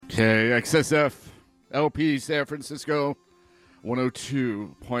KXSF LP San Francisco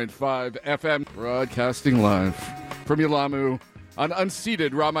 102.5 FM, broadcasting live from YELAMU on unceded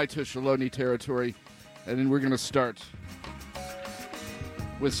Ramaytush Ohlone territory. And then we're going to start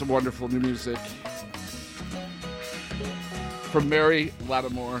with some wonderful new music from Mary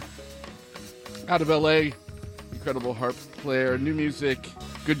Lattimore out of LA, incredible harp player. New music,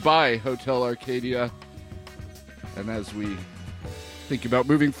 Goodbye Hotel Arcadia. And as we think about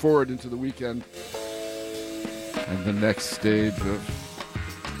moving forward into the weekend and the next stage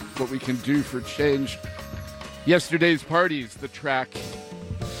of what we can do for change, Yesterday's Parties, the track,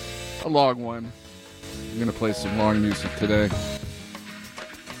 a long one. I'm going to play some long music today.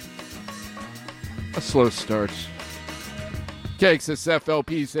 A slow start. KXSF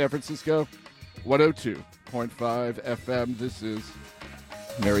LP San Francisco 102.5 FM. This is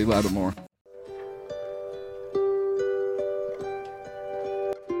Mary Lattimore.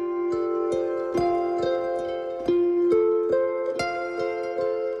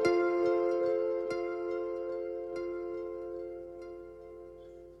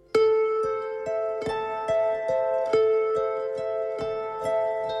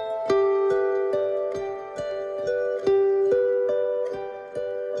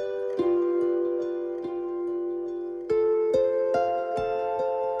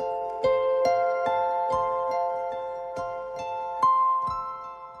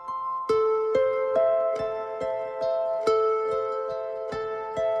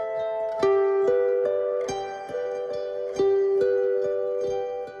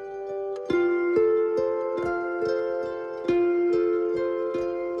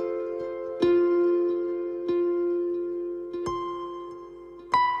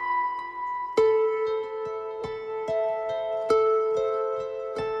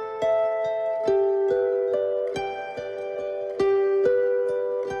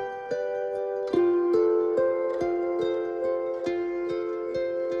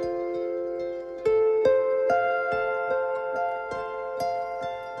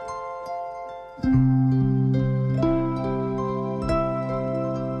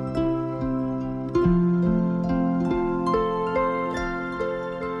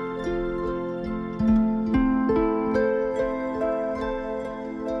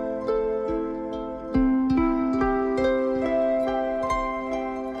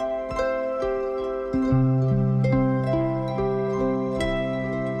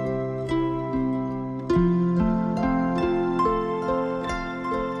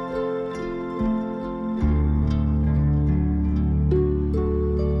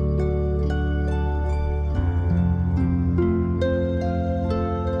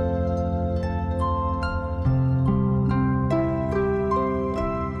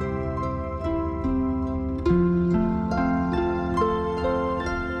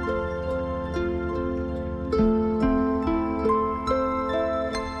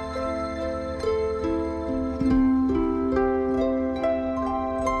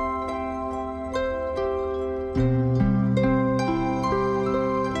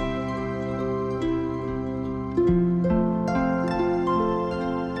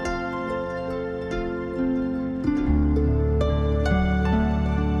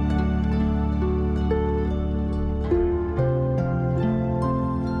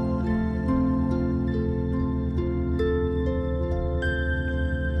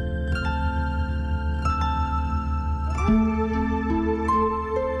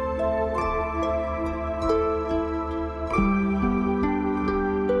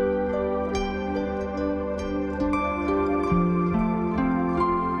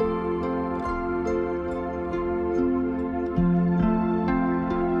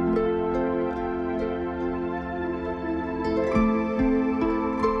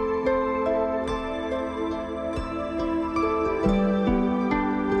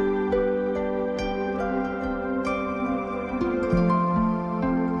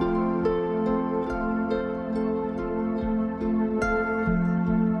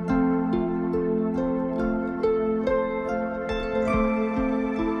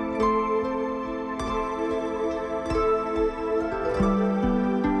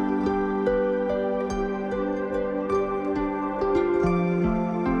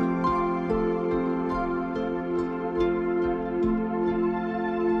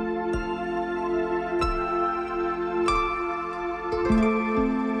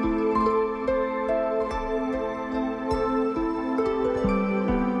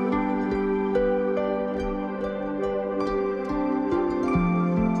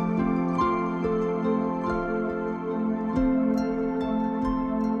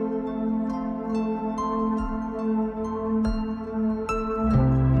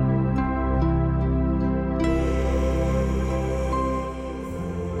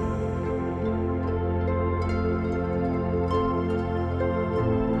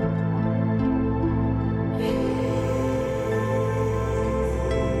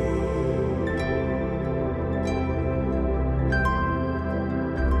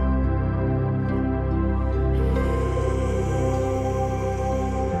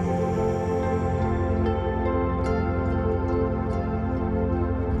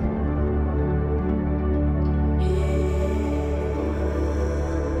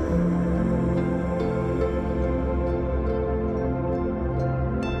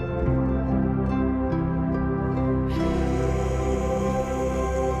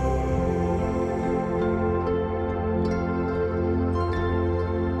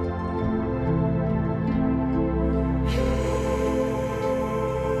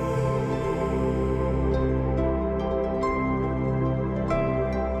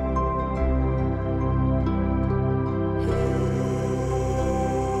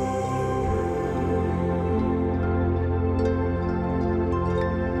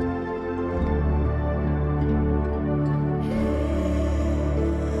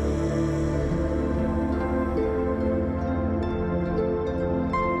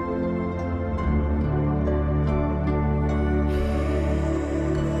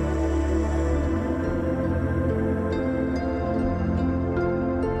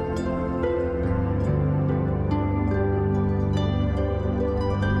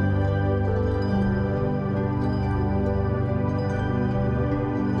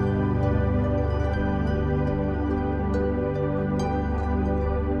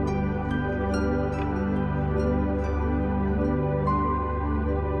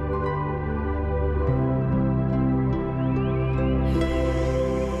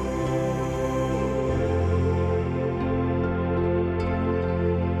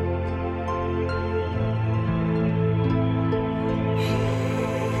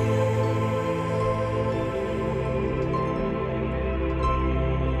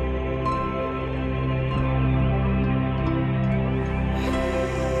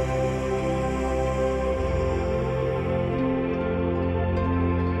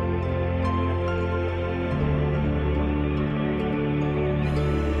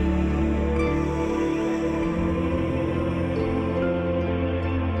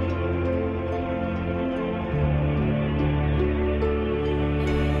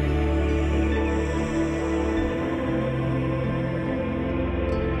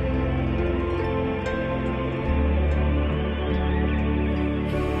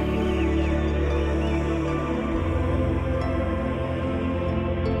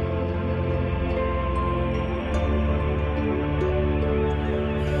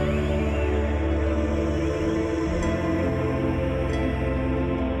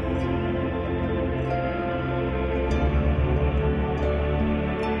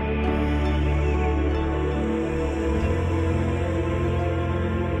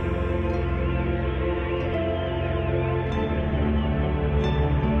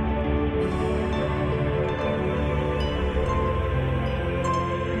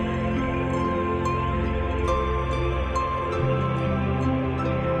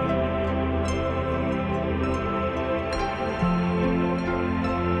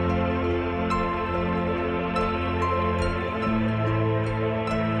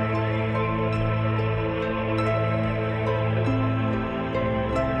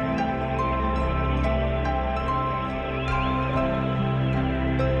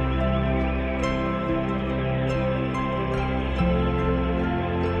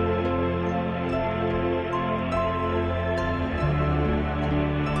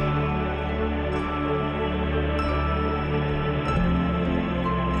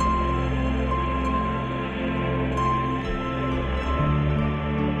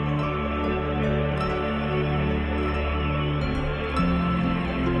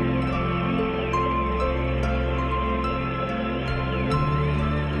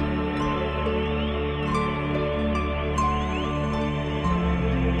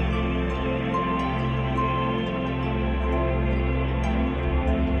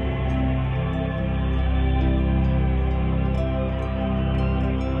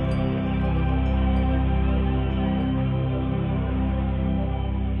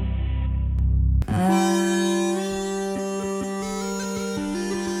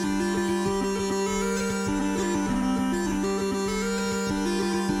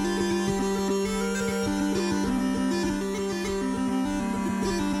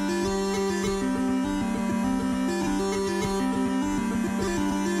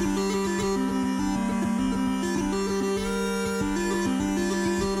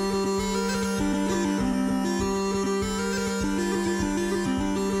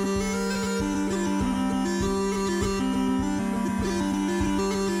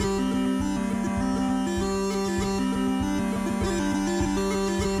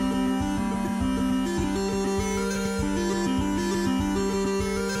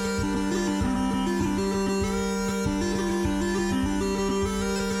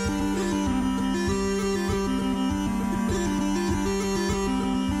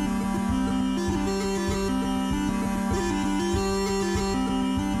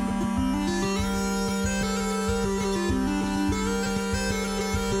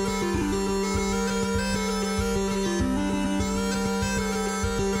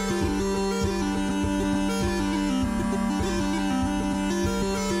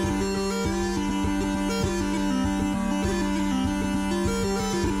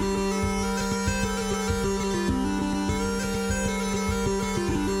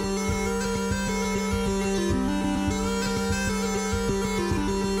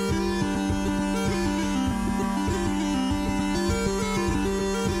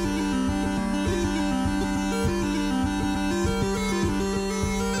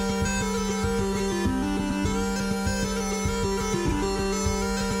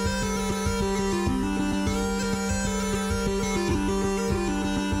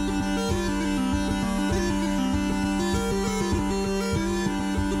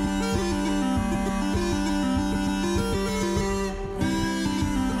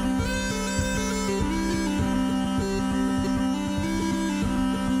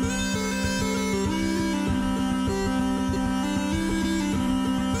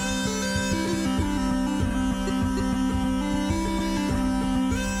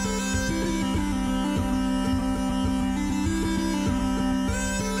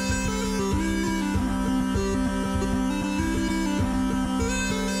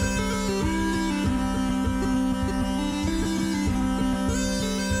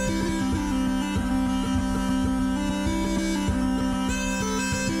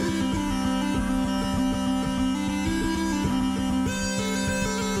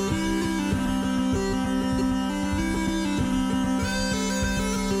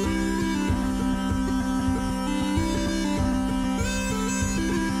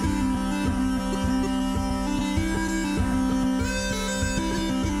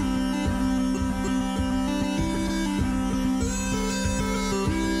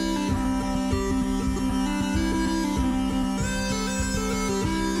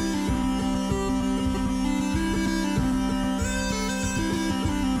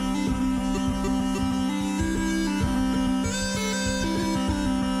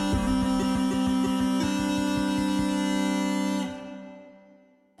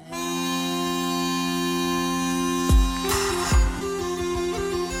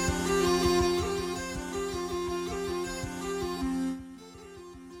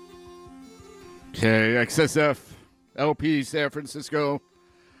 KXSF LP San Francisco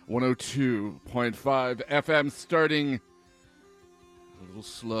 102.5 FM, starting a little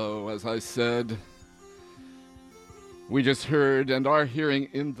slow, as I said. We just heard and are hearing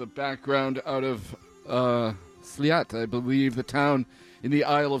in the background out of Sliat, I believe, the town in the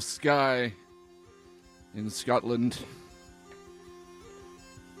Isle of Skye in Scotland.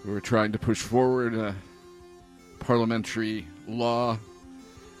 We were trying to push forward a parliamentary law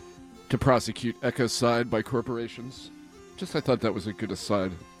to prosecute ecocide by corporations. I thought that was a good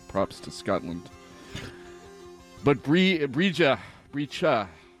aside. Props to Scotland. But Brìghde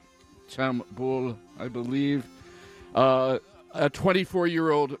Chaimbeul, I believe, a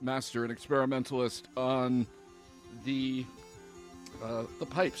 24-year-old master and experimentalist on the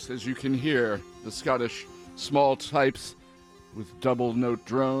pipes, as you can hear, the Scottish small types with double note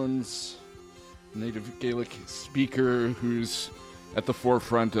drones, native Gaelic speaker who's at the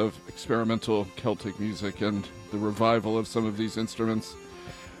forefront of experimental Celtic music and the revival of some of these instruments.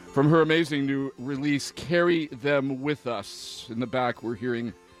 From her amazing new release, Carry Them With Us. In the back, we're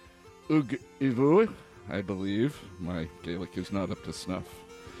hearing Ug Ivu, I believe. My Gaelic is not up to snuff.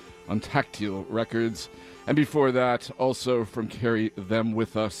 On Tactile Records. And before that, also from Carry Them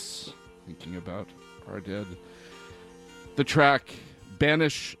With Us, thinking about our dead, the track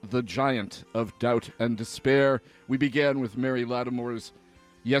Banish the Giant of Doubt and Despair. We began with Mary Lattimore's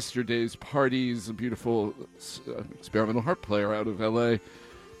Yesterday's Parties, a beautiful experimental harp player out of L.A.,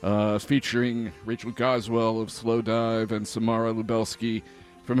 featuring Rachel Goswell of Slow Dive and Samara Lubelski.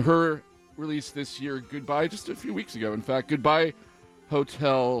 From her release this year, Goodbye, just a few weeks ago, in fact, Goodbye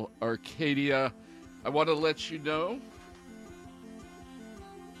Hotel Arcadia. I want to let you know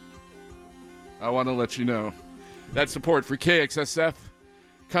that support for KXSF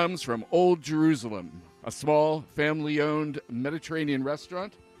comes from Old Jerusalem, a small, family-owned Mediterranean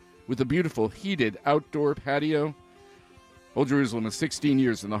restaurant with a beautiful heated outdoor patio. Old Jerusalem is 16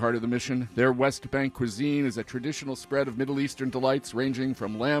 years in the heart of the mission. Their West Bank cuisine is a traditional spread of Middle Eastern delights ranging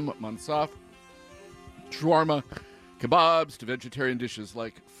from lamb mansaf, shawarma, kebabs, to vegetarian dishes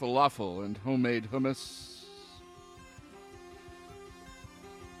like falafel and homemade hummus.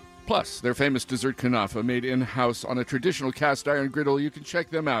 Plus, their famous dessert kunafa made in-house on a traditional cast-iron griddle. You can check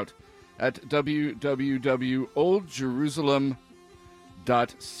them out at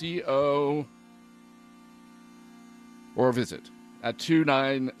www.oldjerusalem.co or visit at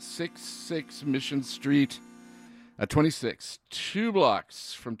 2966 Mission Street at 26, 2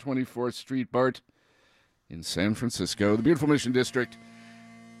 blocks from 24th Street BART in San Francisco, the beautiful Mission District.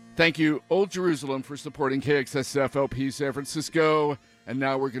 Thank you, Old Jerusalem, for supporting KXSF LP San Francisco. And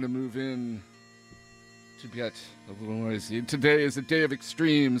now we're going to move in to get a little noisy. Today is a day of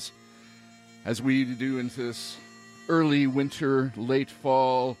extremes as we do into this early winter, late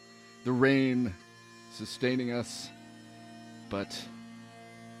fall, the rain sustaining us. But,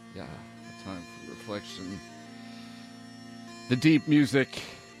 yeah, a time for reflection. The deep music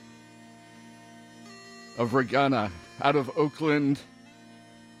of Ragana out of Oakland.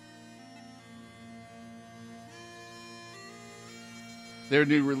 Their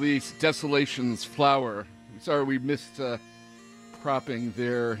new release, Desolation's Flower. Sorry we missed propping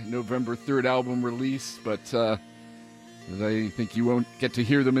their November 3rd album release, but I think you won't get to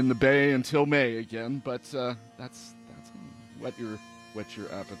hear them in the Bay until May again. But that's whet your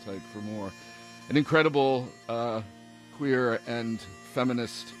appetite for more. An incredible queer and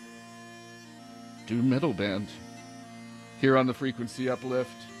feminist doom metal band here on the Frequency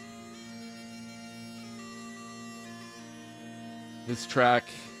Uplift. This track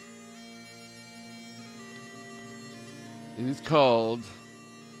is called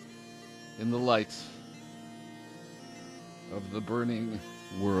In the Light of the Burning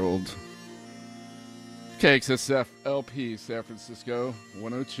World. KXSF LP San Francisco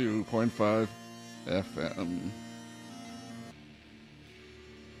 102.5 FM.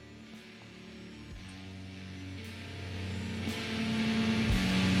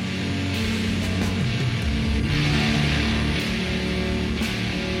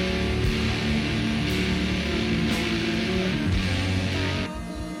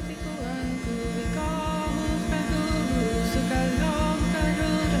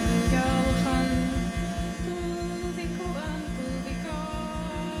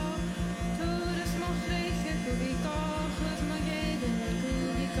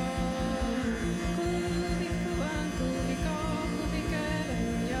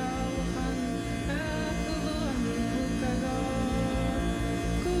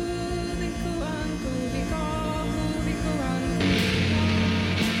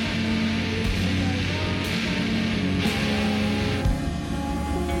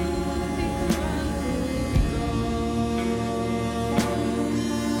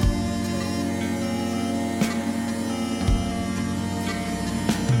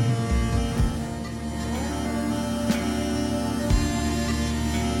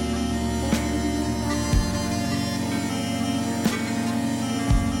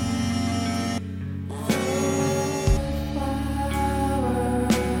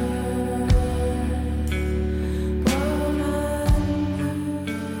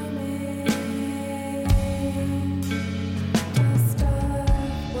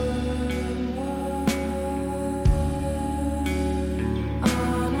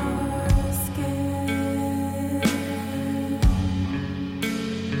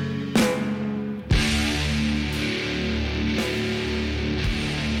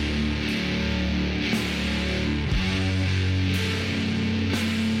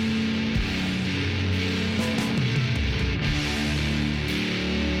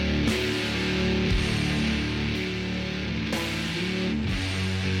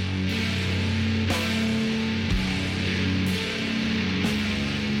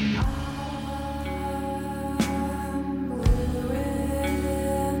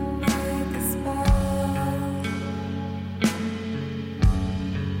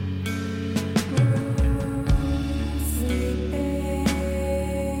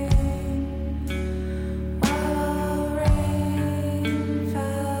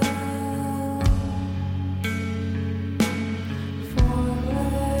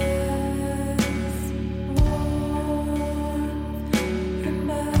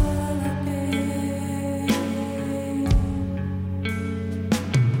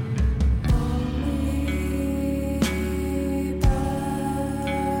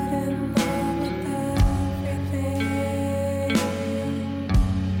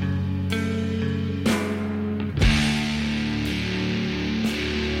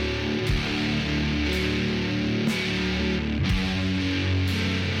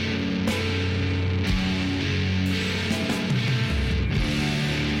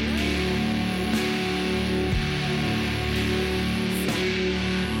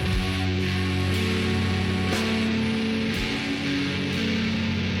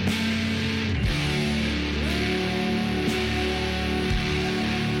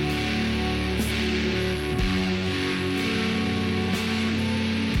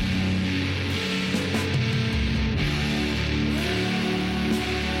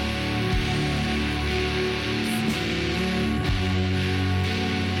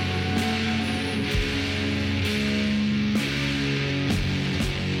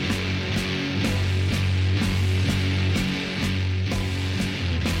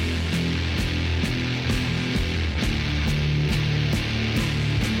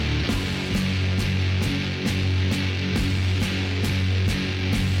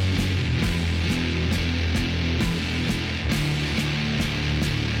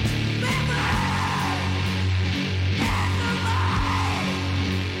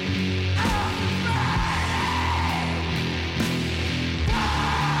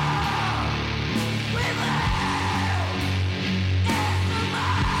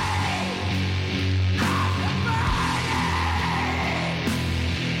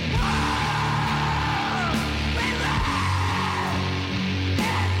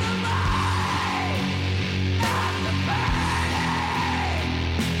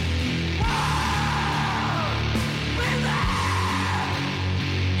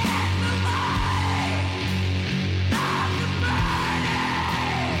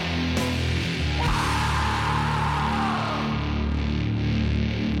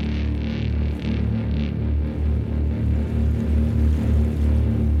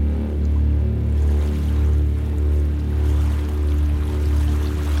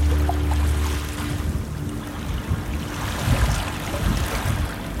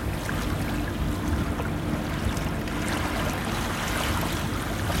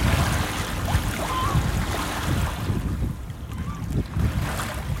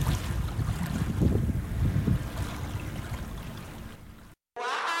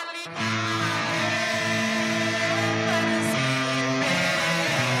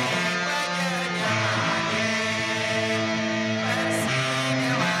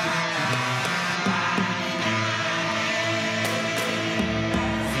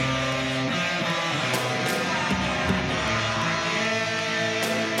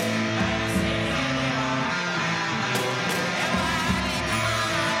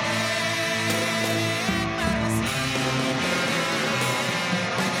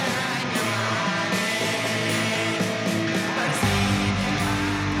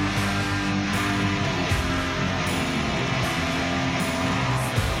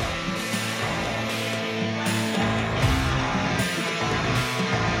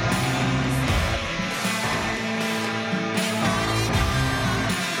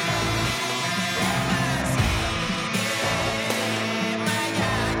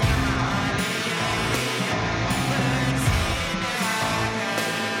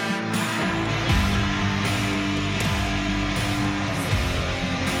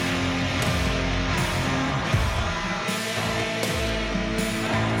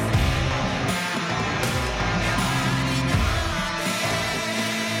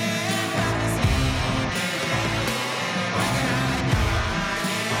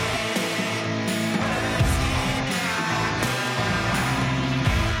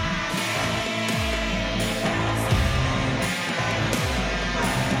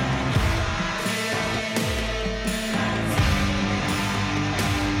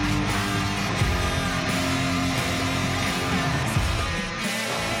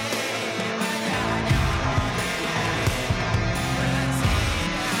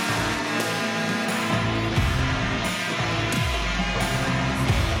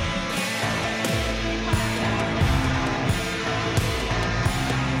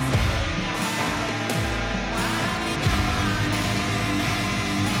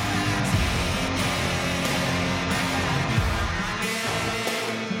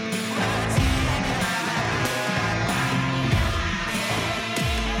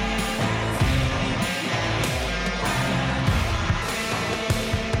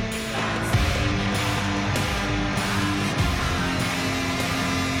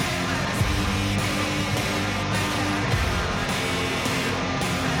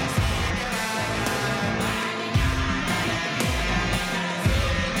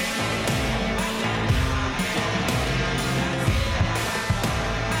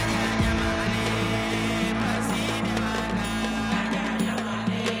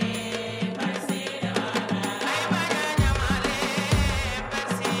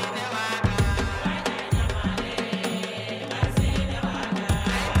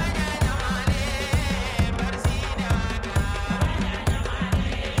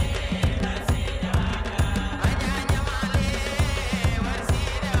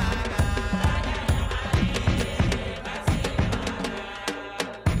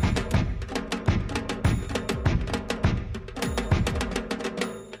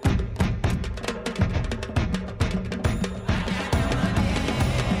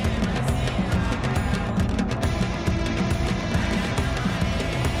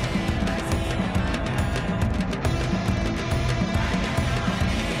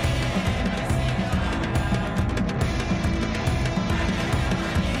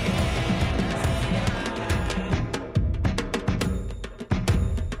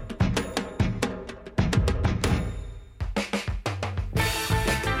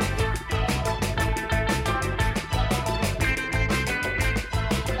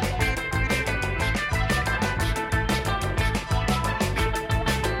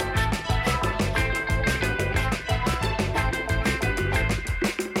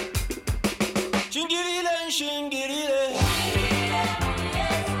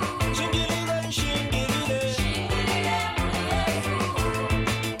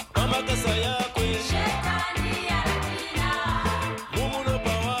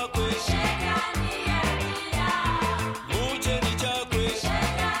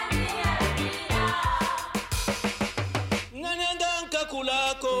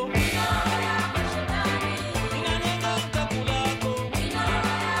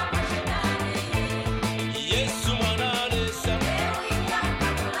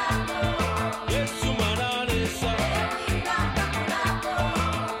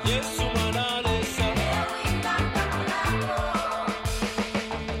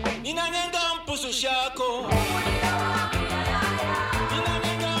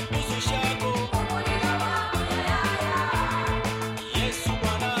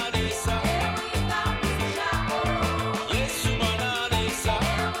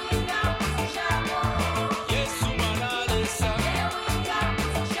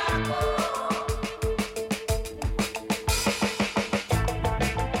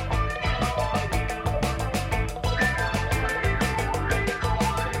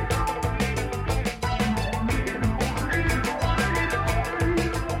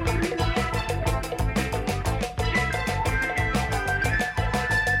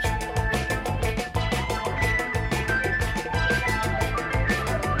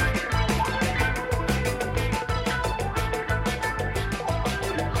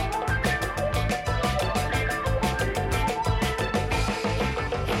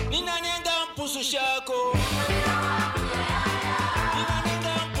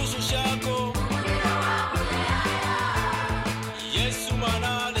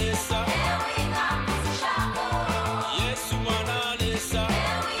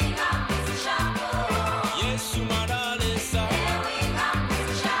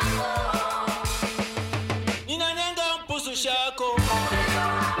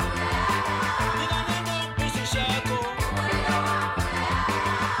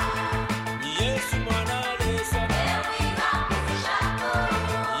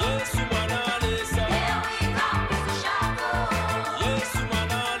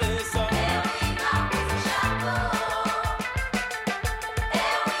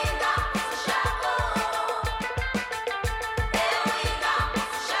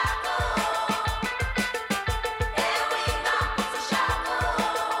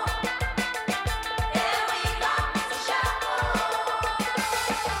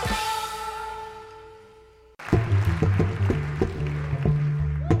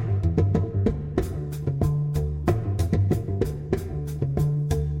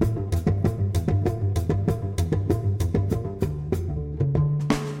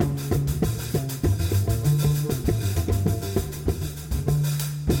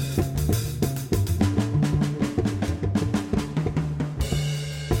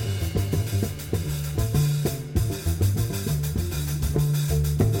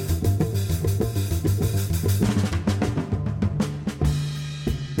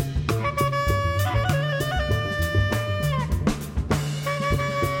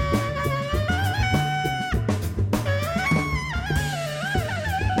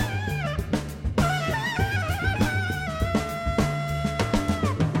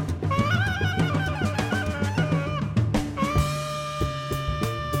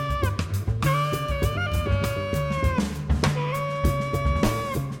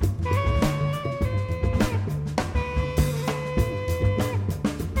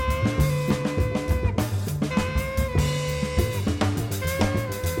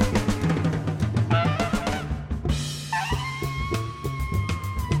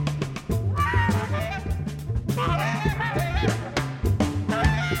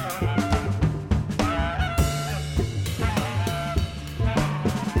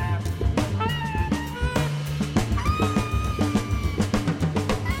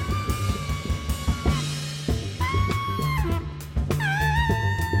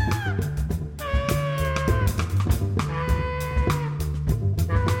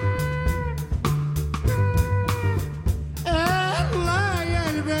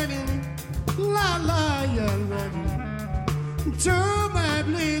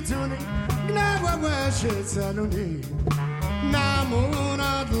 Saluni,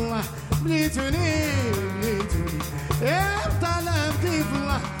 Namunadla, Blituni, Blituni, Eftalab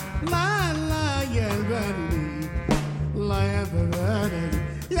Tifla, La La Yelbani, La Yabani,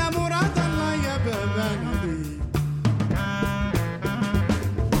 Yamurata La Yabani.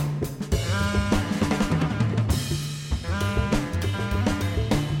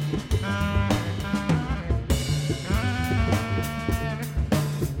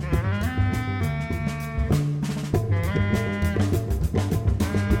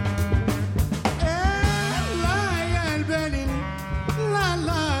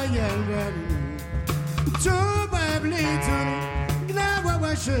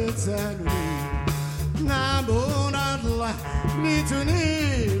 Nabunadla, Blituni,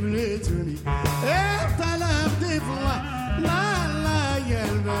 Blituni, Eftalab Tifla, La La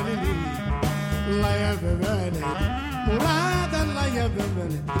Yelbani. الله يا ببالي مراد الله يا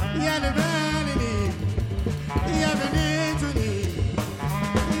ببالي يا لبالي يا بنيتني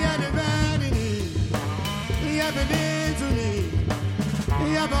يا لبالي يا بنيتني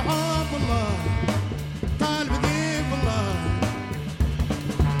يا بحب الله طالب ضيف الله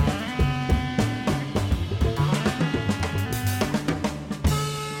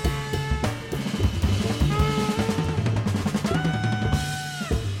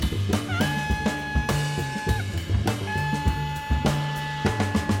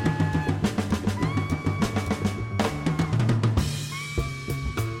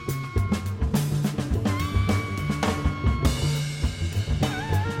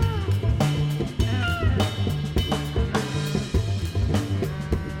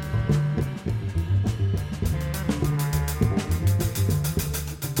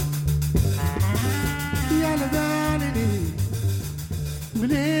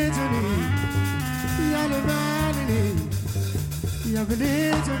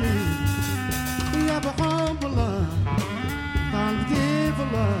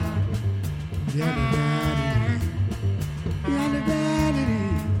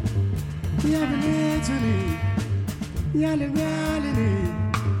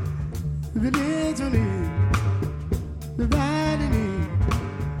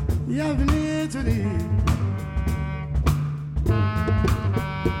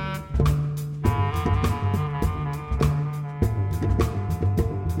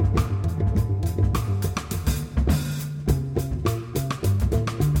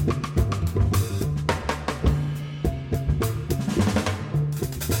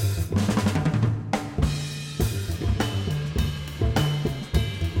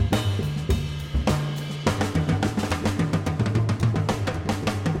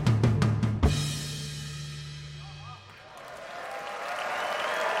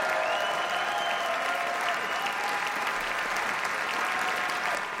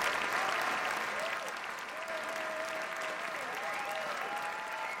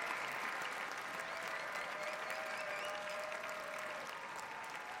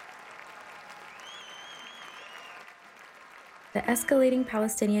The escalating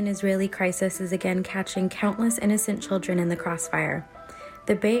Palestinian-Israeli crisis is again catching countless innocent children in the crossfire.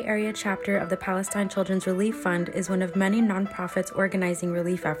 The Bay Area chapter of the Palestine Children's Relief Fund is one of many nonprofits organizing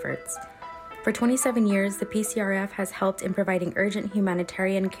relief efforts. For 27 years, the PCRF has helped in providing urgent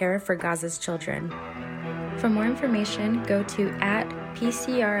humanitarian care for Gaza's children. For more information, go to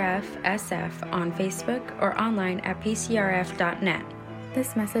 @PCRFSF on Facebook or online at pcrf.net.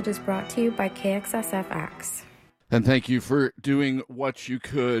 This message is brought to you by KXSF Acts. And thank you for doing what you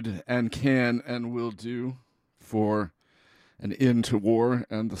could and can and will do for an end to war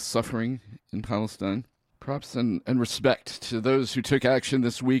and the suffering in Palestine. Props and respect to those who took action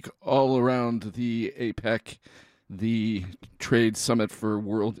this week all around the APEC, the Trade Summit for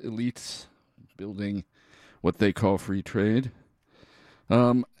World Elites, building what they call free trade.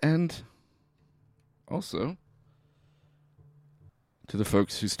 And also to the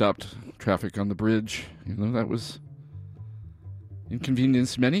folks who stopped traffic on the bridge. You know, that was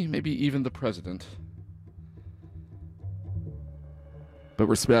inconvenienced many, maybe even the president. But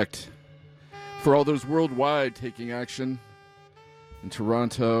respect for all those worldwide taking action. In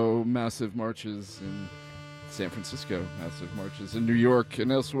Toronto, massive marches. In San Francisco, massive marches. In New York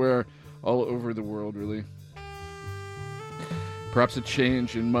and elsewhere, all over the world, really. Perhaps a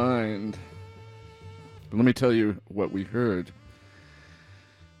change in mind. But let me tell you what we heard.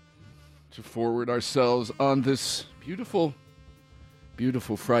 To forward ourselves on this beautiful,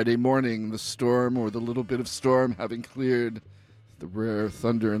 beautiful Friday morning, the storm or the little bit of storm having cleared, the rare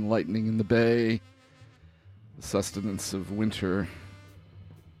thunder and lightning in the bay, the sustenance of winter.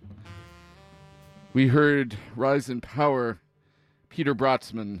 We heard Rise in Power, Peter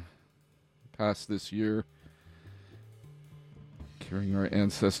Brotzman, passed this year, carrying our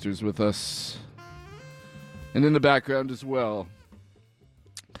ancestors with us. And in the background as well,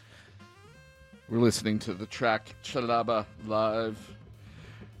 we're listening to the track Chalaba Live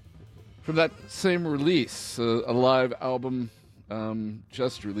from that same release, a live album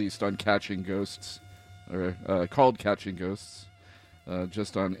just released on Catching Ghosts, or called Catching Ghosts,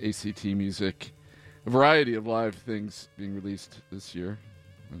 just on ACT Music. A variety of live things being released this year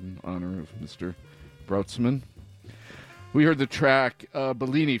in honor of Mr. Brotzman. We heard the track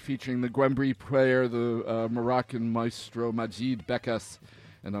Bellini featuring the Gwembri player, the Moroccan maestro Majid Bekas,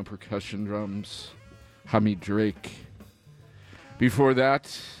 and on percussion drums, Hamid Drake. Before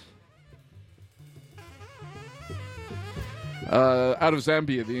that, out of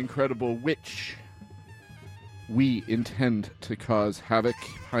Zambia, the incredible Witch We Intend to Cause Havoc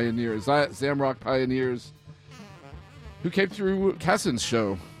pioneers, Zamrock pioneers, who came through Kassan's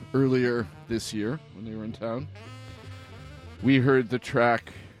show earlier this year when they were in town. We heard the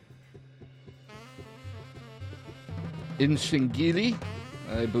track Inshingili,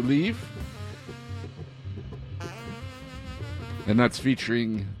 I believe. And that's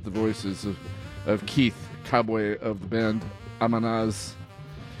featuring the voices of Keith Kabwe of the band Amanaz.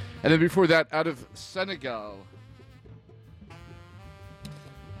 And then before that, out of Senegal,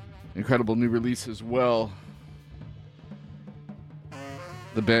 incredible new release as well,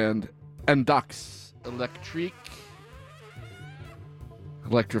 the band Endax Electrique,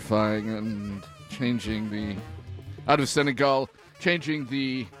 electrifying and changing the, out of Senegal, changing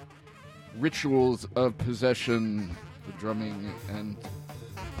the rituals of possession, the drumming and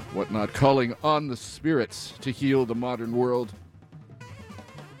whatnot, calling on the spirits to heal the modern world.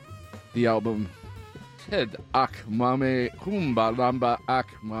 The album Ted Akmame Kumba Lamba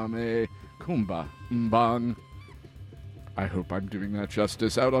Akmame Kumba Mbang. I hope I'm doing that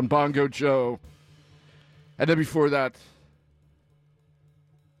justice. Out on Bongo Joe. And then before that,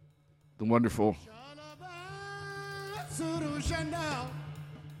 the wonderful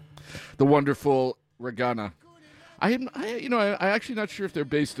Ragana. I'm actually not sure if they're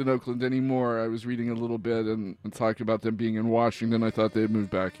based in Oakland anymore. I was reading a little bit and talking about them being in Washington. I thought they had moved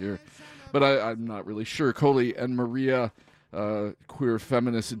back here, but I'm not really sure. Coley and Maria, queer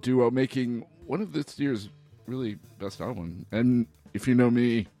feminist duo, making one of this year's really best album. And if you know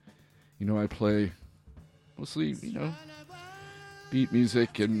me, you know I play mostly, beat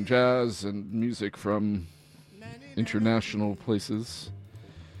music and jazz and music from international places,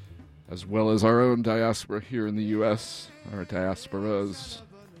 as well as our own diaspora here in the U.S., our diasporas,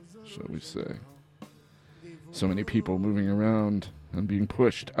 shall we say. So many people moving around and being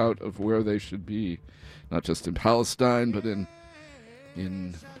pushed out of where they should be, not just in Palestine, but in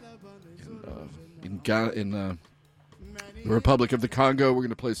the Republic of the Congo. We're going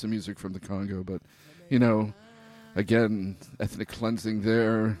to play some music from the Congo, but, again, ethnic cleansing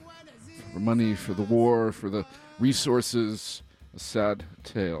there, for money, for the war, for the resources, a sad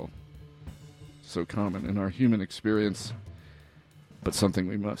tale. So common in our human experience, but something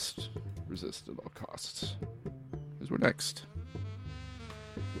we must resist at all costs. Because we're next.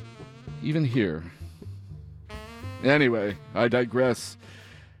 Even here. Anyway, I digress.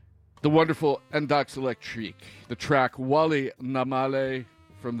 The wonderful Endax Electrique, the track Wali Namale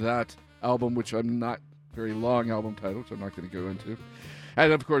from that album, which I'm not very long album title, which I'm not going to go into.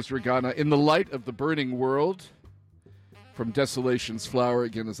 And of course, Ragana, In the Light of the Burning World, from Desolation's Flower,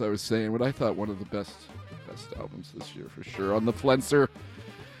 again, as I was saying, what I thought one of the best albums this year, for sure. On the Flenser,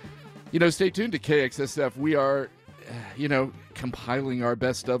 stay tuned to KXSF. We are, compiling our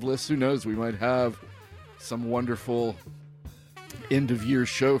best of lists. Who knows, we might have some wonderful end-of-year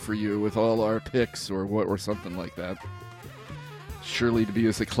show for you with all our picks or something like that. Surely to be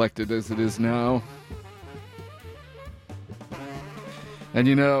as eclectic as it is now.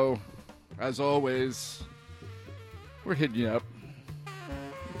 And as always, we're hitting you up.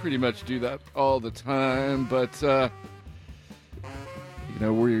 We pretty much do that all the time, but,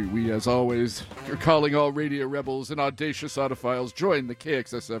 we, as always, are calling all radio rebels and audacious audophiles. Join the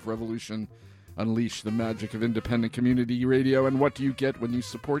KXSF revolution. Unleash the magic of independent community radio. And what do you get when you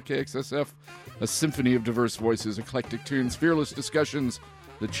support KXSF? A symphony of diverse voices, eclectic tunes, fearless discussions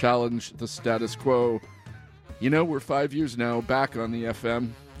that challenge the status quo. We're 5 years now back on the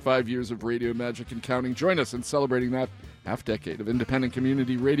FM. 5 years of radio magic and counting. Join us in celebrating that half-decade of independent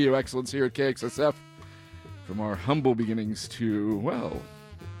community radio excellence here at KXSF. From our humble beginnings to, well,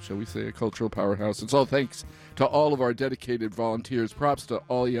 shall we say, a cultural powerhouse. It's all thanks to all of our dedicated volunteers. Props to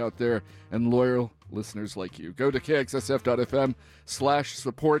all you out there and loyal listeners like you. Go to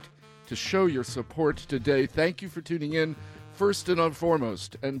kxsf.fm/support to show your support today. Thank you for tuning in, first and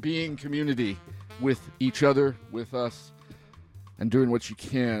foremost, and being community with each other, with us, and doing what you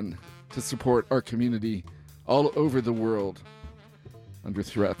can to support our community all over the world under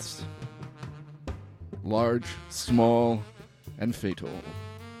threats. Large, small, and fatal.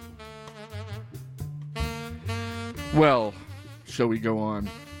 Well, shall we go on?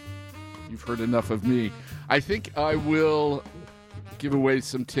 You've heard enough of me. I think I will give away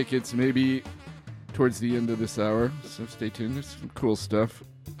some tickets maybe towards the end of this hour, so stay tuned. There's some cool stuff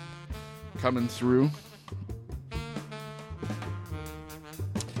coming through.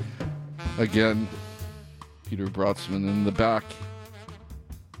 Again, Peter Brotsman in the back.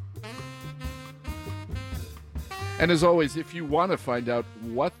 And as always, if you want to find out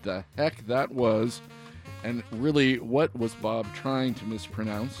what the heck that was, and really what was Bob trying to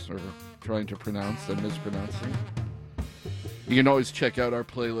mispronounce or trying to pronounce and mispronouncing. You can always check out our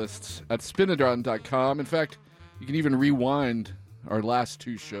playlists at spinadron.com. In fact, you can even rewind our last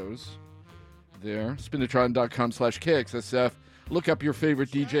 2 shows there. Spinatron.com/KXSF. Look up your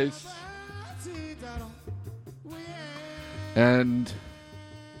favorite DJs. And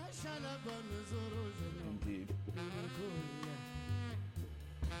indeed.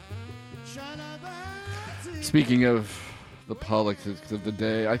 Speaking of the politics of the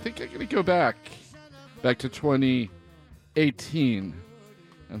day, I think I'm going to go back to 2018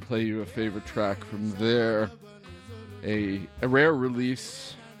 and play you a favorite track from there. A rare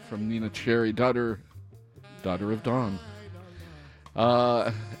release from Nina Cherry, daughter of Dawn.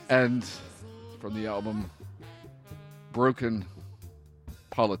 And from the album Broken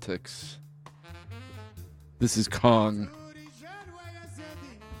Politics. This is Kong.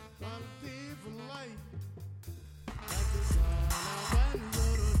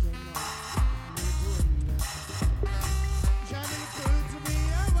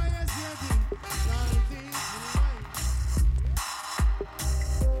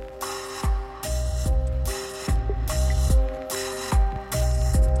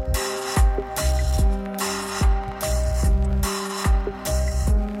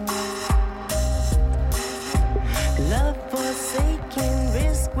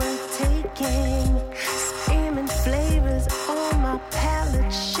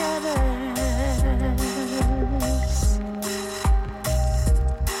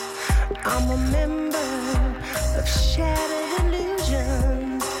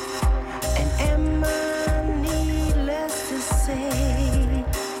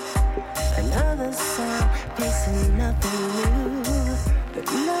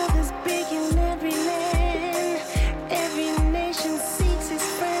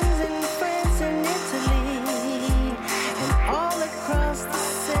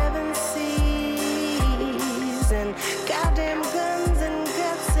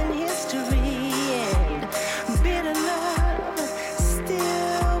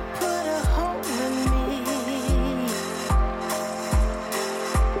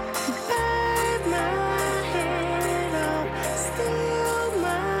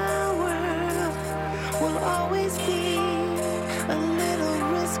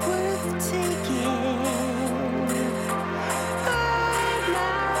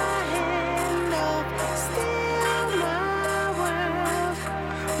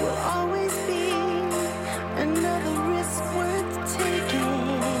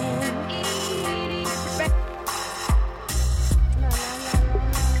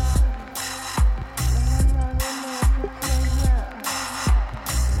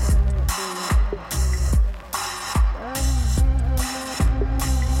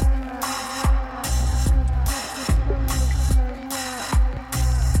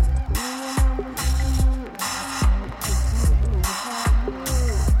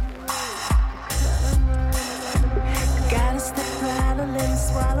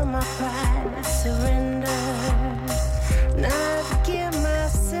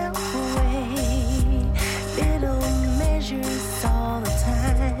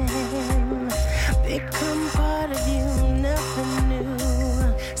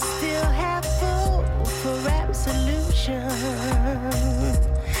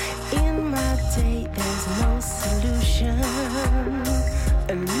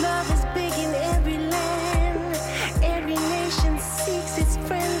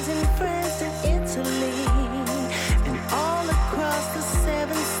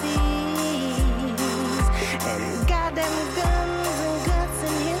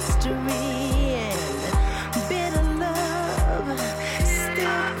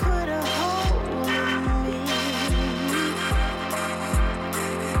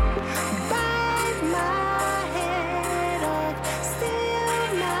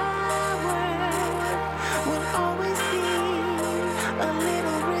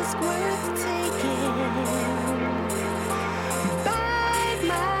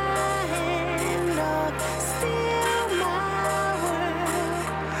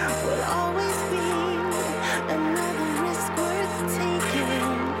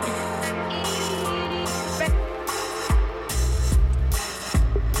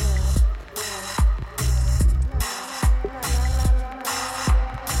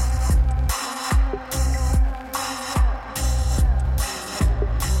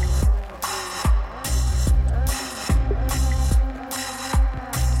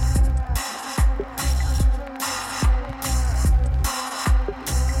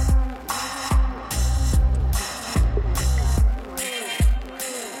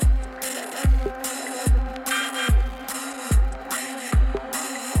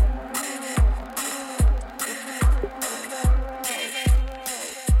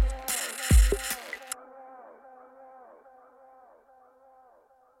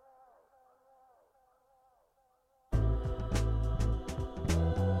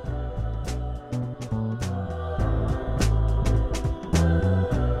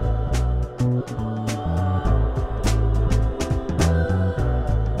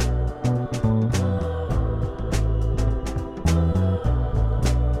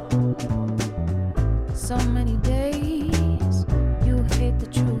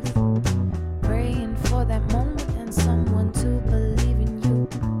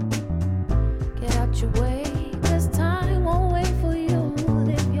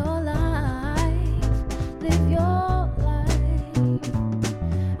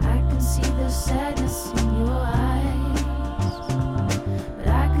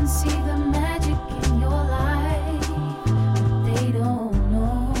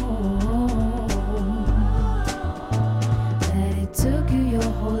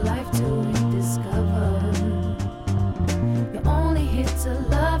 whole life to rediscover. You're only here to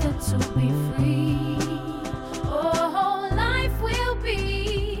love and to be free. Oh, life will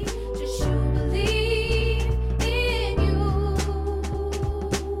be just you believe in you.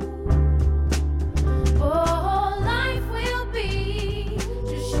 Oh, life will be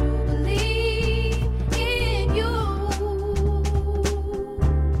just you believe in you.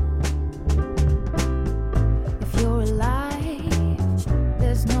 If you're alive,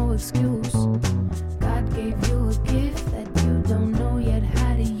 there's no excuse. God gave you a gift that you don't know yet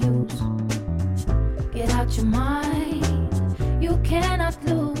how to use. Get out your mind, you cannot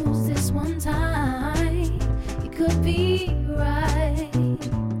lose this one time. It could be right.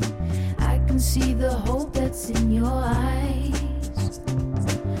 I can see the hope that's in your eyes.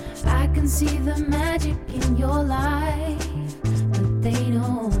 I can see the magic in your life, but they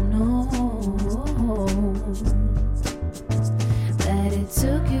don't know that it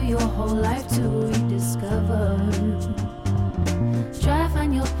took you your whole life to rediscover. Try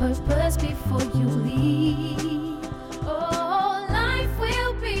find your purpose before you leave. Oh, life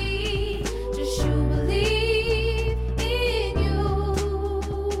will be just you believe in you.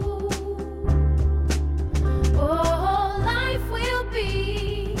 Oh, life will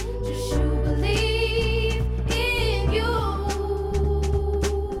be just you believe in you.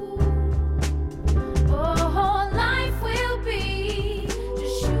 Oh, life will be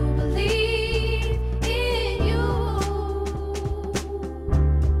just you believe in you.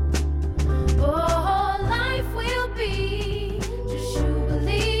 Oh, life will be just you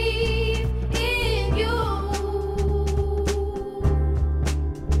believe in you.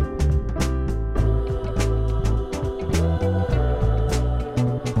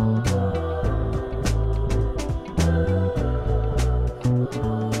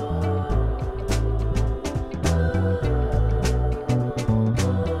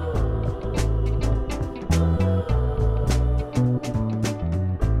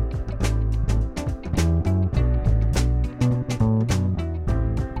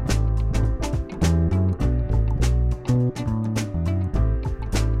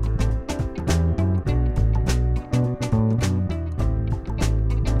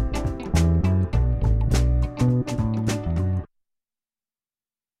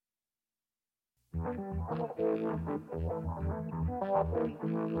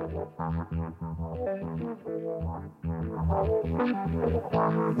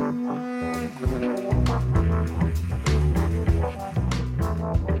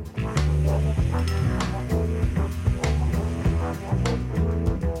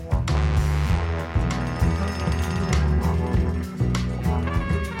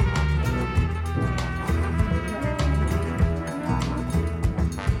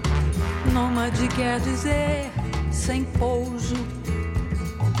 Nômade quer dizer sem pouso.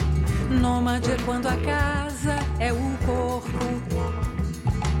 Nômade é quando a casa é o corpo.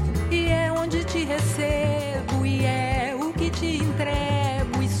 E é onde te recebo, e é o que te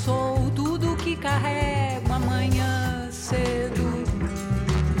entrego. E sou tudo que carrego amanhã cedo.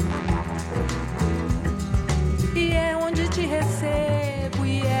 E é onde te recebo,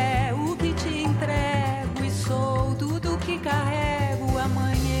 e é o que te entrego. E sou tudo que carrego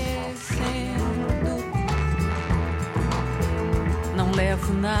amanhecendo. Não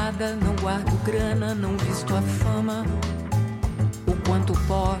levo nada, não guardo grana, não visto a fama, o quanto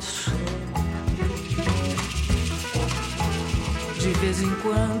posso. De vez em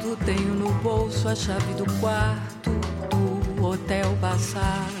quando tenho no bolso a chave do quarto do hotel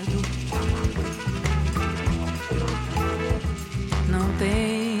passado. Não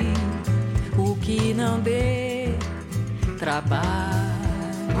tem o que não dê trabalho.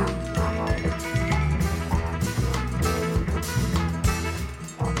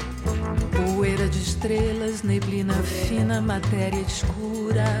 Poeira de estrelas, neblina fina, matéria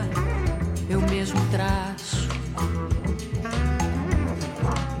escura, eu mesmo traço.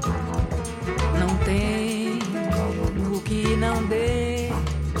 Não tem o que não dê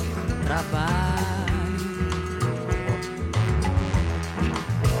trabalho.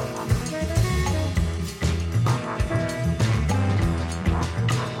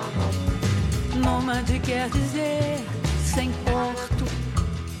 Nômade quer dizer sem porto.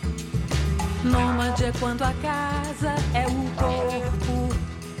 Nômade é quando a casa é o corpo,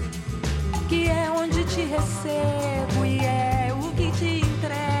 que é onde te recebo, e é o que te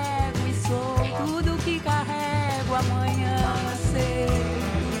entrego. E sou tudo que carrego amanhã cedo.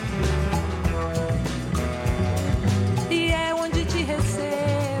 E é onde te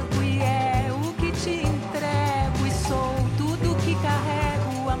recebo, e é o que te entrego. E sou tudo que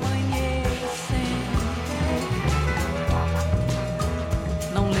carrego amanhecendo.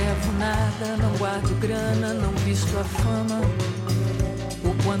 nada, não guardo grana, não visto a fama,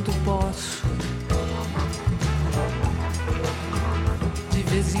 o quanto posso. De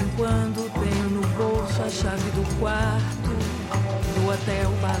vez em quando tenho no bolso a chave do quarto, do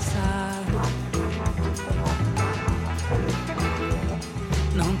hotel bazar.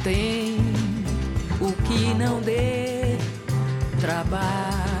 Não tem o que não dê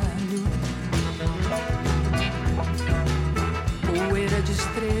trabalho. Poeira de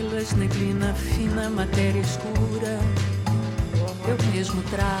estrelas, neblina fina, matéria escura, eu mesmo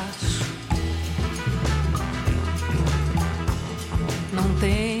traço. Não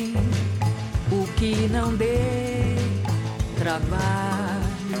tem o que não dê trabalho.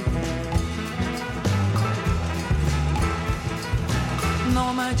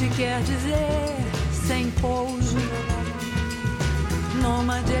 Nômade quer dizer sem pouso.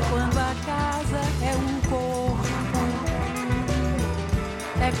 Nômade é quando a casa é um corpo.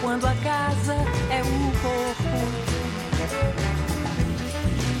 É quando a casa é um corpo.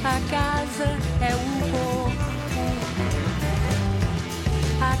 A casa é um corpo.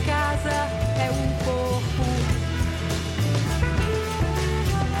 A casa é um corpo.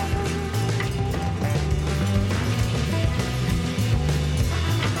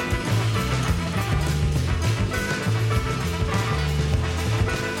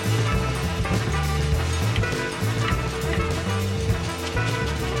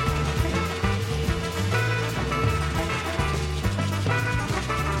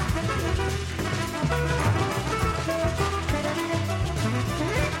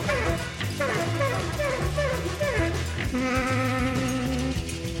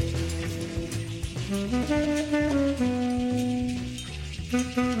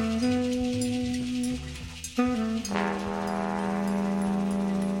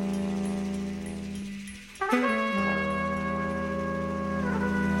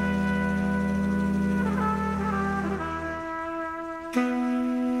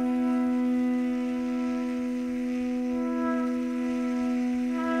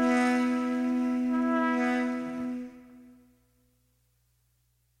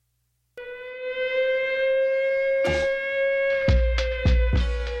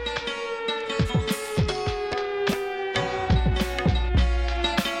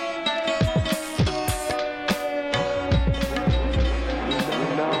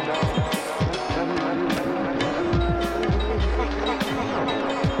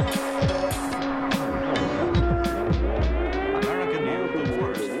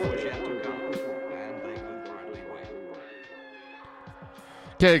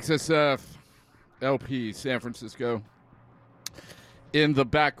 KXSF LP San Francisco. In the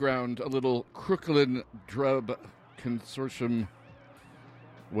background, a little Crooklyn Drub Consortium.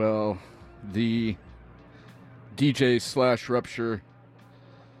 Well, the DJ / Rupture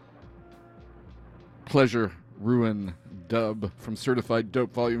Pleasure Ruin dub from Certified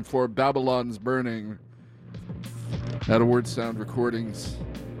Dope Volume 4, Babylon's Burning, at Word Sound Recordings.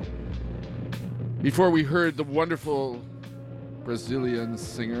 Before we heard the wonderful Brazilian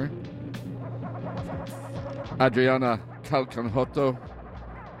singer Adriana Calcanhoto,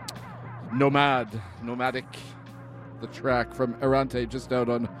 Nomadic, the track from Errante, just out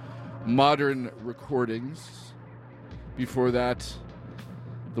on Modern Recordings. Before that,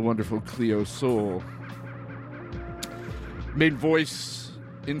 the wonderful Cleo Soul. Main voice,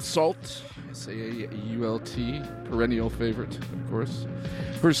 Insult, S-A-U-L-T, perennial favorite, of course.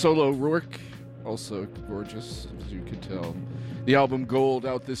 Her solo, Rourke, also gorgeous, as you can tell. The album Gold,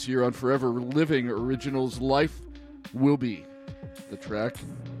 out this year on Forever Living Originals. Life Will Be, the track.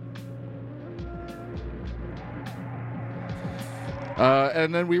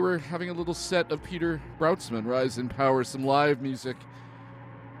 And then we were having a little set of Peter Brautzmann, Rise in Power, some live music.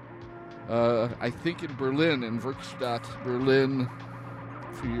 I think in Berlin, in Werkstatt, Berlin,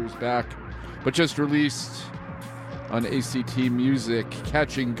 a few years back. But just released on ACT Music,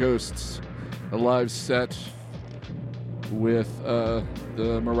 Catching Ghosts, a live set with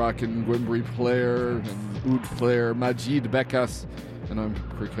the Moroccan Gwimbri player and oud player Majid Bekas, and on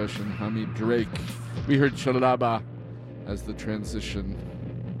percussion Hamid Drake. We heard Chalaba as the transition.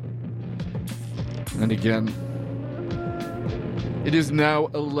 And again, it is now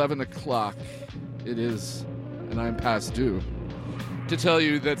 11 o'clock. It is, and I'm past due, to tell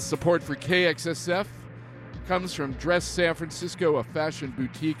you that support for KXSF comes from Dress San Francisco, a fashion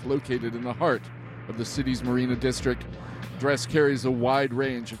boutique located in the heart of the city's Marina District. Dress carries a wide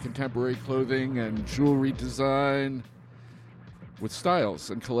range of contemporary clothing and jewelry design with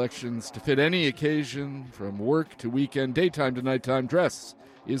styles and collections to fit any occasion, from work to weekend, daytime to nighttime. Dress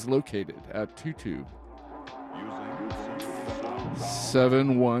is located at 22.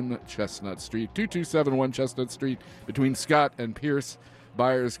 2271 Chestnut Street. 2271 Chestnut Street between Scott and Pierce.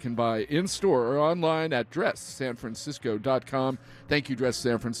 Buyers can buy in-store or online at dresssanfrancisco.com. Thank you, Dress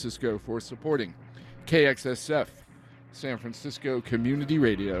San Francisco, for supporting KXSF, San Francisco Community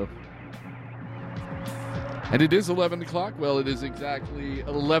Radio. And it is 11 o'clock. Well, it is exactly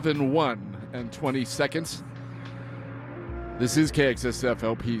 11:01 and 20 seconds. This is KXSF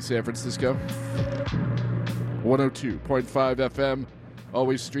LP San Francisco. 102.5 FM,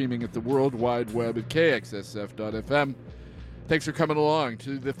 always streaming at the World Wide Web at kxsf.fm. Thanks for coming along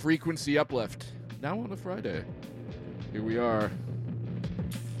to the Frequency Uplift. Now on a Friday. Here we are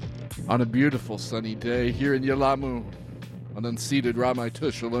on a beautiful sunny day here in YELAMU on unceded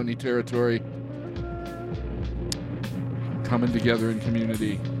Ramaytush Ohlone territory. Coming together in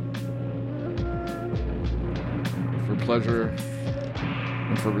community for pleasure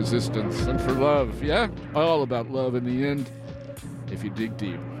and for resistance and for love. Yeah, all about love in the end, if you dig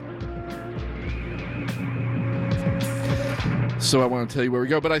deep. So I want to tell you where we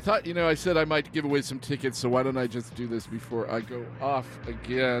go, but I thought, I said I might give away some tickets, so why don't I just do this before I go off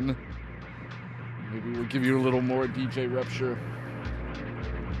again? Maybe we'll give you a little more DJ Rupture.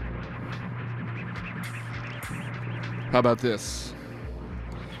 How about this?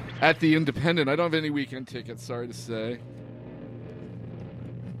 At the Independent, I don't have any weekend tickets, sorry to say.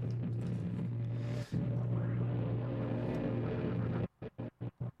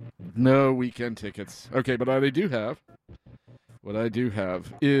 No weekend tickets. Okay, but what I do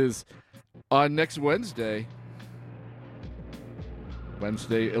have is on next Wednesday,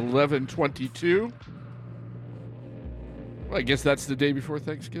 11/22. Well, I guess that's the day before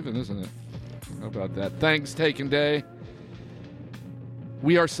Thanksgiving, isn't it? How about that? Thanks-taking day.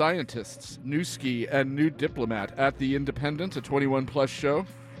 We Are Scientists, Newski and New Diplomat at the Independent, a 21-plus show.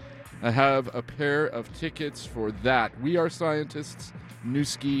 I have a pair of tickets for that. We Are Scientists,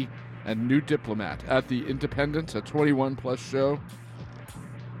 Newski and New Diplomat at the Independent, a 21-plus show.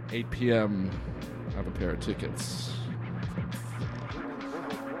 8 p.m. I have a pair of tickets.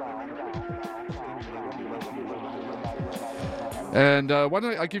 And why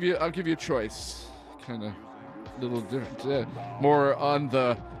don't I'll give you a choice, kind of little different, more on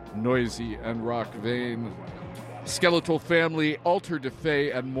the noisy and rock vein. Skeletal Family, Alter de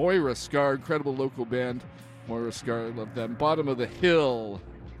Fae, and Moira Scar, incredible local band. Moira Scar, I love them. Bottom of the Hill,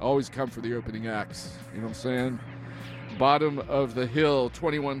 always come for the opening acts. You know what I'm saying? Bottom of the Hill,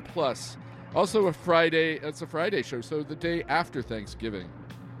 21 plus. Also a Friday. It's a Friday show, so the day after Thanksgiving.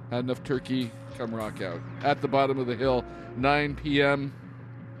 Had enough turkey, come rock out. At the Bottom of the Hill, 9 p.m.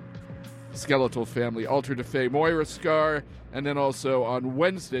 Skeletal Family, Alter de Fae, Moira Scar, and then also on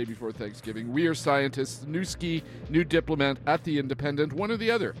Wednesday before Thanksgiving, We Are Scientists, Newski, New Diplomat at the Independent, one or the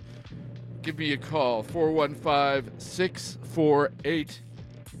other. Give me a call,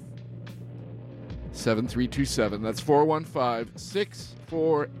 415-648-7327. That's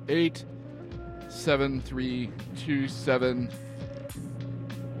 415-648-7327.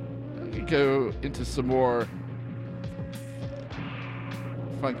 Go into some more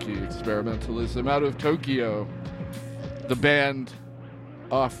funky experimentalism out of Tokyo. The band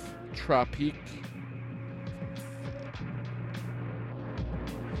off Tropique.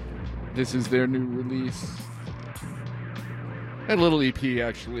 This is their new release. A little EP,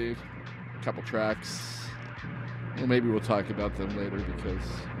 actually. A couple tracks. Well, maybe we'll talk about them later because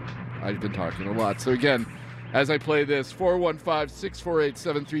I've been talking a lot. So again, as I play this,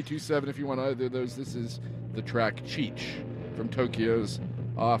 415-648-7327. If you want either of those, this is the track Cheech from Tokyo's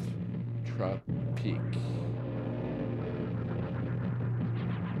Off Tropique.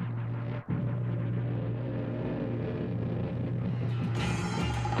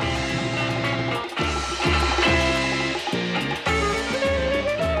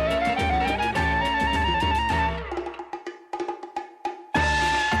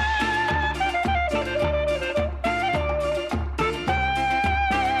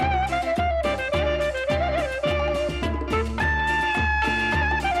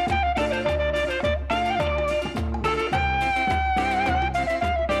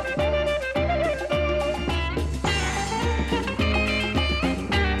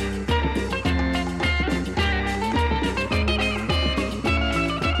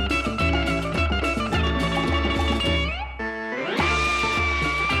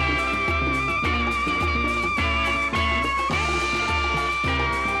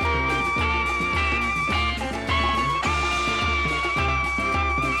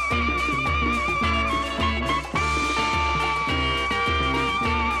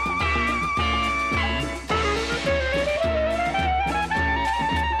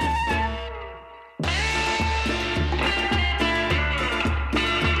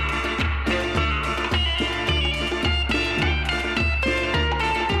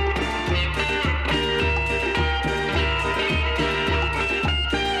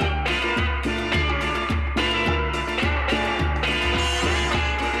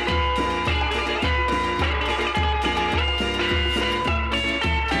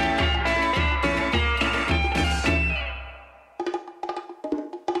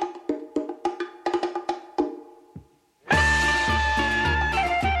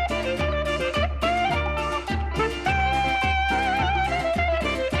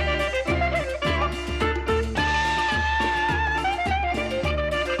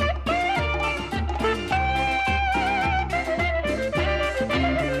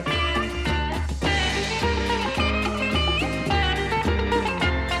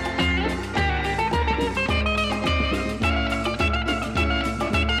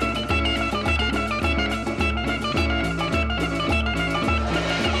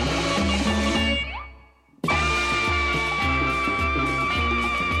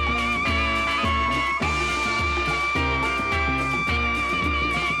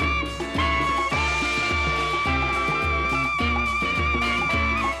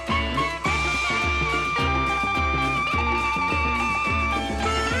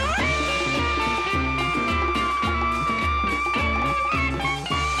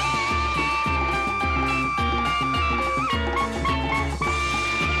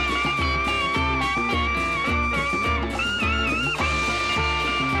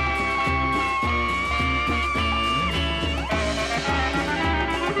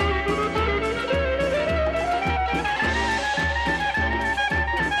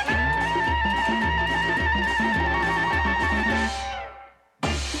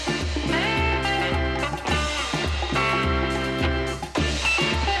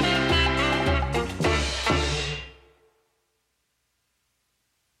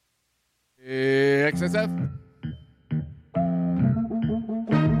 XSF.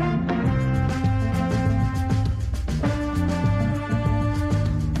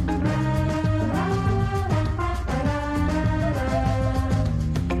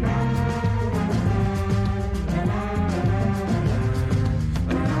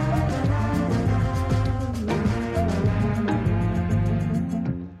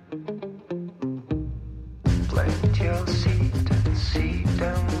 Plant your seed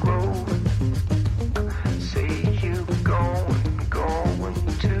and grow. Say you going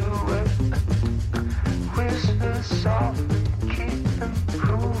to it. Whisper softly, keep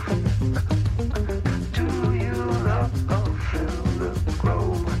improving. Do you love or feel the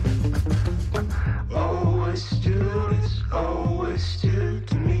growing? Always do this, always do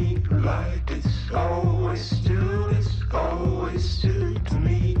to me like this. Always do this, always do to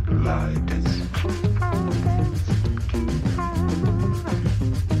me like this.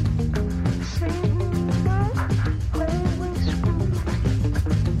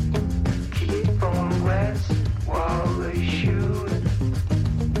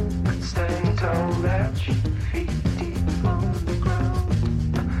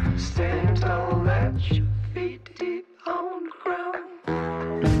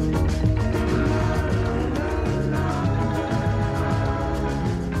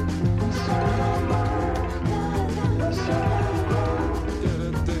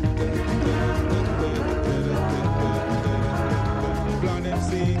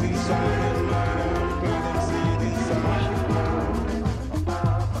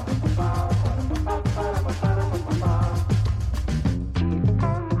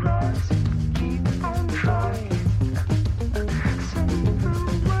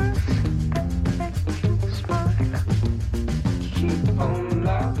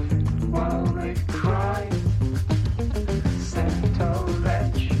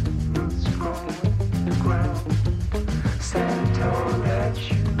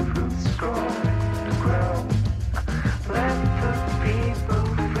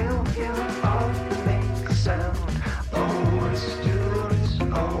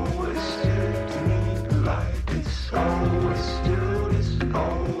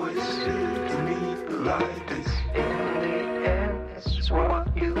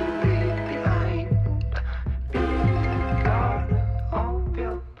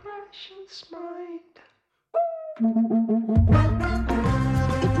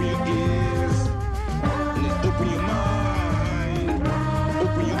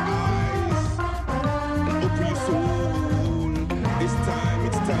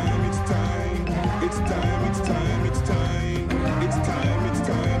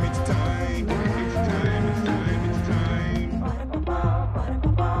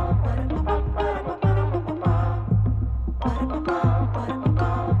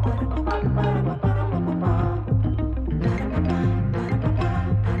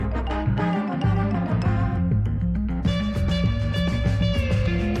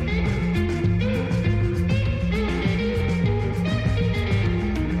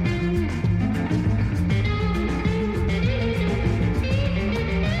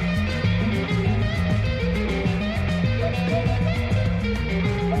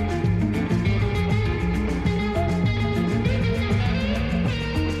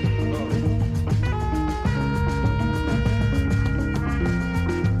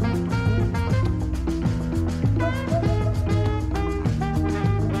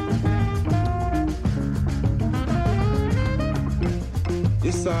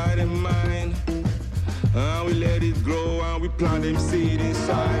 Inside of mine, and we let it grow, and we plant them seed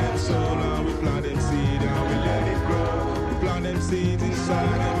inside them soul, and we plant them seed, and we let it grow. We plant them seeds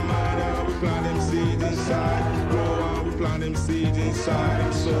inside them mind, and we plant them seeds inside, grow, and we plant them seeds inside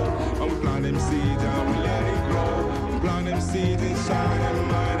them soul, and we plant them seeds, and we let it grow. We plant them seeds inside them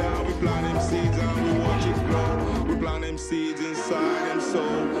mind, and we plant them seeds, and we watch it grow. We plant them seeds inside them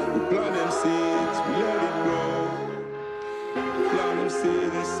soul, we plant them seeds, we let it grow. Plant them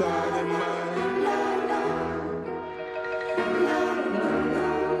seeds inside their mind.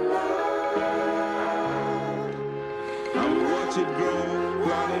 And we watch it grow.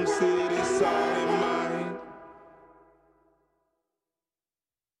 Plant them seeds inside their mind.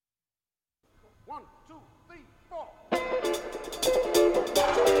 1, 2, 3, 4.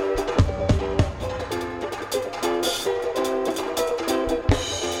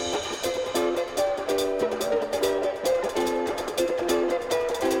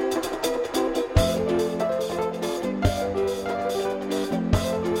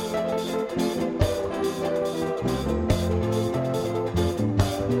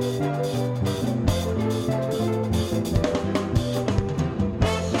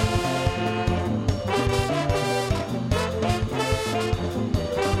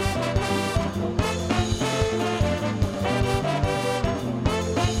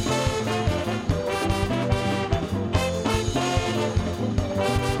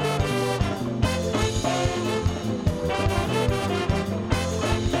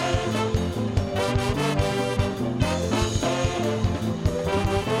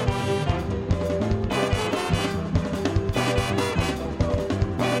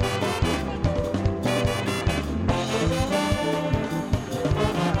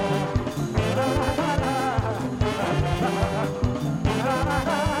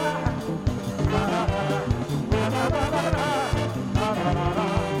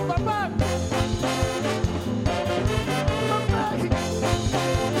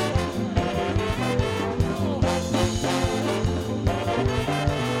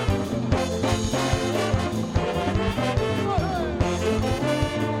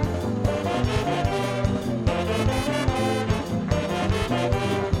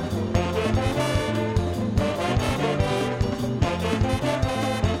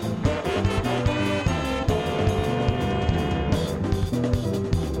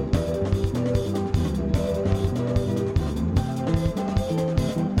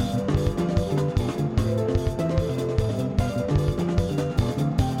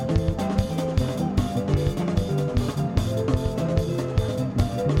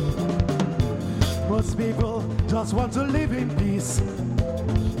 just want to live in peace.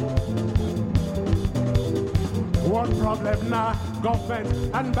 One problem now, government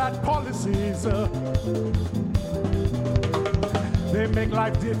and bad policies. They make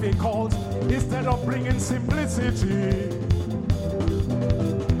life difficult instead of bringing simplicity.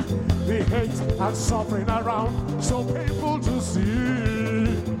 The hate and suffering around, so painful to see.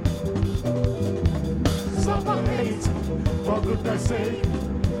 Suffer hate, for goodness sake,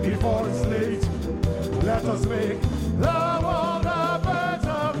 before it's late. Let us make the world a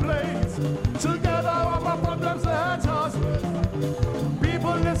better place. Together our problems let us face.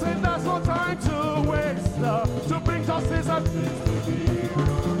 People listen, there's no time to waste. To bring justice and peace to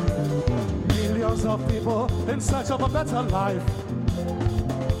the millions of people in search of a better life.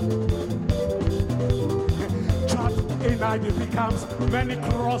 Trapped in IDP camps, many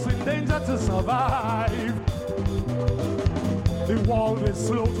cross in danger to survive. The world is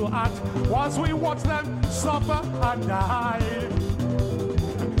slow to act once we watch them suffer and die.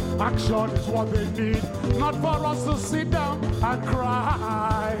 Action is what they need, not for us to sit down and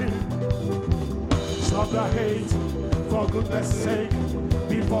cry. Stop the hate, for goodness sake,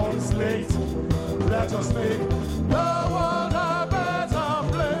 before it's late. Let us make the world a better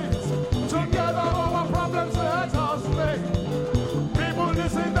place. Together our problems let us make. People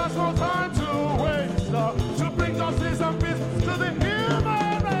listen, there's no time to waste. To bring justice and peace to the human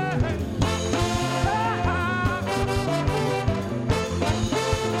race.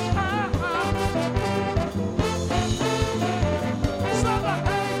 Stop the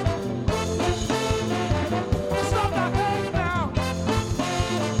hate. Stop the hate now.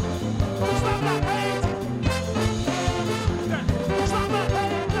 Stop the hate. Stop the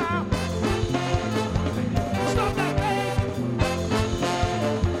hate now. Stop the hate.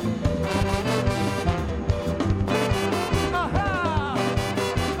 Aha.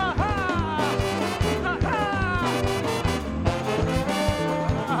 Aha.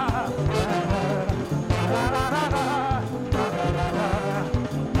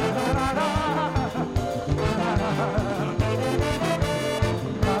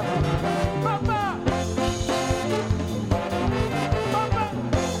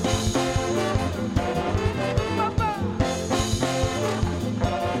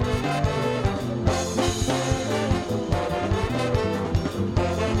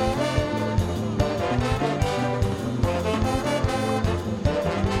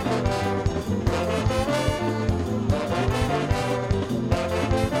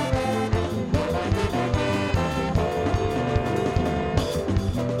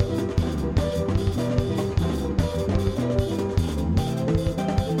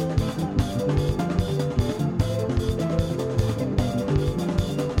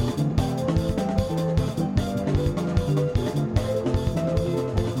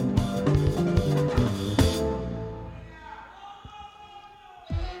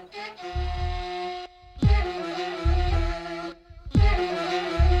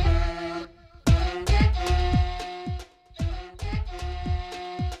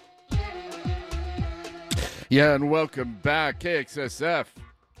 Yeah, and welcome back, KXSF,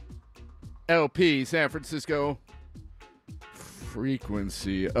 LP, San Francisco,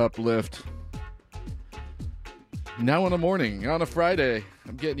 Frequency Uplift. Now in the morning, on a Friday,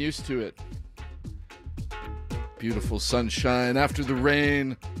 I'm getting used to it. Beautiful sunshine after the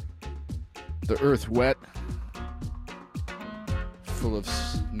rain, the earth wet, full of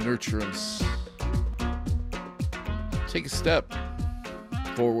nurturance. Take a step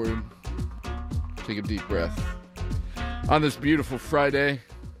forward. Take a deep breath. On this beautiful Friday,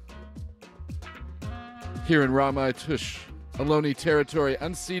 here in Ramaytush Ohlone territory,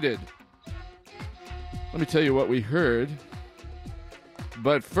 unceded. Let me tell you what we heard.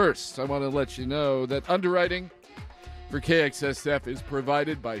 But first, I want to let you know that underwriting for KXSF is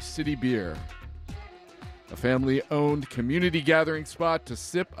provided by City Beer, a family-owned community gathering spot to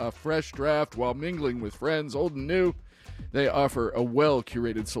sip a fresh draft while mingling with friends, old and new. They offer a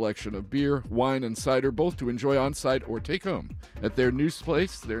well-curated selection of beer, wine, and cider, both to enjoy on-site or take home at their new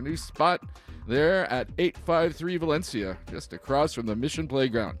place, their new spot. They're at 853 Valencia, just across from the Mission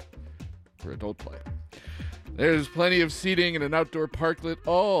Playground for adult play. There's plenty of seating and an outdoor parklet,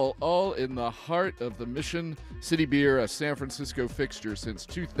 all in the heart of the Mission. City Beer, a San Francisco fixture since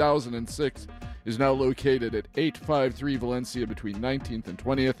 2006, is now located at 853 Valencia between 19th and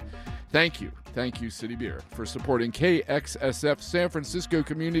 20th. Thank you, City Beer, for supporting KXSF San Francisco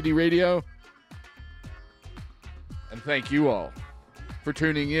Community Radio. And thank you all for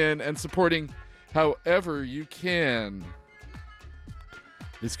tuning in and supporting however you can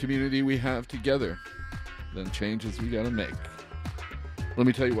this community we have together. Then changes we gotta make. Let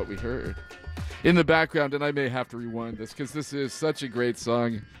me tell you what we heard. In the background, and I may have to rewind this because this is such a great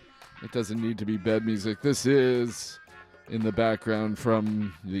song. It doesn't need to be bed music. This is in the background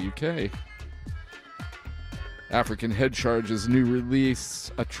from the UK. African Head Charge's new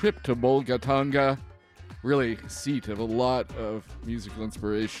release, A Trip to Bolgatanga. Really seat of a lot of musical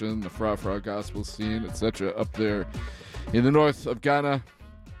inspiration, the Fra gospel scene, etc. up there in the north of Ghana.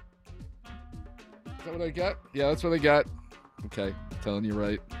 Is that what I got? Yeah, that's what I got. Okay, telling you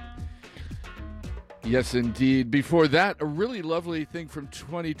right. Yes, indeed. Before that, a really lovely thing from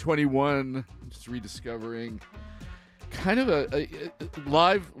 2021, just rediscovering kind of a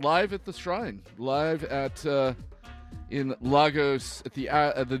live at the shrine, live at in Lagos at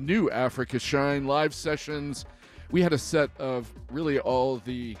the new Africa Shrine, live sessions. We had a set of really all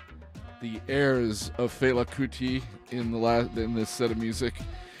the heirs of Fela Kuti in this set of music.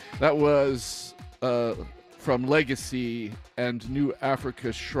 That was from Legacy and New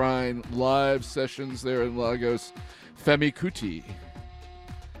Africa Shrine live sessions there in Lagos. Femi Kuti,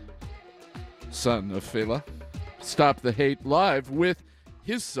 son of Fela, Stop the Hate live with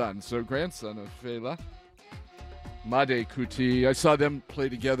his son, so grandson of Fela, Made Kuti. I saw them play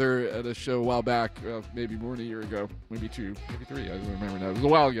together at a show a while back, maybe more than a year ago, maybe 2, maybe 3, I don't remember now. It was a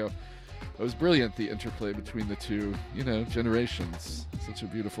while ago. It was brilliant, the interplay between the two, generations. Such a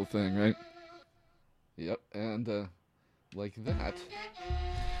beautiful thing, right? Yep, and like that.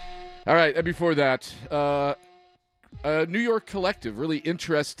 All right, and before that, New York Collective, really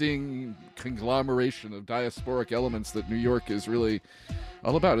interesting conglomeration of diasporic elements that New York is really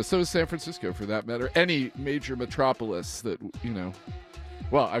all about. And so is San Francisco, for that matter. Any major metropolis that,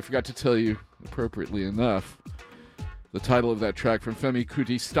 Well, I forgot to tell you, appropriately enough, the title of that track from Femi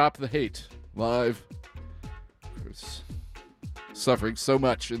Kuti, Stop the Hate, live. Of course, suffering so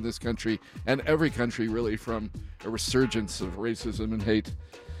much in this country, and every country, really, from a resurgence of racism and hate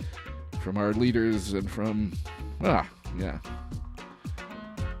from our leaders and from... yeah.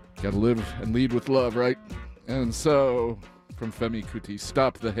 Gotta live and lead with love, right? And so, from Femi Kuti,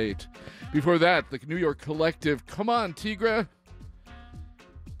 Stop the Hate. Before that, the New York Collective, C'mon Tigre.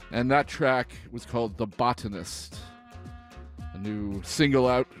 And that track was called The Botanist. A new single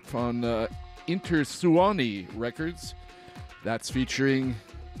out on Intersuoni Records. That's featuring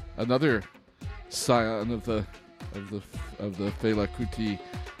another scion of the Fela Kuti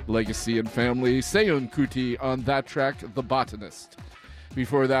legacy and family, Seun Kuti, on that track, The Botanist.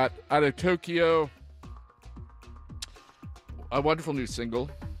 Before that, out of Tokyo, a wonderful new single,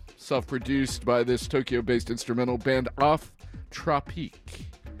 self-produced by this Tokyo-based instrumental band Off Tropique.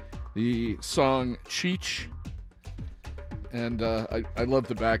 The song Cheech, and I love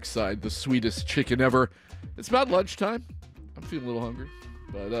the backside, the sweetest chicken ever. It's about lunchtime. I'm feeling a little hungry.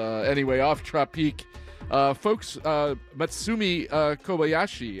 But anyway, Off Tropique. Folks, Matsumi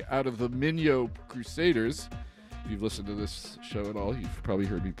Kobayashi out of the Minyo Crusaders. If you've listened to this show at all, you've probably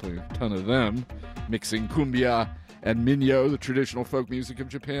heard me play a ton of them, mixing cumbia and minyo, the traditional folk music of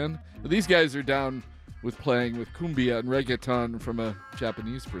Japan. These guys are down with playing with cumbia and reggaeton from a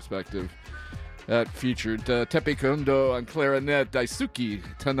Japanese perspective. That featured Tepe Kondo on clarinet, Daisuke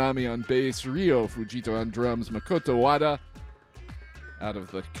Tanami on bass, Ryo Fujito on drums, Makoto Wada out of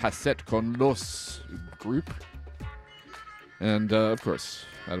the Cassette Con Los group. And, of course,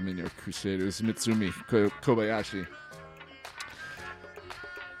 out of Minyo Crusaders, Mitsumi Kobayashi.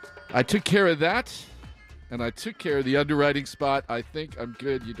 I took care of that, and I took care of the underwriting spot. I think I'm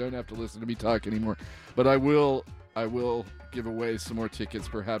good. You don't have to listen to me talk anymore. But I will give away some more tickets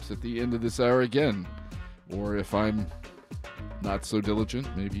perhaps at the end of this hour again. Or if I'm not so diligent,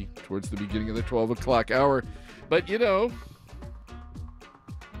 maybe towards the beginning of the 12 o'clock hour. But,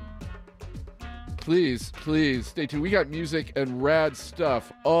 please stay tuned. We got music and rad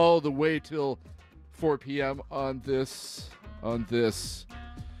stuff all the way till 4 p.m. on this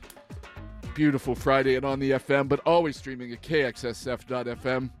beautiful Friday and on the FM, but always streaming at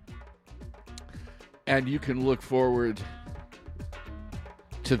kxsf.fm. And you can look forward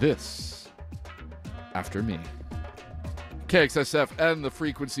to this after me. KXSF and the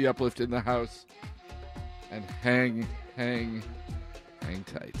Frequency Uplift in the house. And hang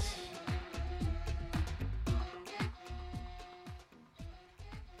tight.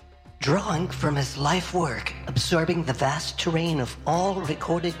 Drawing from his life work, absorbing the vast terrain of all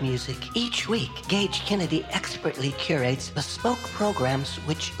recorded music, each week, Gage Kennedy expertly curates bespoke programs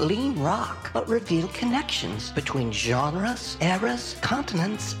which lean rock, but reveal connections between genres, eras,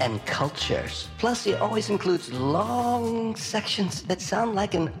 continents, and cultures. Plus, he always includes long sections that sound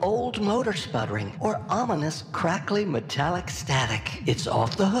like an old motor sputtering or ominous, crackly, metallic static. It's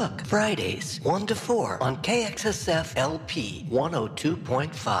Off the Hook, Fridays, 1 to 4 on KXSF LP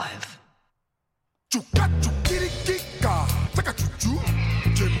 102.5. Chuka chukirikika, taka chuchu,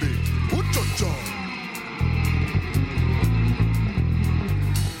 jembe, uchocho.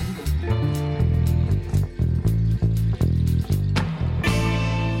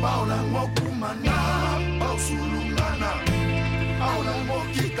 Paula mokumana, pau sulungana, paula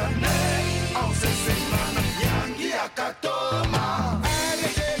mokitane, au sesengana, yangi akatoma.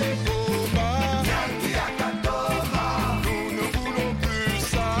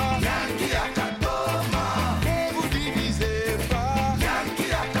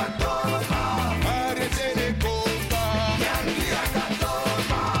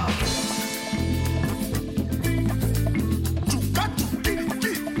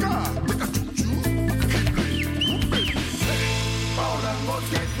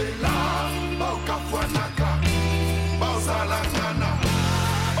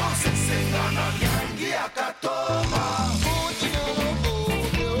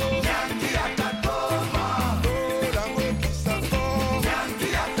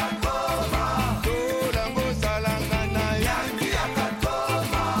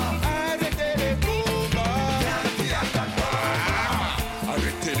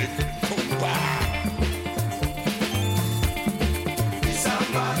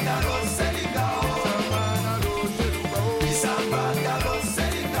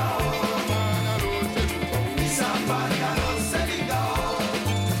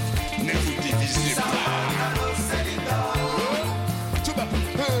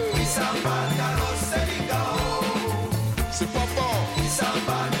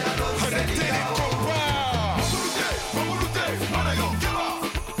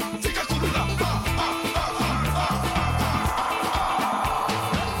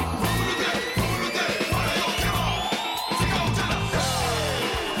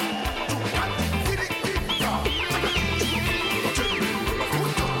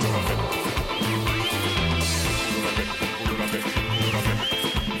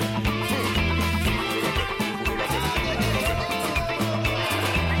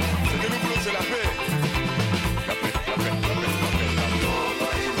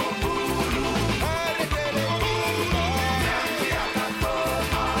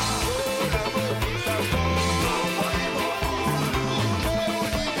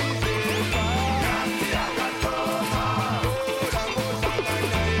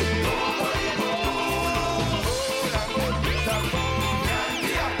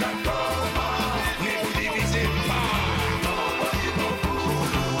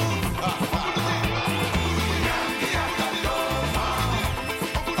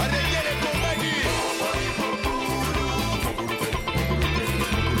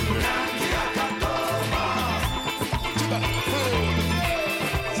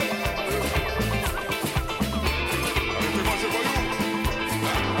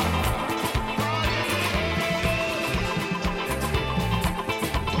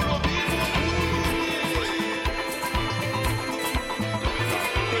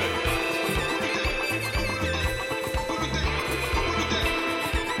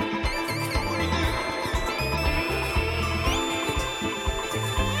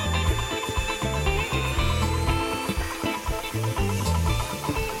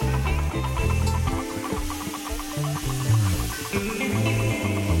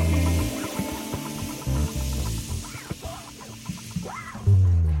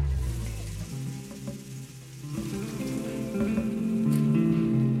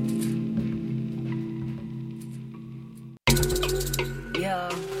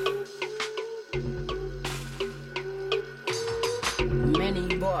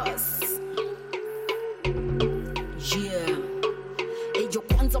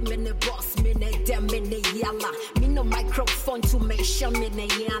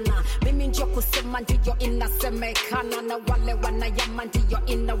 Ndiyo inasemekana na wale wanayama ndiyo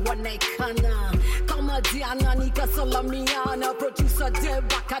inaonekana kama Diana nikasalamiana producer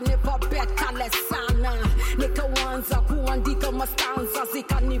Deba kanipa bekale sana nikaanza kuandika mastanza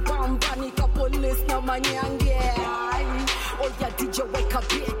zikanibamba nika police na manyange oya DJ weka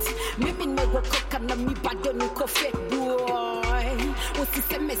beat mimi nimeokoka na mi bado niko fake boy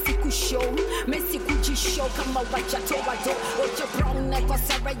usiseme siku show mesi kujishow kama wachatoa do oja brown niko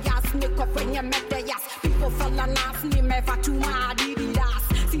serious niko kwenye medeyas people fall off nimeva tumadiridas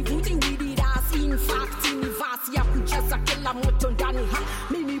sivuti wididas in fact inivasi ya kujaza kila moto ndani ha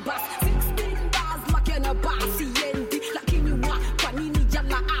mimi bas 16 bars like in a basi yendi lakini wa kwa nini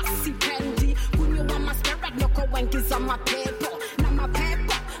jala asipendi kunyo wa masquerade noko wengiza mapepo na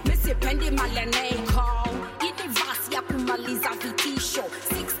mapepo mesipendi maleneko inivasi ya kumaliza vitisho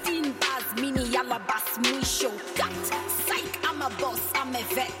 16 bars mini yala bas mwisho got psych I'm a boss, I'm a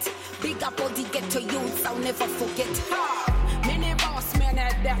vet. Big up all the ghetto youths, I'll never forget her. Mini boss, mini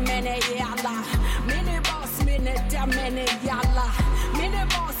yalla. Mini boss, mini yalla. Mini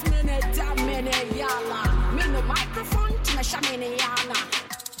boss, mini yalla. Mini microphone, tumesha mini yalla.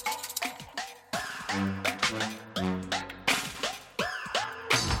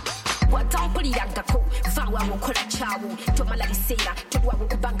 Watanguliragako vawa mukola chawo tomalalisera todwa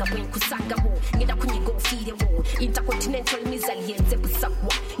kubanga bwenkusangawo ngenda kunyigo firewo intercontinental missile yenze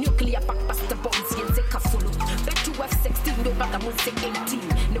busagwa nuclear backbuster bombs yenze kafulu betu F-16 ndo baga muze 18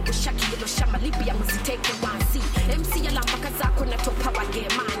 nebushaki yelo shama Libya muziteke wansi MC Yallah mpaka zako na topa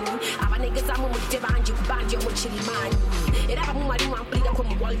bagemani abanegeza mu mujje banje kubanje mu chirimani era bamu mali mwamplira ko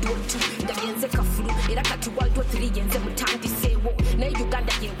mu World War 2 ndayenze kafulu era kati World War 3 yenze mutandisewo na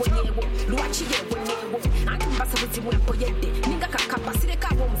Uganda yewo luachi yewo antu mbasa buzimwepo yedde ninga kakapasire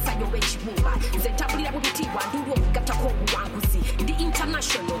kabo musanyo w'ekibumba nze tabulira bubitibwa ndulu okugata ko buwanguzi the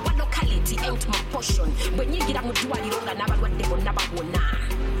international one locality out my portion bwe nyingira mu dwaliro nga n'abalwadde bonna babona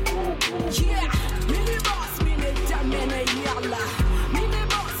yeah mini boss mini damene yalla mini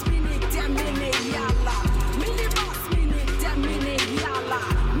boss mini damene yalla mini boss mini damene yalla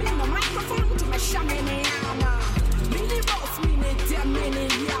mini microphone to my shamene yalla mini boss mini damene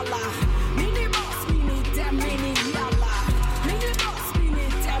yalla mini boss mini damene yalla mini boss mini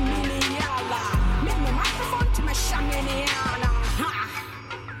damene yalla mini microphone to my shamene yalla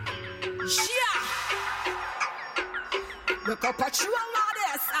yeah look up at you a lot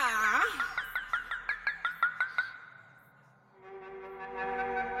this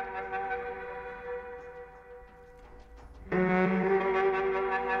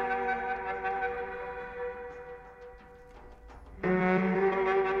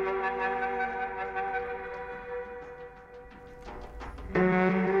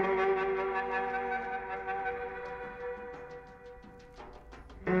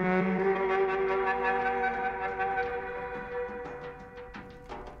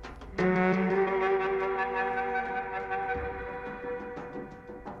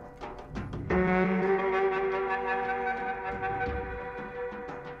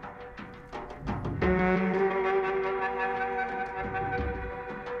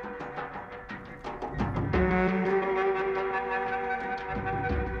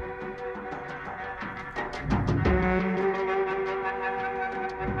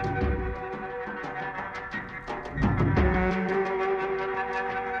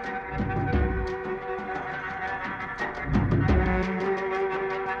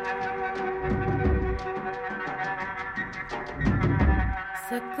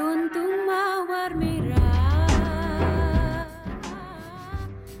Sekuntum mawar merah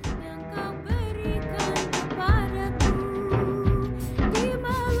yang kau berikan kepadaku di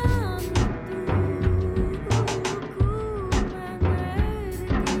malam itu, ku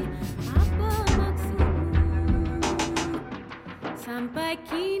mengerti apa maksudmu. Sampai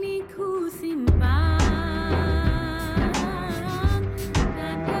kini ku simpan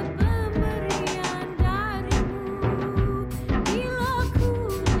tanda pemberian darimu. Bila ku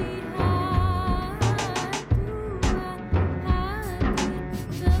lihat Tuhan hadir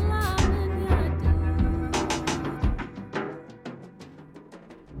telah menyatu.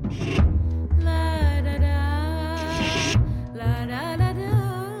 La da da, la da da da,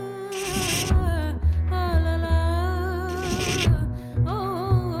 oh la la,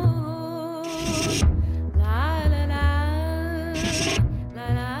 oh la la la, la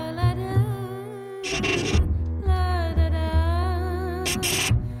la la da, la da da,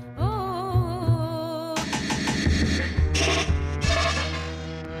 oh.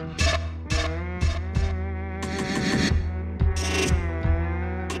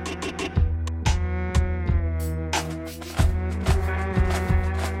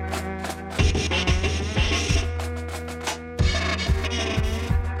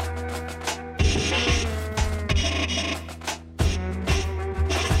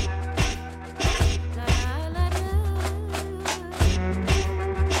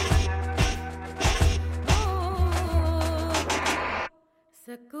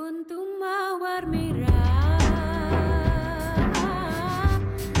 Sekuntum mawar merah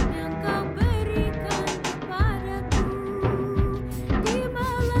yang kau berikan kepadaku di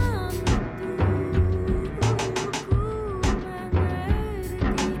malam itu, ku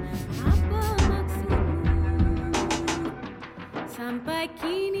mengerti apa maksudmu. Sampai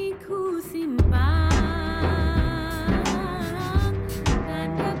kini ku simpan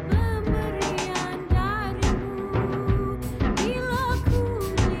tanda pemberian darimu. Bila ku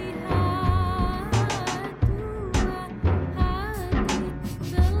lihat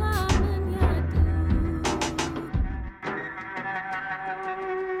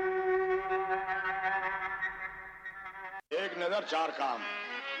एक नजर चार काम.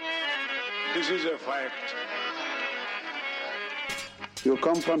 This is a fact. You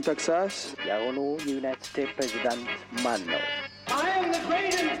come from Texas? United States President Mano. I am the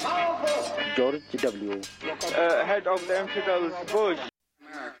great and powerful. George W. Head of the Infidels Bush.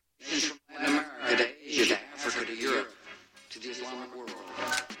 America to Asia to Africa to Europe to the Islamic world.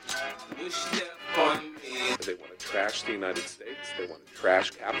 They want to trash the United States. They want to trash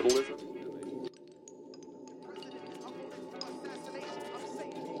capitalism.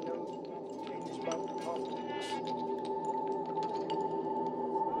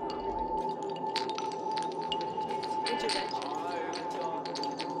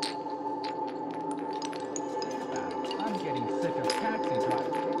 I'm getting sick of taxi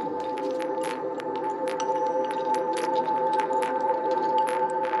drivers.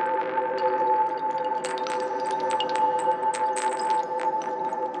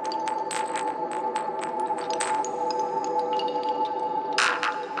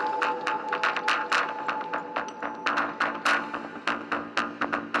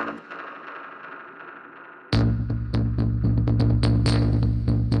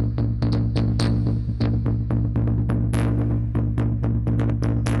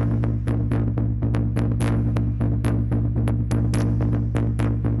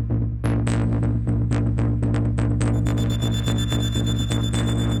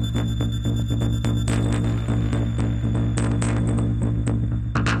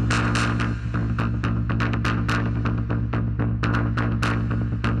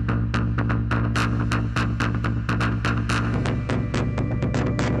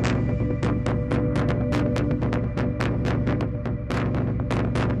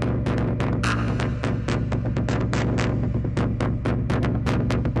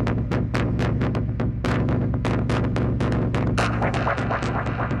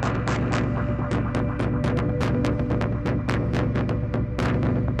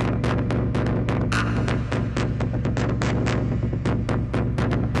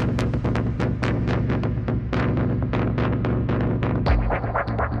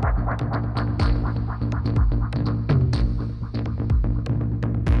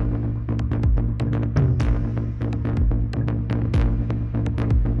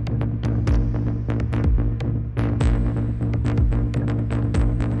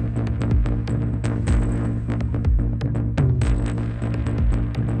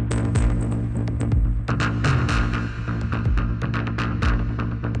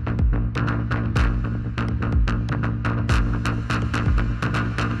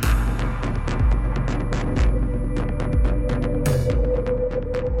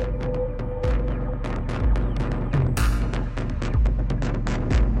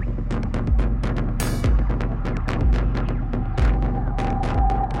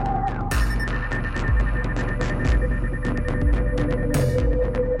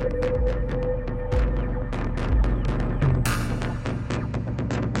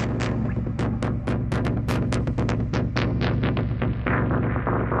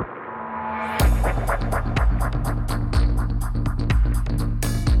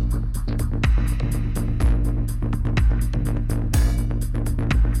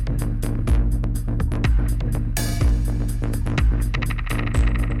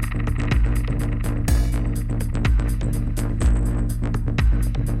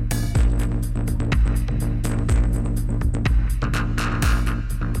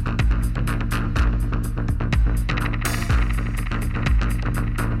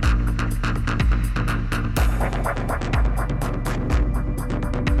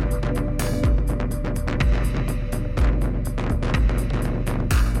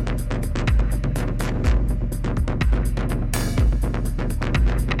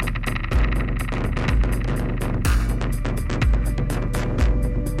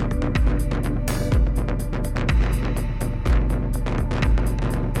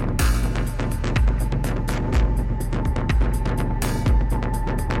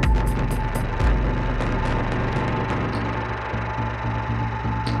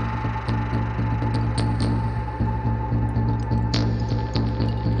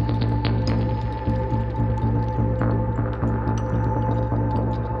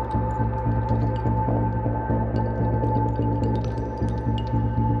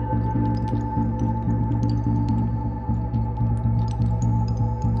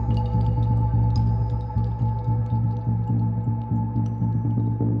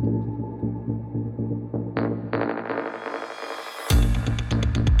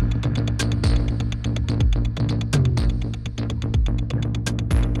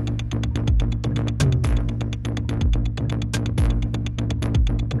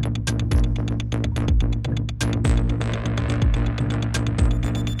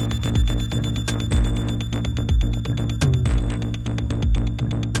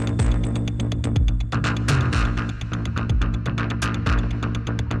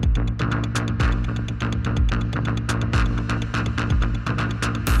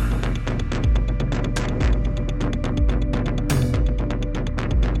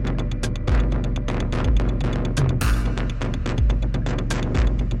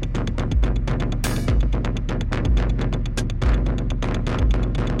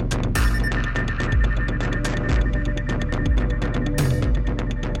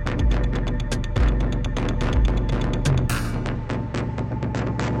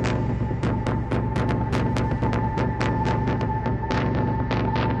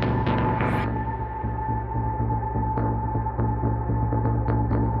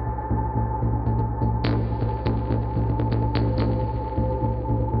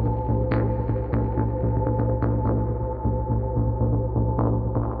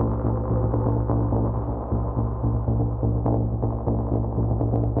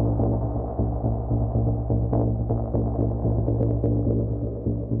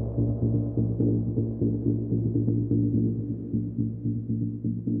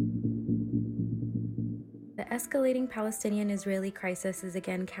 escalating Palestinian-Israeli crisis is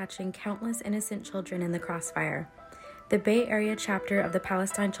again catching countless innocent children in the crossfire. The Bay Area chapter of the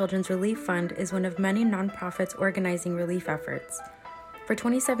Palestine Children's Relief Fund is one of many nonprofits organizing relief efforts. For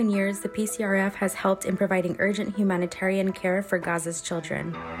 27 years, the PCRF has helped in providing urgent humanitarian care for Gaza's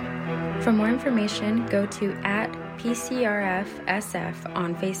children. For more information, go to @PCRFSF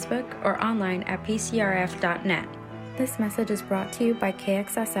on Facebook or online at pcrf.net. This message is brought to you by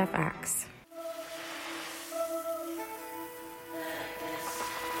KXSF-X.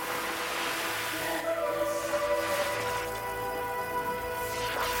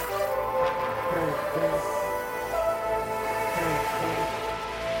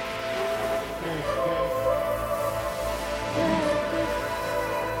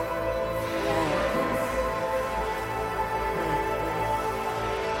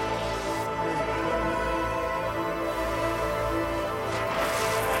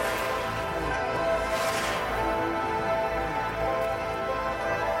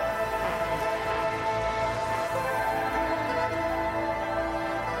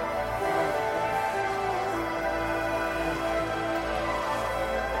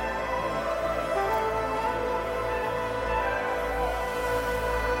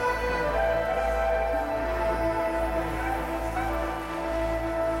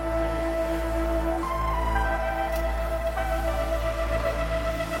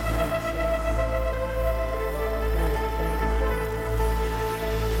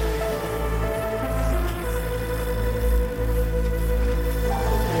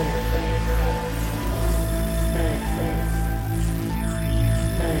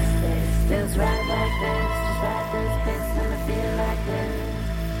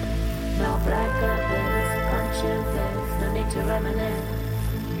 To reminisce,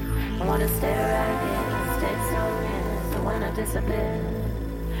 I wanna stay right here, stay so near, so when I disappear,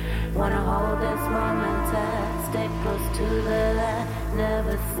 wanna hold this moment tight, stay close to the light,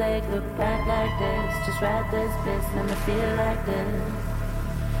 never say goodbye like this, just ride this place, let me feel like this,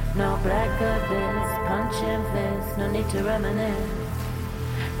 no black curtains, punching this, no need to reminisce,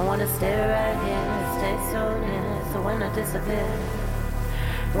 I wanna stay right here, stay so near, so when I disappear,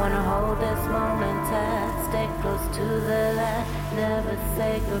 wanna hold this moment tight, stay close to the light.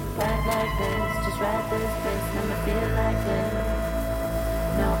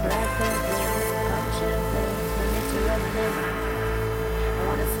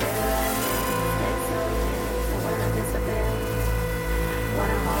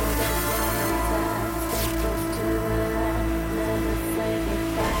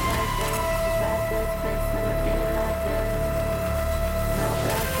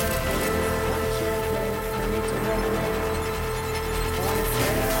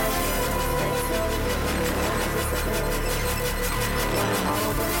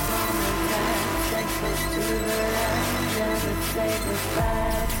 Say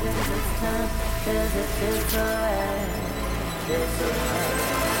goodbye to this time, 'cause it feels alright. Feels alright.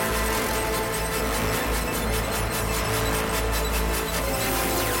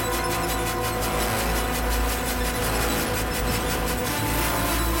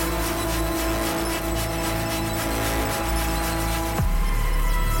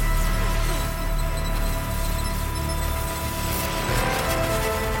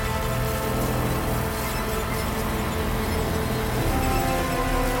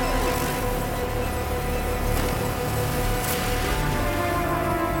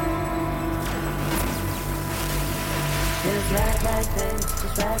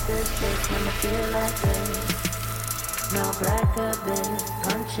 This place, let me feel like this. No black abyss,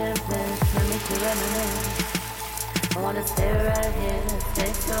 punching fist, no need to reminisce. I wanna stay right here,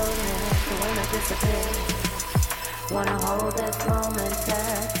 stay so near, so when I disappear, wanna hold this moment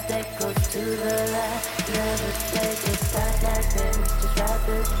tight, stay close to the light, never say goodbye like this, just ride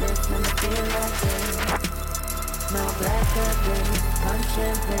this place, let me feel like this. No black abyss,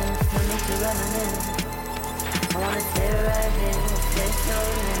 punching fist, no need to reminisce. I wanna stay right here, stay so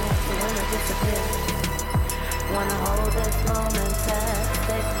near, so when I disappear, wanna hold this moment tight,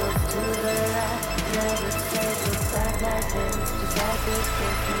 stay close to the light, never say goodbye like this, just like this,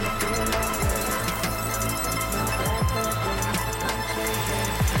 when you feel like this. No black curtains,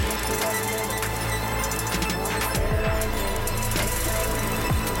 punching this, I need to reminisce. I wanna stay right here, stay so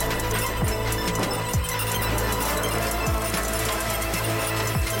near, so when I disappear, wanna hold this moment tight,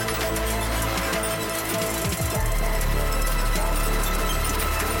 stay close to the light.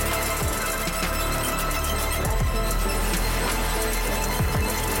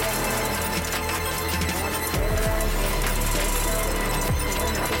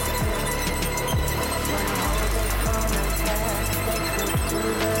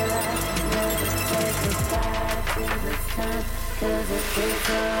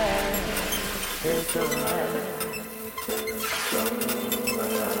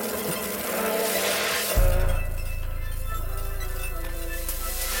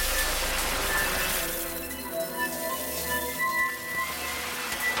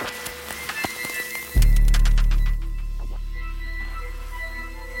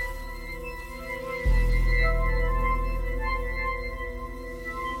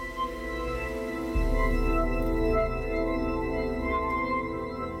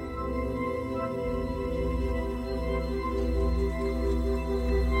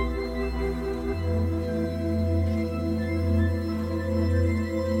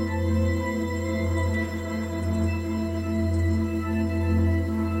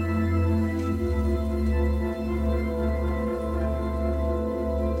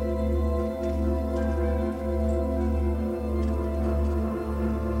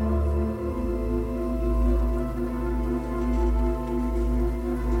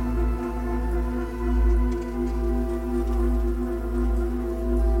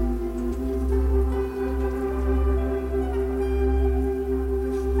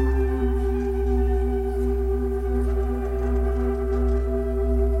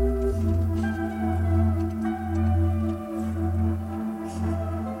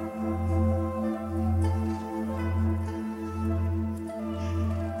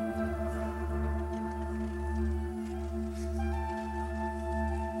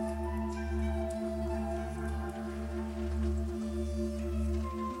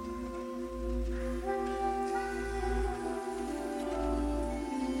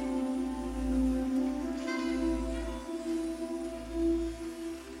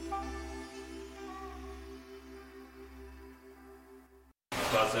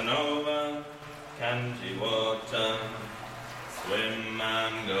 Crossing over Kanji water, swim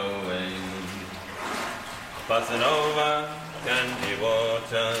and go away. Crossing over Kanji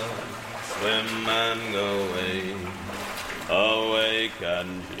water, swim and go away. Away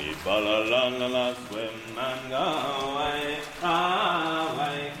Kanji, ba-la-la-la-la, swim and go away.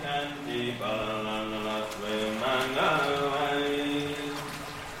 Away Kanji, ba-la-la-la-la, swim and go away.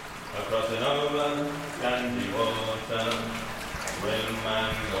 Crossing over Kanji water, swim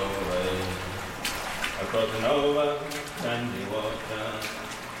and go away. Crossing over Kanji water,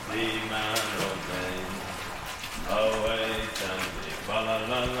 seaman obey. Away Sandy,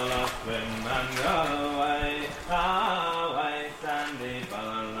 ba-la-la-la-la, swim and go away. Away Sandy,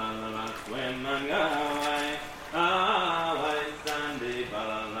 ba-la-la-la-la, swim and go away. Away Sandy,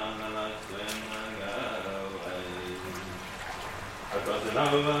 ba-la-la-la-la, swim and go away. Crossing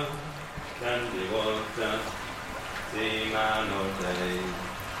over Kanji water, seaman obey.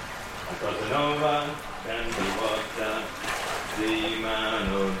 Crossing over Kanji water, seaman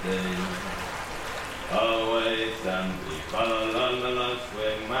obey. Away Sandy, ba-la-la-la-la,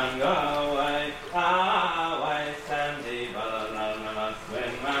 swim and go away. Away Sandy, ba-la-la-la-la,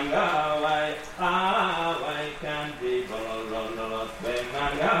 swim and go away. Away Candy, ba-la-la-la-la, swim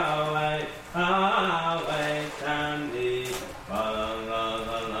and go away. Away Sandy,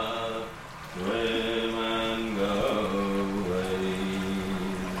 ba-la-la-la-la, swim and go away.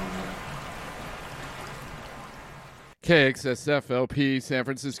 KXSFLP San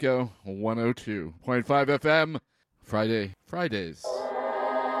Francisco 102.5 FM Fridays.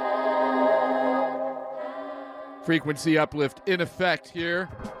 Frequency uplift in effect here.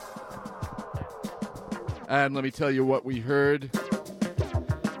 And let me tell you what we heard.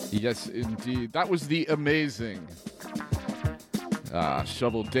 Yes, indeed. That was the amazing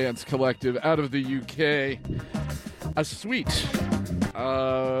Shovel Dance Collective out of the UK. A suite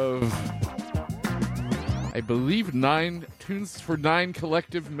of, I believe, 9 tunes for 9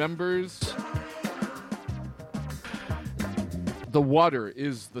 collective members. The Water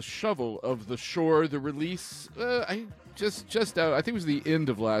is the Shovel of the Shore. The release, I just out. I think it was the end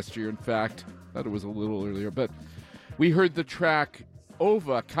of last year, in fact. I thought it was a little earlier. But we heard the track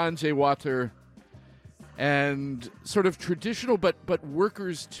Ova Kanje Water and sort of traditional but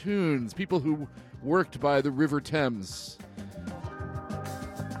workers' tunes, people who worked by the River Thames.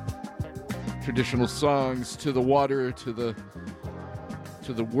 Traditional songs to the water, to the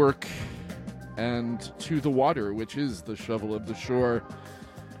work, and to the water, which is the shovel of the shore,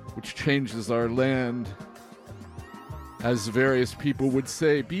 which changes our land. As various people would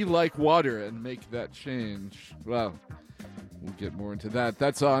say, be like water and make that change. Well, we'll get more into that.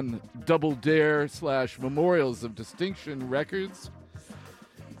 That's on Double Dare / Memorials of Distinction Records.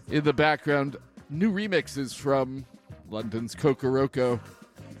 In the background, new remixes from London's Kokoroko.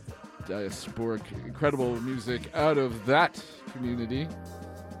 Diasporic, incredible music out of that community.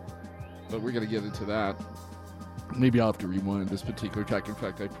 But we're going to get into that. Maybe I'll have to rewind this particular track. In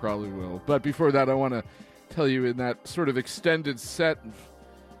fact, I probably will. But before that, I want to tell you, in that sort of extended set of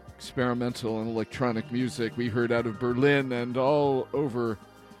experimental and electronic music we heard out of Berlin and all over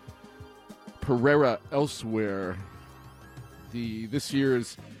Pereira elsewhere, this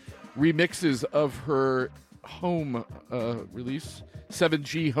year's remixes of her home release,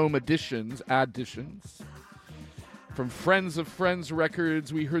 7G Home Additions. From Friends of Friends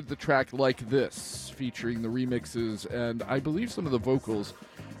Records, we heard the track Like This, featuring the remixes and I believe some of the vocals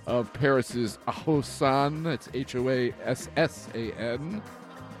of Paris's Ahosan. It's Hoassan.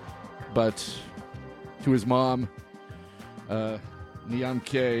 But to his mom,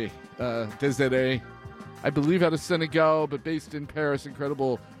 Niamke Desiree, I believe out of Senegal, but based in Paris.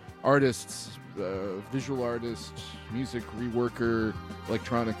 Incredible artists, visual artist, music reworker,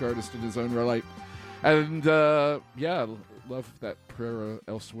 electronic artist in his own right. And, love that Pereira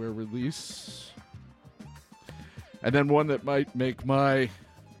Elsewhere release. And then one that might make my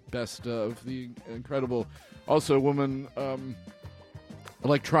best of, the incredible, also a woman,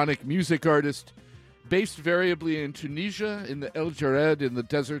 electronic music artist, based variably in Tunisia, in the El Djerid, in the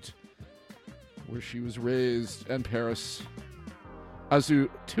desert, where she was raised, and Paris. Azu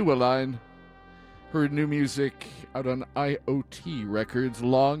Tiwaline. Her new music out on IoT Records,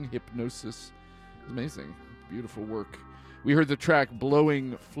 Long Hypnosis. Amazing. Beautiful work. We heard the track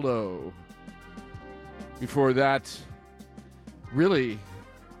Blowing Flow. Before that, really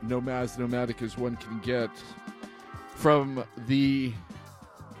nomadic as one can get, from the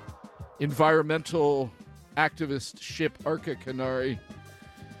environmental activist ship Arca Canary,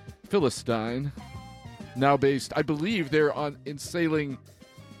 Philistine, now based, I believe they're in sailing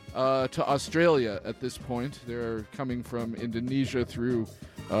to Australia at this point. They're coming from Indonesia through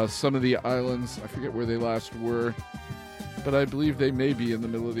some of the islands. I forget where they last were, but I believe they may be in the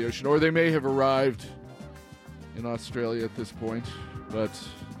middle of the ocean, or they may have arrived in Australia at this point. But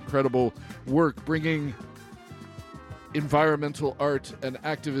incredible work bringing environmental art and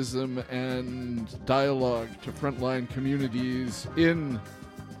activism and dialogue to frontline communities in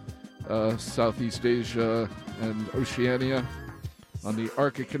Southeast Asia and Oceania on the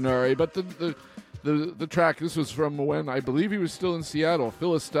Arca Canary. But the track, this was from when I believe he was still in Seattle,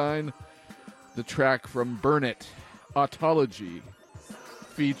 Philistine, the track from Burn It, Autology,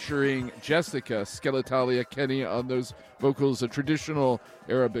 featuring Jessica Skeletalia Kenny on those vocals, a traditional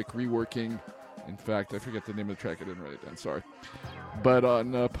Arabic reworking. In fact, I forget the name of the track. I didn't write it down. Sorry. But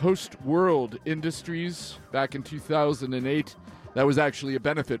on Post-World Industries back in 2008, that was actually a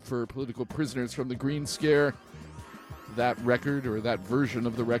benefit for political prisoners from the Green Scare. That record, or that version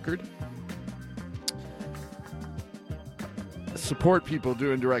of the record. Support people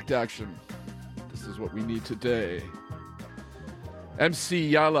doing direct action. This is what we need today.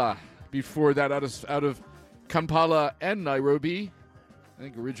 MC Yallah, before that, out of Kampala and Nairobi. I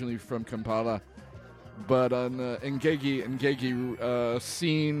think originally from Kampala. But on Ngegi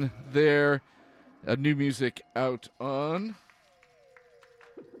scene there. New music out on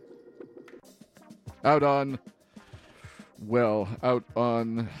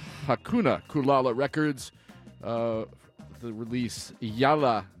Hakuna Kulala Records. The release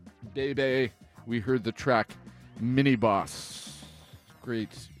Yallah Bebe. We heard the track Mini Boss.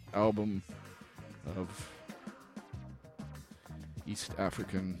 Great album of East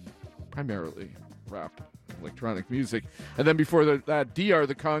African, primarily rap, electronic music. And then before that, DR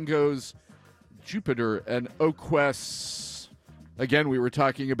the Congo's Jupiter and Oquest. Again, we were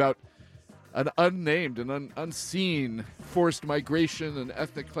talking about an unnamed and unseen forced migration and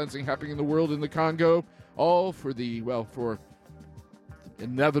ethnic cleansing happening in the world in the Congo, all for for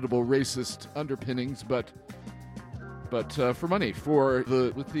inevitable racist underpinnings, but for money, for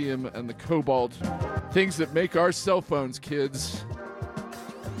the lithium and the cobalt, things that make our cell phones, kids.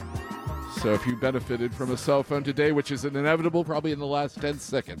 So if you benefited from a cell phone today, which is an inevitable, probably in the last 10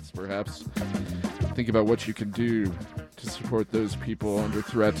 seconds, perhaps, think about what you can do to support those people under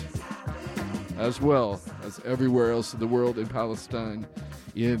threat, as well as everywhere else in the world, in Palestine,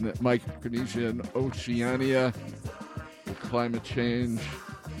 in Micronesia and Oceania, with climate change.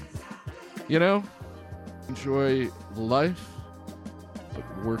 Enjoy life,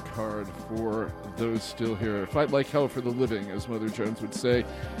 but work hard for those still here. Fight like hell for the living, as Mother Jones would say.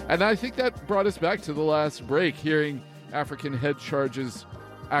 And I think that brought us back to the last break, hearing African Head Charge's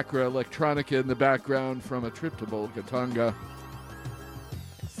Accra Electronica in the background from a trip to Bolgatanga.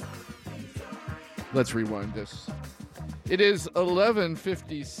 Let's rewind this. It is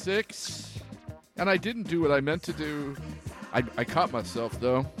 11:56, and I didn't do what I meant to do. I caught myself,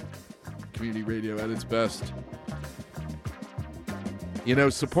 though. Community radio at its best.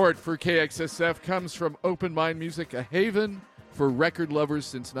 Support for KXSF comes from Open Mind Music, a haven for record lovers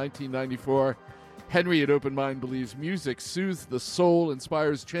since 1994. Henry at Open Mind believes music soothes the soul,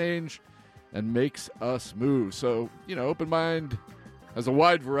 inspires change, and makes us move. So, Open Mind has a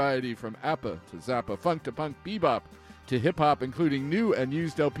wide variety from APA to Zappa, funk to punk, bebop to hip-hop, including new and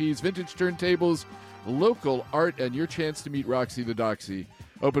used LPs, vintage turntables, local art, and your chance to meet Roxy the Doxy.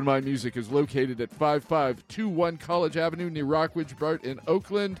 Open Mind Music is located at 5521 College Avenue near Rockridge BART in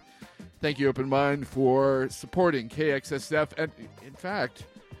Oakland. Thank you, Open Mind, for supporting KXSF. And, in fact,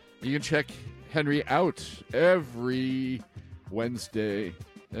 you can check Henry out every Wednesday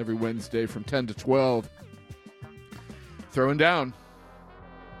from 10 to 12. Throwing down.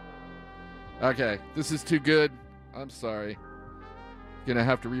 Okay, this is too good. I'm sorry. Gonna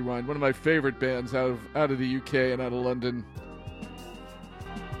have to rewind. One of my favorite bands out of the UK and out of London.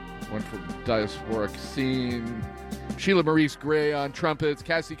 One from the diasporic scene. Sheila Maurice Gray on trumpets.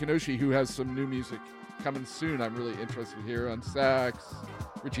 Cassie Kenoshi, who has some new music coming soon. I'm really interested here on sax.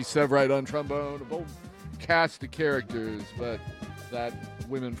 Richie Severide on trombone. A bold cast of characters, but that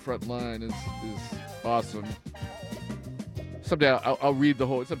women front line is awesome. Someday I'll read the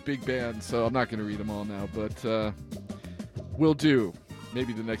whole. It's a big band, so I'm not going to read them all now, but will do.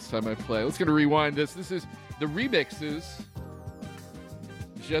 Maybe the next time I play. Let's gonna rewind this. This is the remixes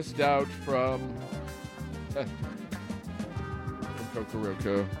just out from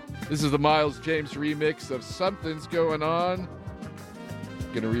Kokoroko. This is the Miles James remix of Something's Going On.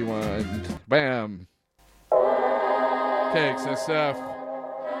 Gonna rewind. Bam. KXSF.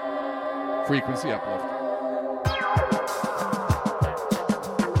 Frequency Uplift.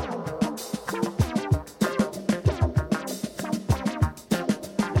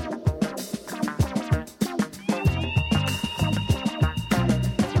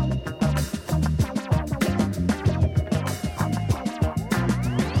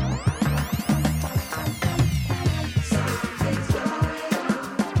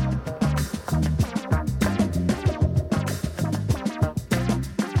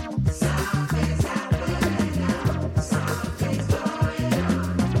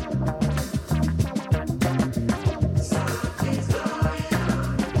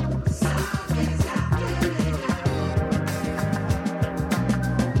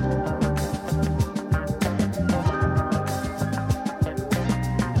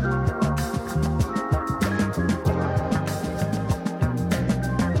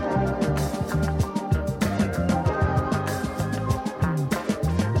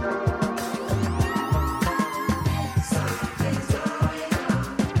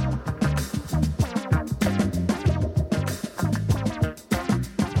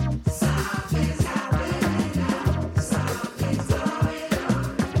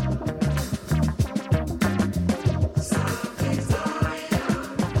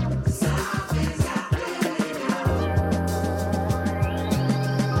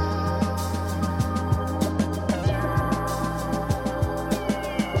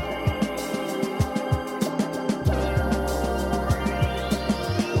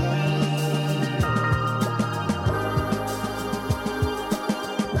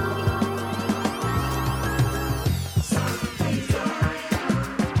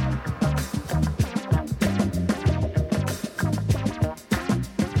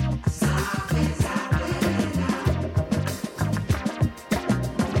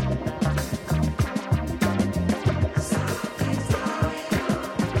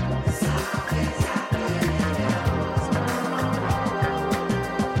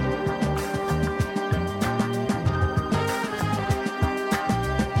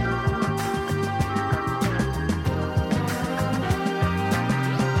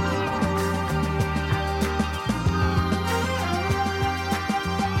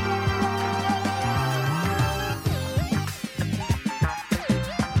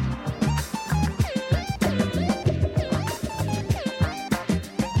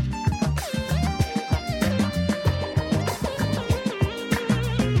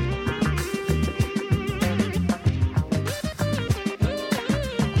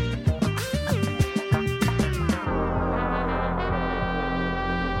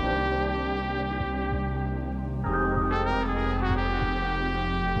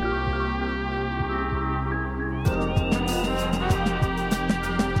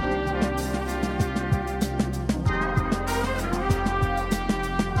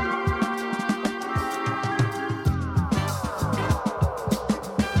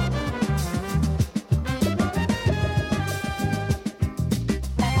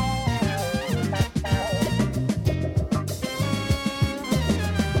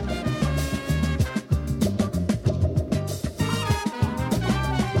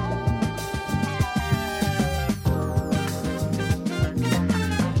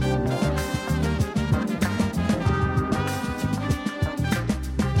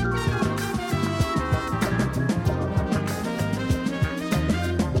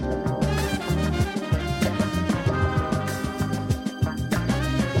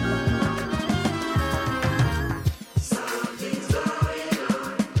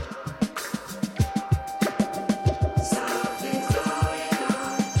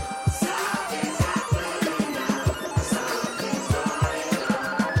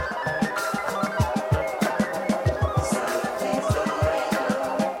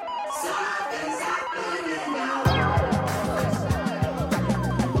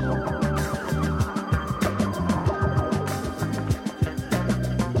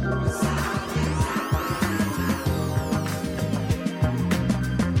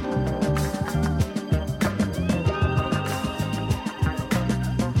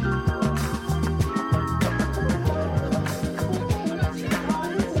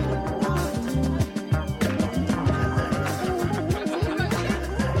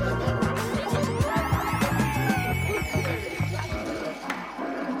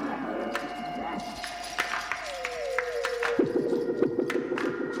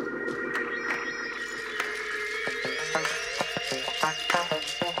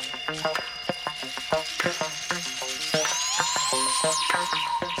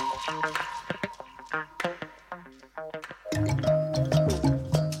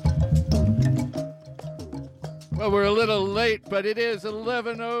 Well, we're a little late, but it is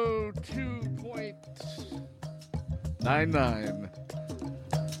 11:02.99.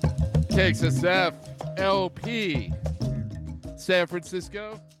 KXSF LP, San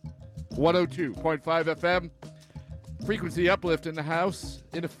Francisco, 102.5 FM. Frequency uplift in the house,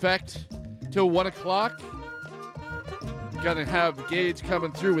 in effect, till 1 o'clock. Gonna have Gage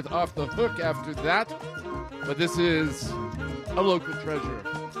coming through with Off the Hook after that. But this is a local treasure.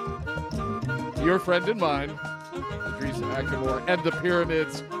 Your friend and mine, Idris Ackamore, and the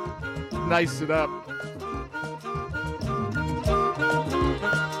Pyramids. Nice it up.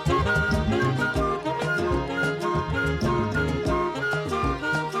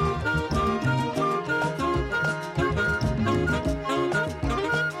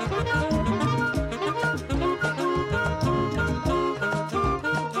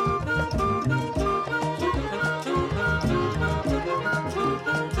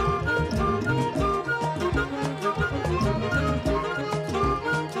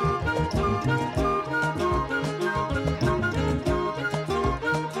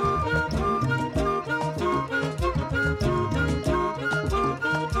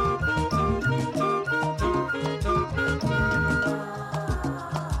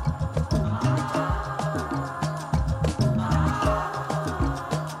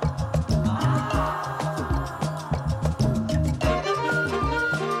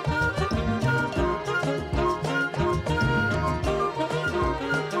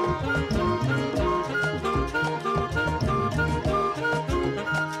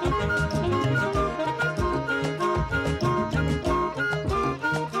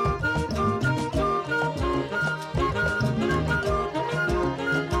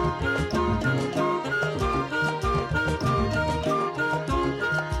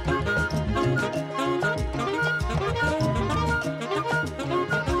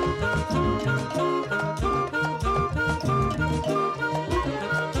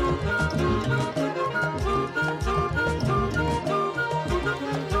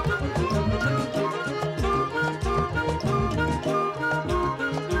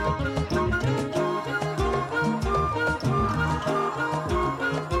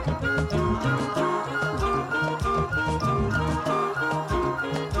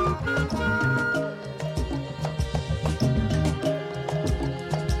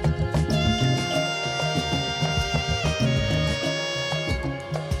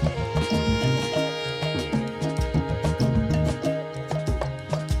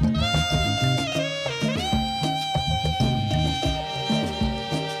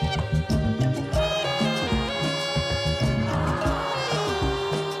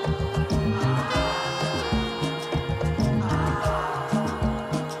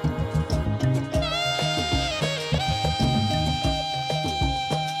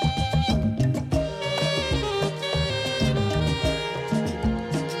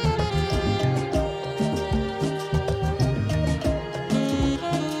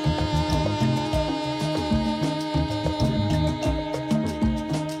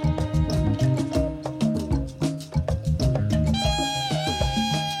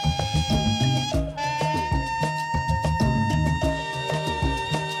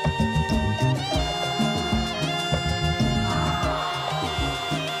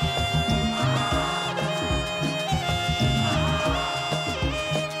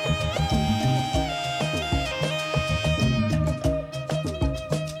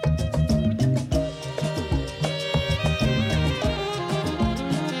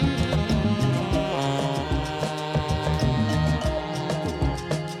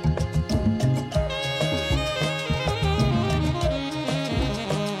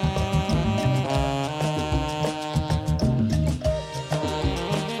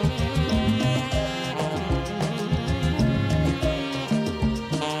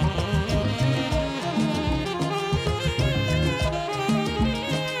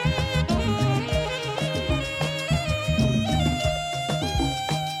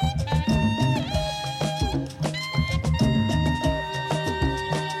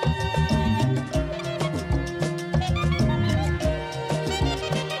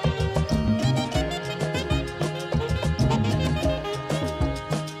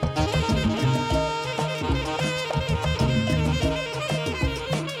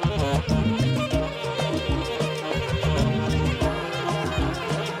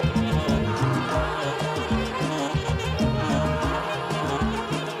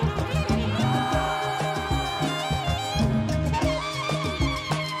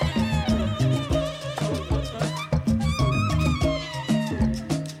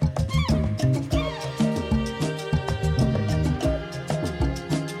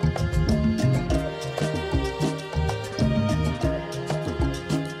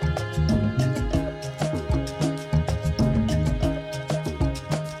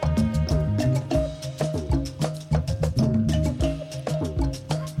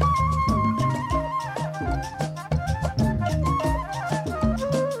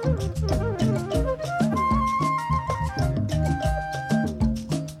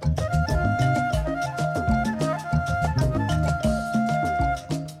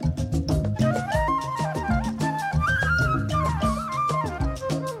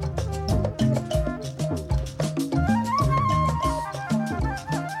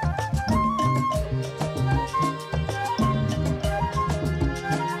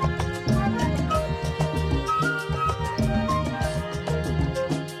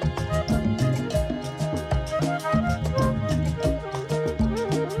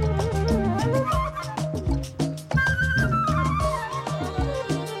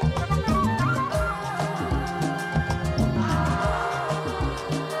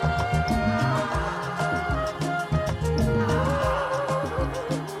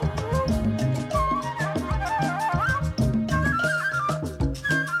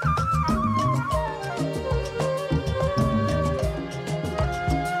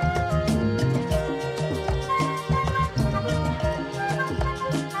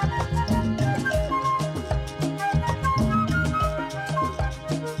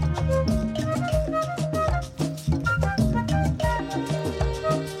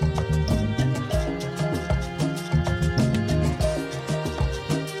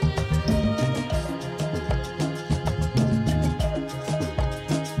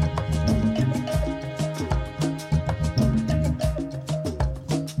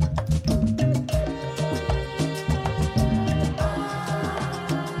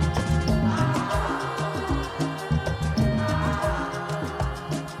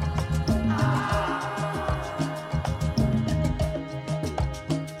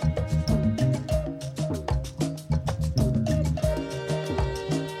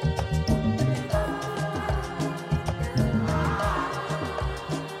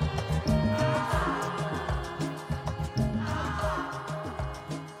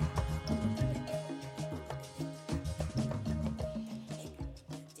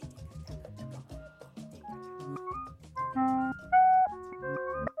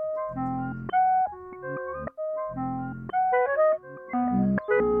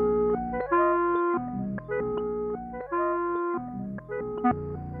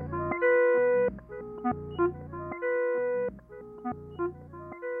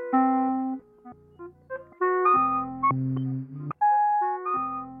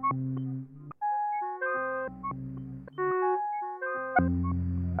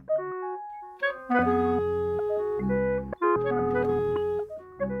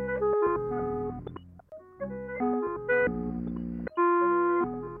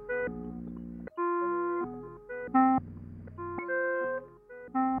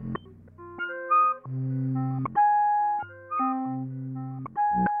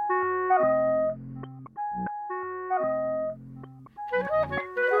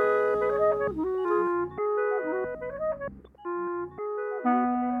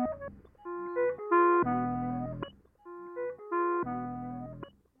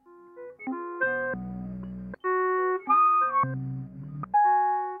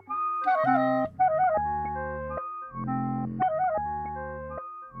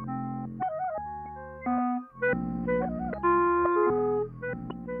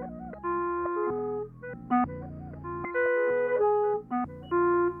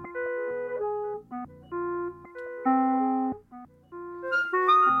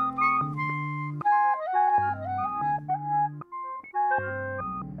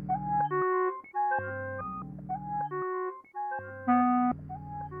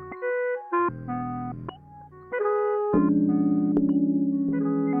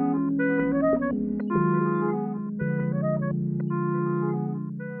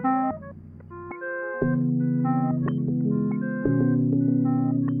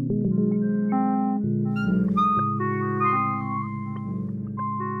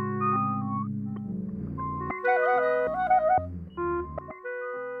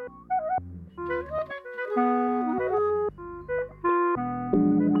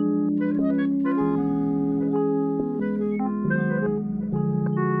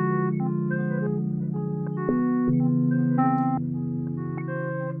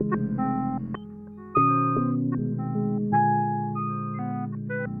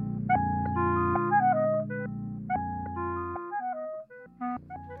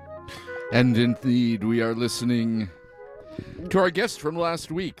 And indeed, we are listening to our guest from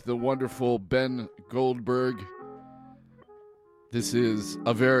last week, the wonderful Ben Goldberg. This is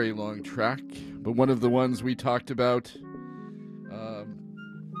a very long track, but one of the ones we talked about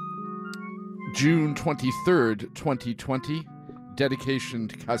June 23rd, 2020, dedication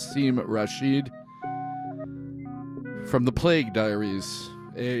to Qasim Rashid from the Plague Diaries,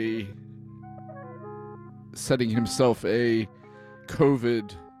 setting himself a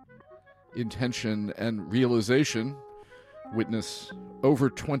COVID intention and realization. Witness over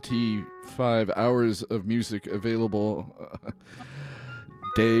 25 hours of music available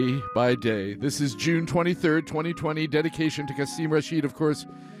day by day. This is June 23rd, 2020, dedication to Qasim Rashid, of course,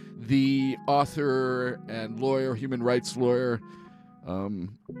 the author and lawyer, human rights lawyer,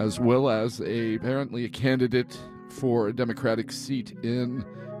 as well as apparently a candidate for a Democratic seat in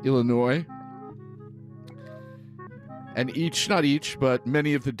Illinois. And not each, but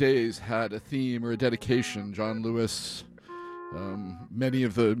many of the days had a theme or a dedication. John Lewis, many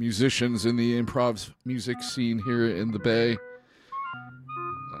of the musicians in the improv music scene here in the Bay.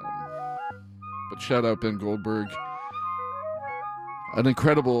 But shout out Ben Goldberg. An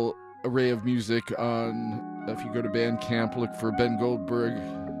incredible array of music on, if you go to Bandcamp, look for Ben Goldberg,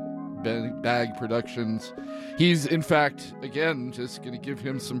 Bag Productions. He's, in fact, again, just going to give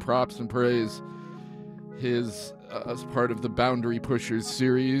him some props and praise. His as part of the Boundary Pushers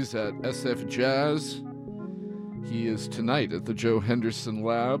series at SF Jazz. He is tonight at the Joe Henderson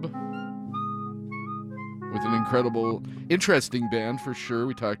Lab with an incredible, interesting band for sure.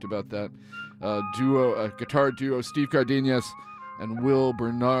 We talked about that. Guitar duo, Steve Cardenas and Will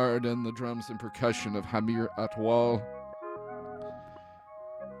Bernard, and the drums and percussion of Hamir Atwal.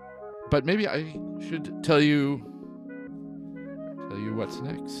 But maybe I should tell you what's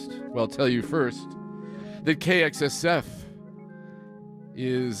next. Well, I'll tell you first that KXSF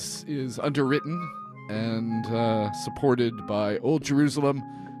is underwritten and supported by Old Jerusalem,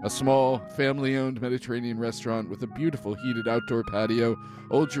 a small family-owned Mediterranean restaurant with a beautiful heated outdoor patio.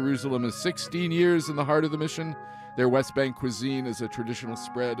 Old Jerusalem is 16 years in the heart of the mission. Their West Bank cuisine is a traditional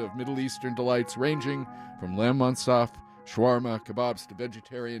spread of Middle Eastern delights ranging from lamb mansaf, shawarma, kebabs to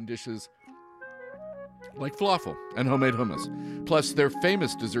vegetarian dishes like falafel and homemade hummus. Plus, their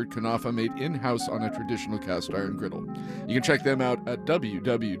famous dessert kunafa made in-house on a traditional cast iron griddle. You can check them out at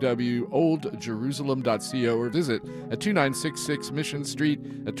www.oldjerusalem.co or visit at 2966 Mission Street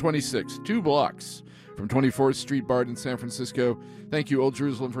at 26, 2 blocks from 24th Street BART in San Francisco. Thank you, Old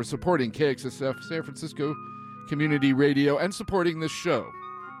Jerusalem, for supporting KXSF San Francisco Community Radio and supporting this show.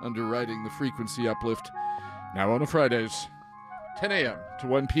 underwriting the Frequency Uplift. Now on a Fridays, 10 a.m. to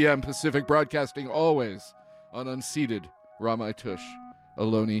 1 p.m. Pacific, broadcasting always on unceded Ramaytush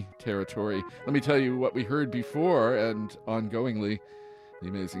Ohlone territory. Let me tell you what we heard before and ongoingly. The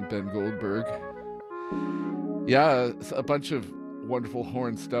amazing Ben Goldberg. Yeah, a bunch of wonderful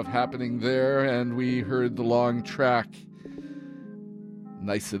horn stuff happening there, and we heard the long track,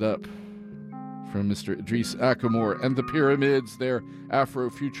 Nice It Up, from Mr. Idris Akamor and the Pyramids, their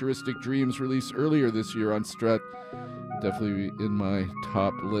Afro-futuristic dreams released earlier this year on Strut. Definitely in my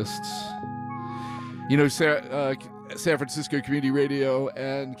top lists. You know, San Francisco Community Radio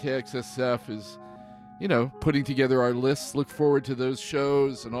and KXSF is, you know, putting together our lists. Look forward to those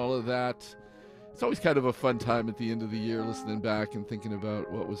shows and all of that. It's always kind of a fun time at the end of the year, listening back and thinking about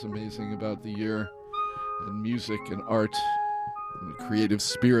what was amazing about the year, and music and art and the creative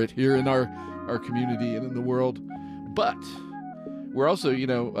spirit here in our community and in the world. But we're also, you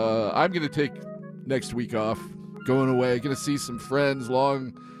know, I'm going to take next week off, going away, going to see some friends,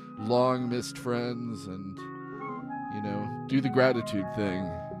 long missed friends, and, you know, do the gratitude thing,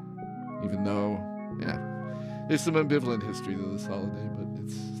 even though, yeah, there's some ambivalent history to this holiday, but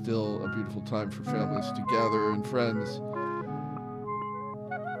it's still a beautiful time for families to gather and friends.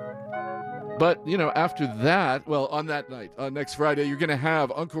 But, you know, after that, well, on that night, next Friday, you're going to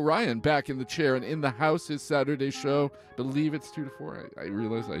have Uncle Ryan back in the chair and in the house, his Saturday show. Believe it's 2 to 4. I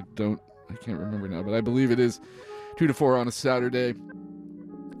realize I can't remember now, but I believe it is 2 to 4 on a Saturday.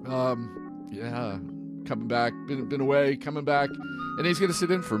 Yeah, coming back, been away, coming back, and he's going to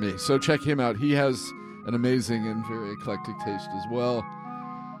sit in for me. So check him out. He has an amazing and very eclectic taste as well.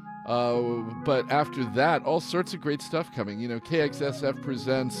 But after that, all sorts of great stuff coming. You know, KXSF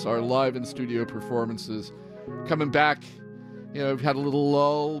presents our live in studio performances. Coming back, you know, we've had a little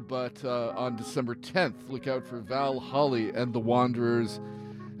lull, but on December 10th, look out for Val Holly and the Wanderers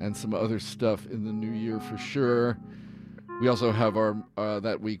and some other stuff in the new year for sure. We also have our,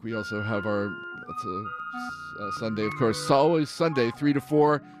 that week, we also have our, that's a Sunday, of course. So always Sunday, 3 to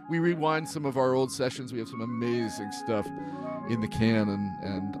 4. We rewind some of our old sessions. We have some amazing stuff in the can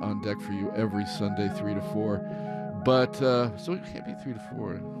and on deck for you every Sunday, 3 to 4. But, so it can't be 3 to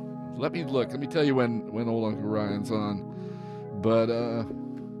 4. Let me look. Let me tell you when old Uncle Ryan's on. But,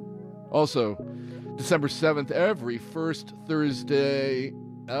 also, December 7th, every first Thursday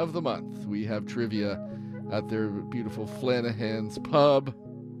of the month, we have trivia at their beautiful Flanahan's Pub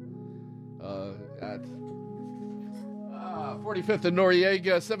at 45th and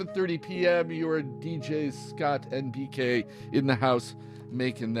Noriega, 7:30 p.m. Your DJs Scott and BK in the house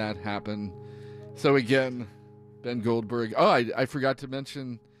making that happen. So again, Ben Goldberg. Oh, I forgot to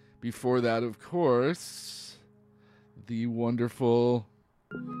mention before that, of course, the wonderful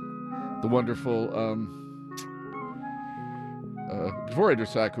before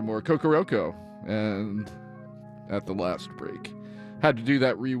Idris Akamor, Kokoroko, and at the last break. Had to do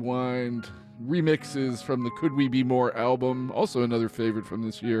that rewind. Remixes from the Could We Be More album, also another favorite from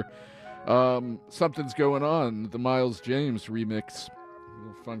this year. Something's Going On, the Miles James remix. A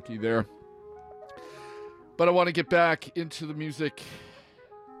little funky there. But I want to get back into the music.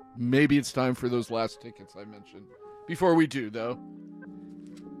 Maybe it's time for those last tickets I mentioned. Before we do, though.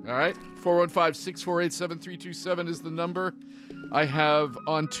 All right, 415-648-7327 is the number. I have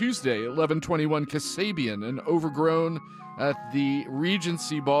on Tuesday, 11/21, Kasabian and Overgrown at the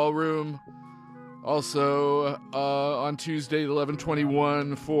Regency Ballroom. Also, on Tuesday,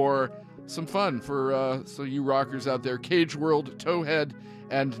 11/21, for some fun for so you rockers out there, Cage World, Towhead,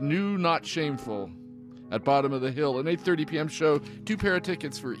 and New Not Shameful at Bottom of the Hill. An 8:30 p.m. show, 2 pair of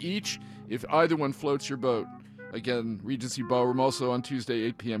tickets for each, if either one floats your boat. Again, Regency Ballroom, also on Tuesday,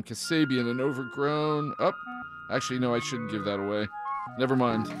 8 p.m., Kasabian and Overgrown. Oh, actually, no, I shouldn't give that away. Never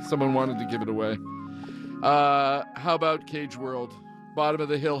mind. Someone wanted to give it away. How about Cage World? Bottom of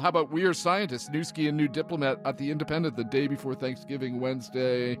the Hill. How about We Are Scientists, Newski and New Diplomat at the Independent the day before Thanksgiving,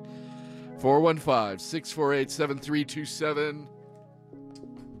 Wednesday. 415-648-7327.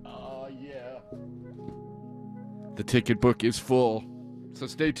 Oh, yeah. The ticket book is full, so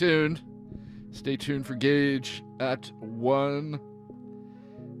stay tuned. Stay tuned for Gage at 1.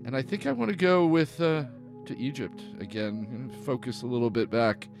 And I think I want to go with to Egypt again, and focus a little bit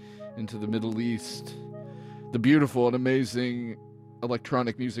back into the Middle East. The beautiful and amazing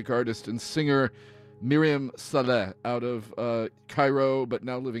electronic music artist and singer Miriam Saleh out of Cairo, but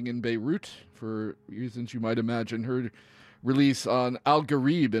now living in Beirut for reasons you might imagine. Her release on Al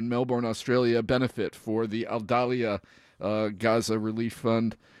Gharib in Melbourne, Australia, benefit for the Al Dahlia Gaza Relief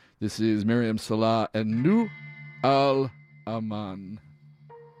Fund. This is Miriam Saleh and Nu Al Aman.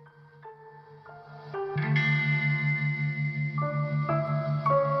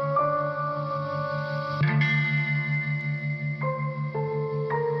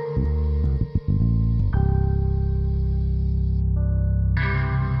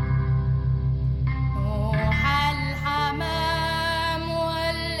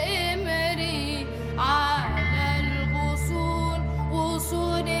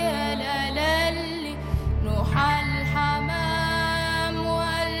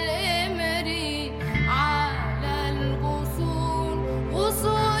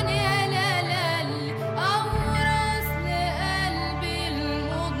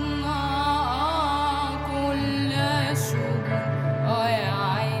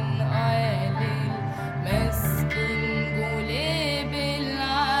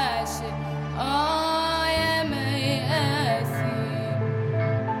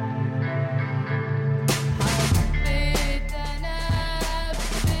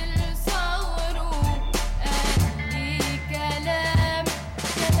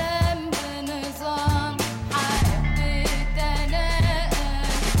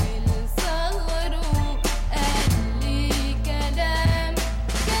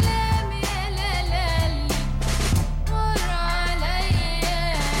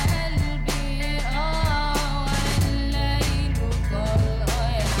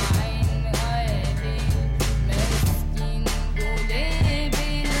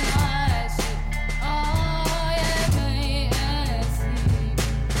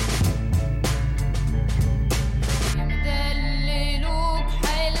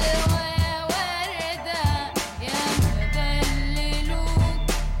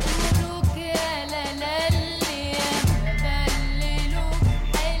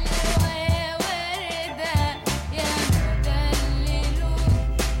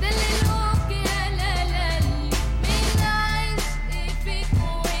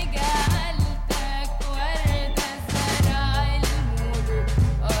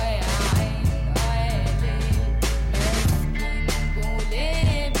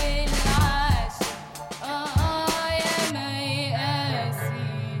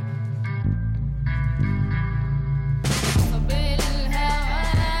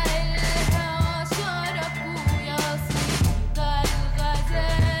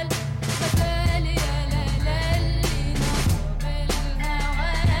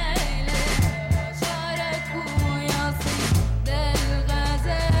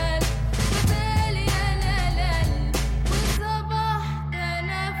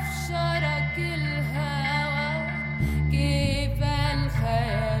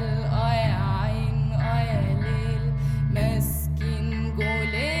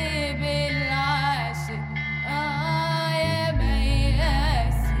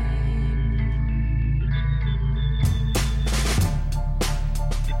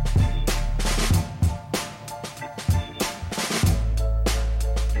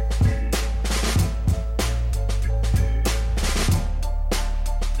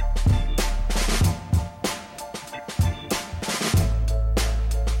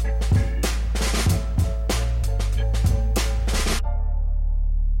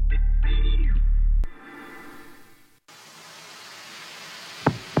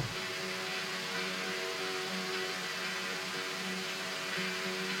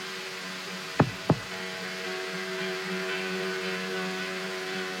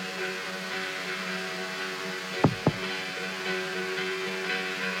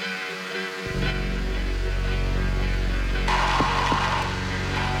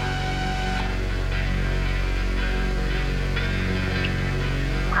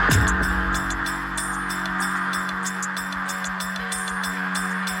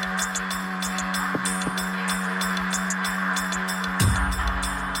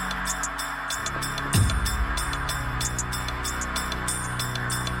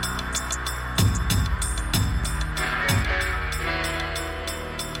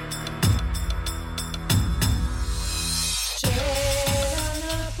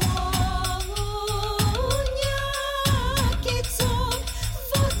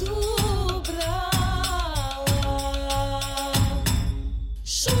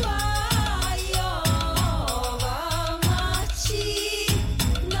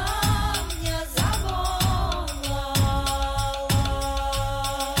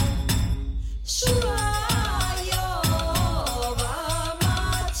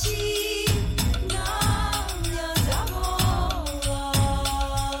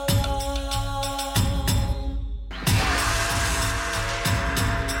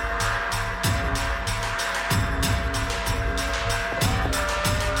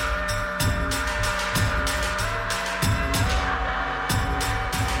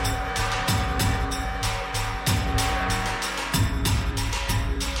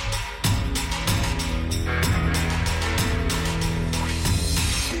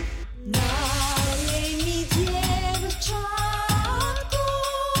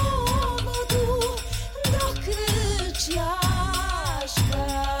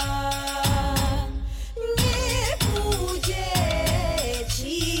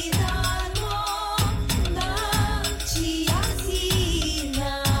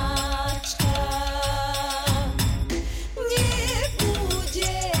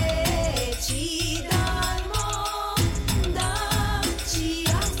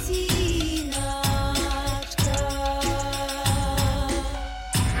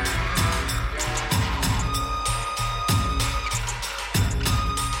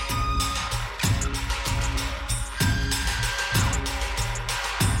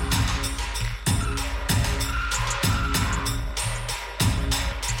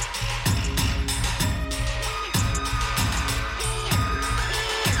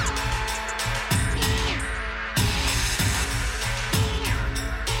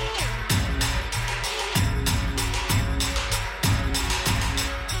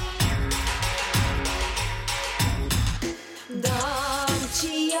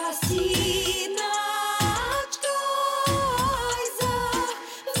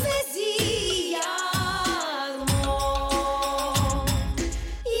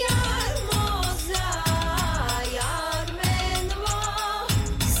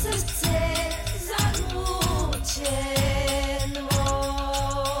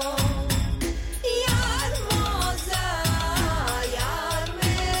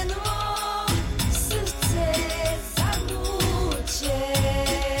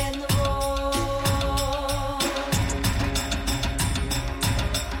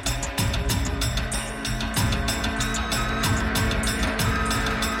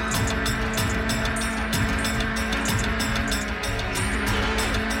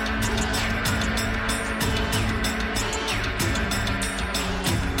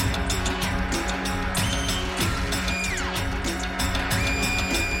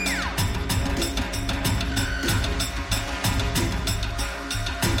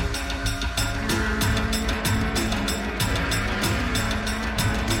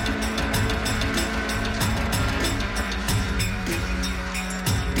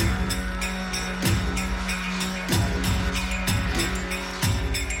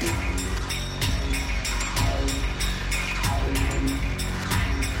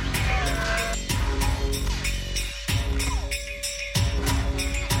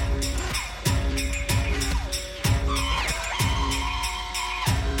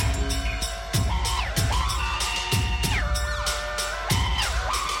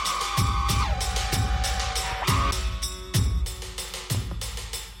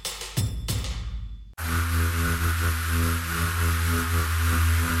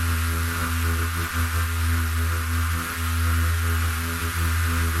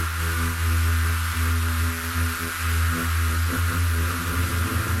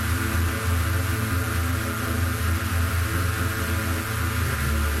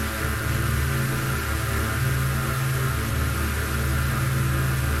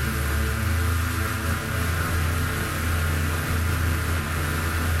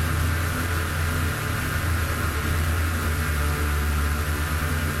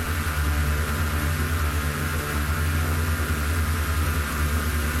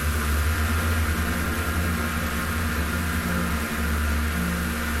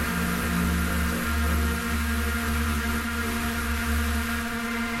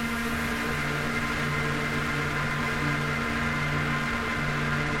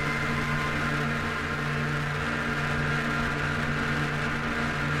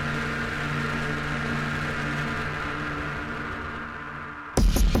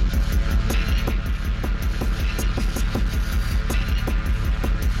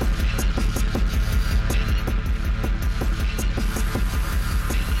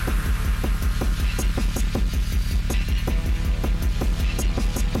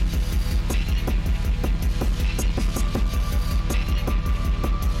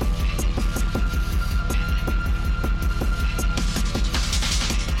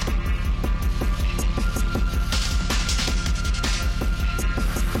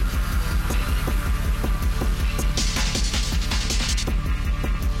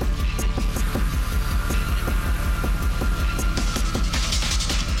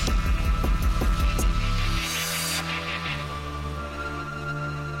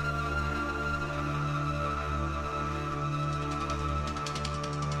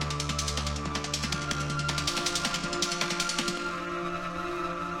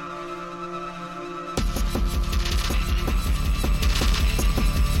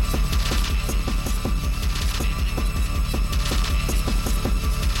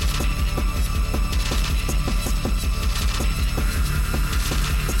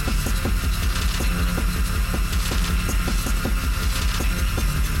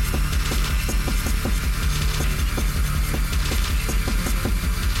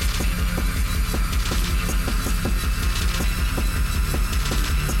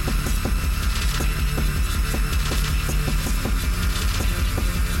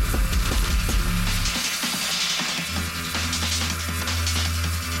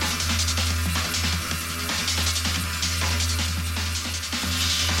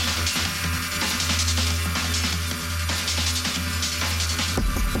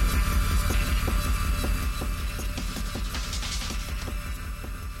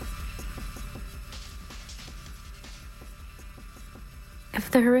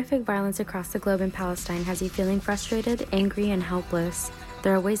 the horrific violence across the globe in Palestine has you feeling frustrated, angry, and helpless,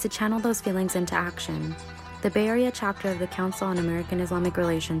 there are ways to channel those feelings into action. The Bay Area chapter of the Council on American Islamic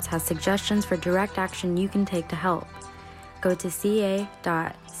Relations has suggestions for direct action you can take to help. Go to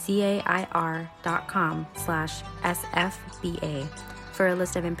ca.cair.com/SFBA for a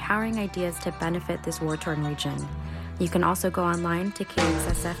list of empowering ideas to benefit this war-torn region. You can also go online to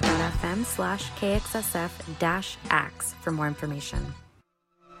kxsf.fm/kxsf-ACTS for more information.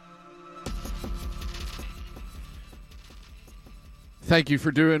 Thank you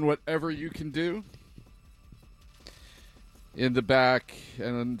for doing whatever you can do. In the back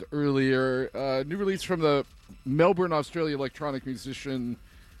and earlier, new release from the Melbourne, Australia electronic musician,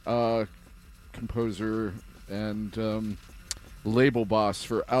 composer, and label boss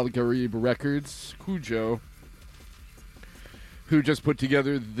for Al Gharib Records, Cujo, who just put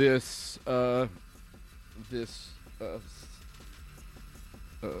together this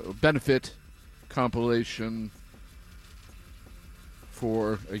benefit compilation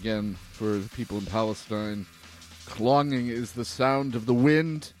for the people in Palestine. Clonging is the sound of the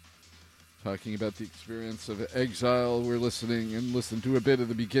wind. Talking about the experience of exile. We're listening to a bit of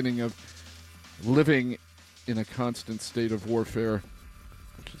the beginning of living in a constant state of warfare,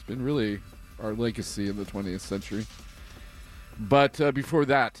 which has been really our legacy in the 20th century. But before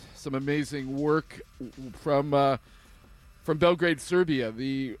that, some amazing work from Belgrade, Serbia.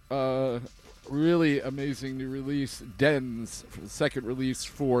 The really amazing new release, Dens, second release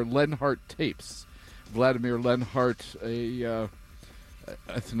for Lenhart Tapes. Vladimir Lenhart, a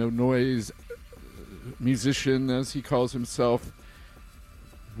ethno-noise musician, as he calls himself,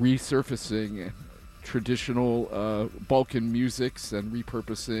 resurfacing traditional Balkan musics and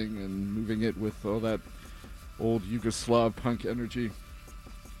repurposing and moving it with all that old Yugoslav punk energy.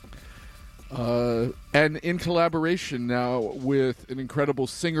 And in collaboration now with an incredible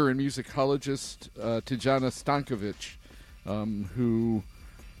singer and musicologist, Tijana Stankovic, who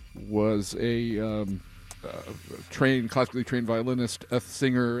was a classically trained violinist,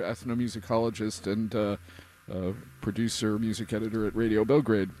 singer, ethnomusicologist, and producer, music editor at Radio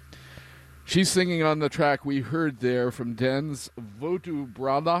Belgrade. She's singing on the track we heard there from Dens, Vodu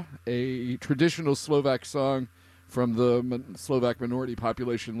Brala, a traditional Slovak song from the Slovak minority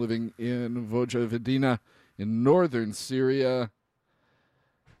population living in Vojvodina in northern Syria.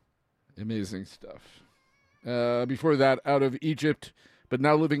 Amazing stuff. Before that, out of Egypt, but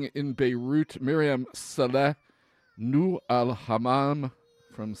now living in Beirut, Miriam Saleh, Nu Al-Hamam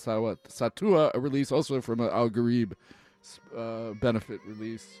from Satua, a release also from an Al Gharib benefit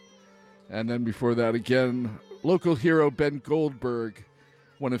release. And then before that, again, local hero Ben Goldberg,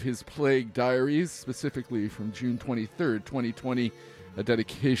 one of his Plague Diaries, specifically from June 23rd, 2020, a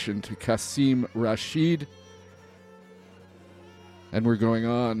dedication to Qasim Rashid. And we're going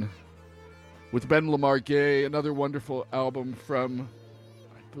on with Ben Lamar Gay, another wonderful album from,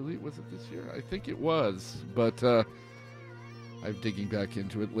 I believe, was it this year? I think it was, but I'm digging back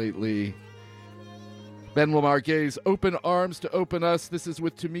into it lately. Ben Lamar Gay's Open Arms to Open Us. This is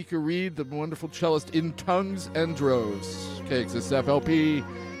with Tamika Reed, the wonderful cellist in Tongues and Droves. KXSF LP.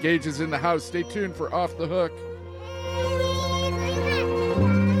 Gage is in the house. Stay tuned for Off the Hook.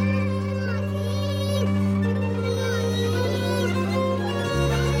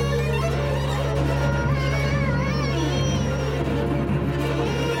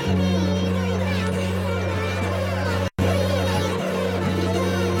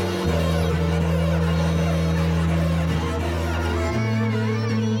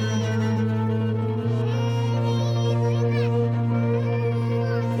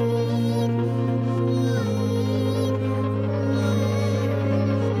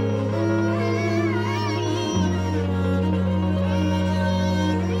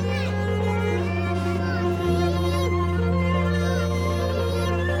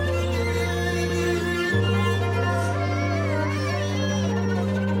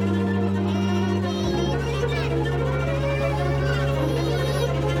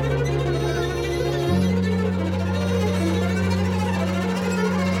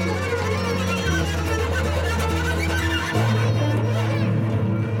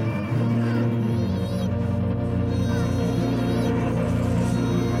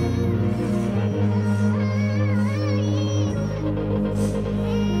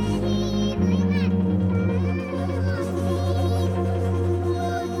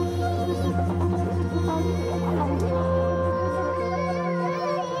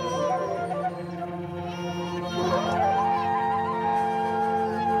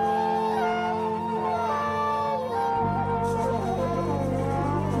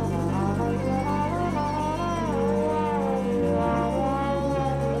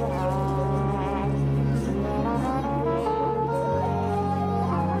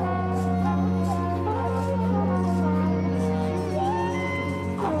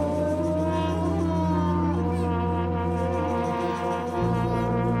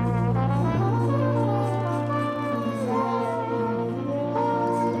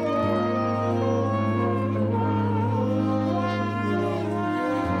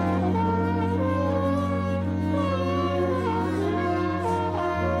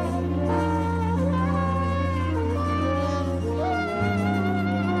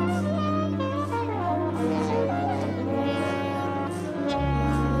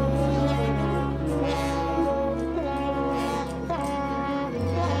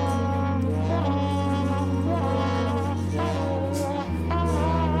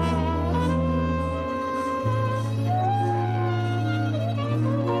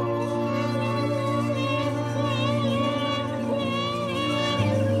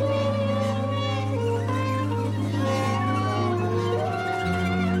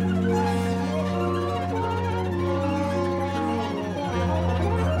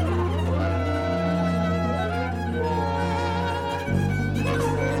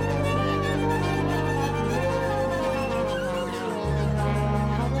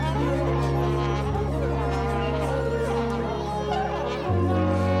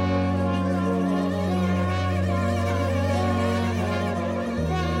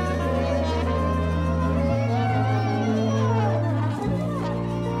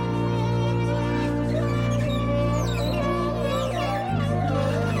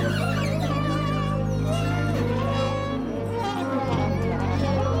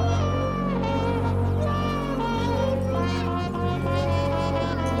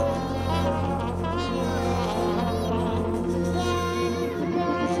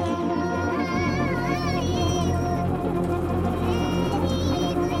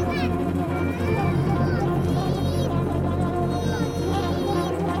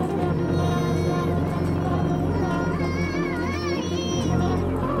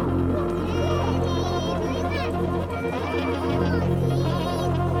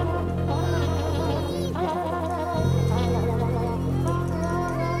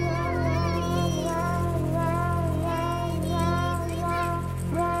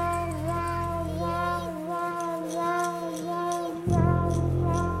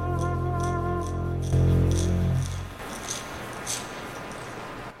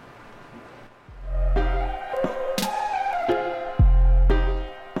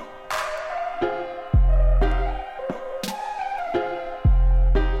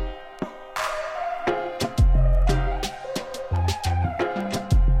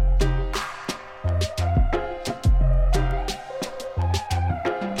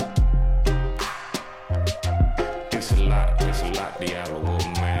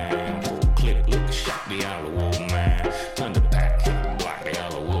 the yellow wolf man. Underpack hit block the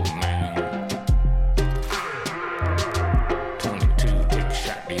yellow wolf man. 22 take a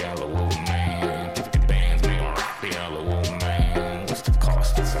shot the yellow wolf man. 50 bands make rock the yellow wolf man. What's the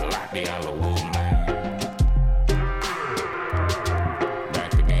cost? It's a lot the yellow wolf man.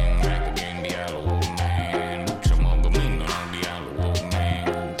 Back again the yellow wolf man. Mucha mongamino on the yellow wolf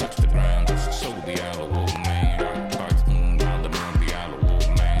man. Touch the ground, touch the soul the yellow wolf man. Dark parts round the moon the yellow wolf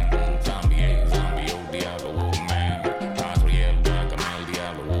man. Zombie oh the yellow wolf man. Azrael Ragana the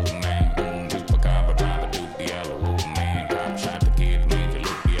yellow wolf man. Chupacabra Baba Duke the yellow wolf man. Cop shot the kid Major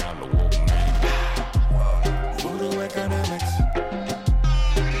Luke the yellow wolf man. Voodoo economics.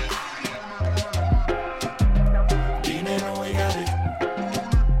 Dinero we got it.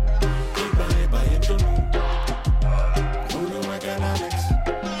 Iba into Voodoo economics.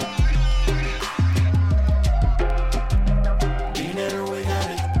 Dinero we got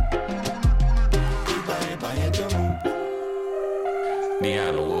it. Iba into The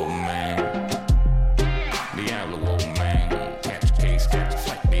yellow wolf man. The yellow wolf man. Catch a case, catch a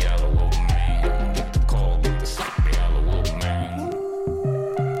flight, the yellow wolf man. Get the call, get the sight, the yellow wolf man.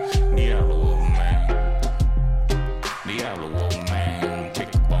 The yellow wolf man. The yellow wolf man.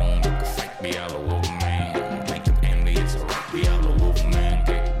 Pick a bone, pick a fight, the yellow wolf man. Make him envy, it's alright, the yellow wolf man.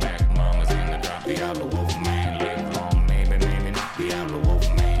 Kick back, mama's in the drop, the yellow wolf man. Live long, maybe not, the yellow wolf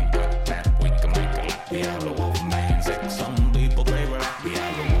man. Cut that, we can make a lot, the yellow wolf man. Sex, some people favor that, the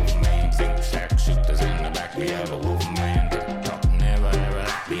yellow wolf man. Think stack shooters in the back, the yellow wolf man. Talk never ever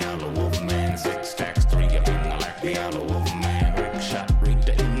like the yellow wolf man. 6 stacks, 3 up in the like the yellow wolf man. Rick shot,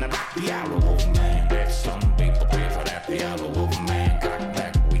 Brìghde in the back, the yellow wolf man. Bet some people pay for that, the yellow wolf man. Cock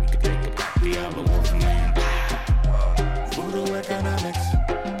back, we could take it back, the yellow wolf man. Voodoo economics.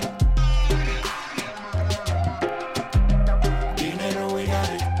 Dinero we got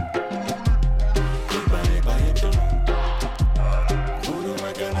it. Iba into Voodoo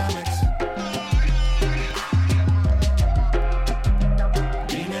economics.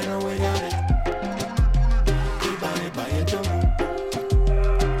 Dinero we got it. Iba into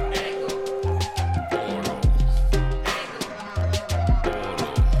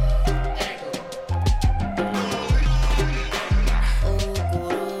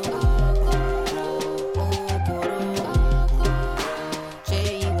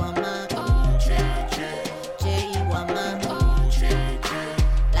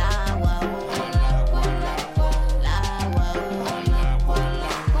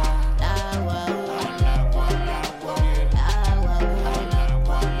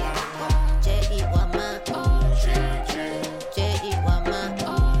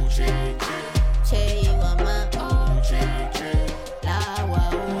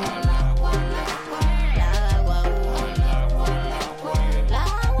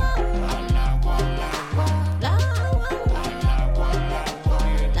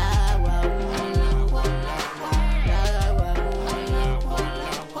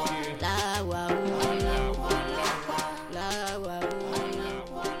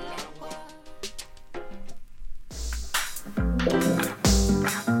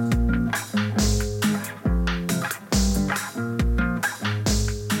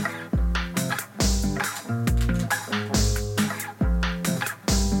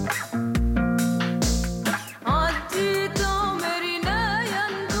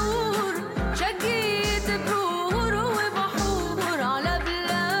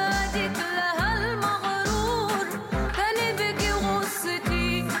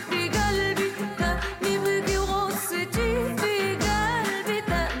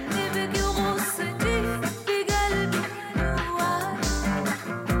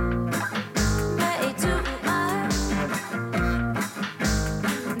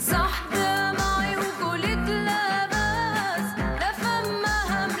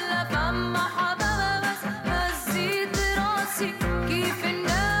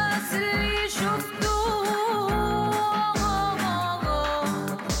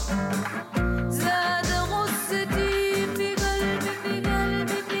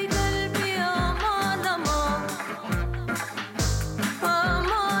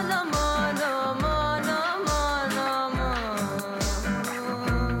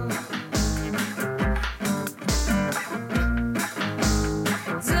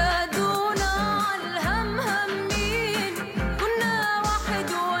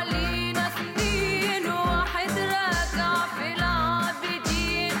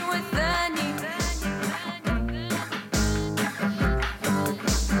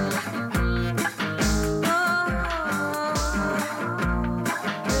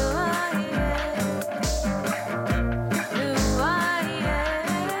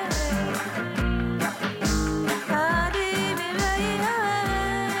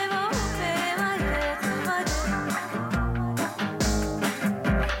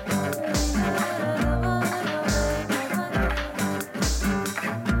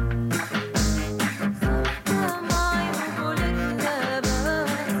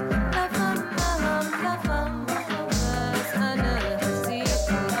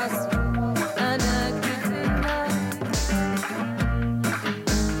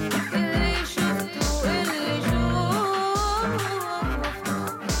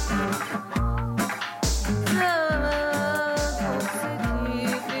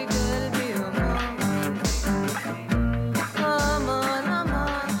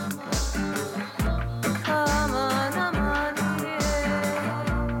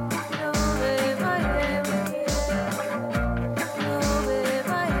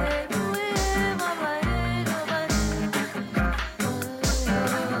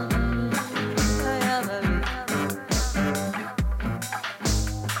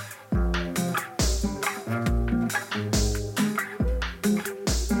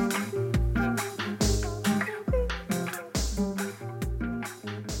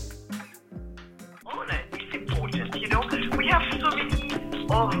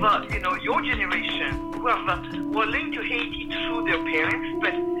of your generation who are linked to Haiti through their parents,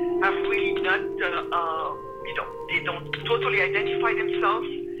 but have really not, they don't totally identify themselves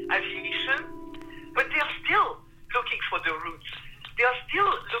as Haitian, but they are still looking for the roots. They are still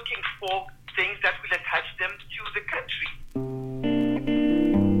looking for things that will attach them to the country.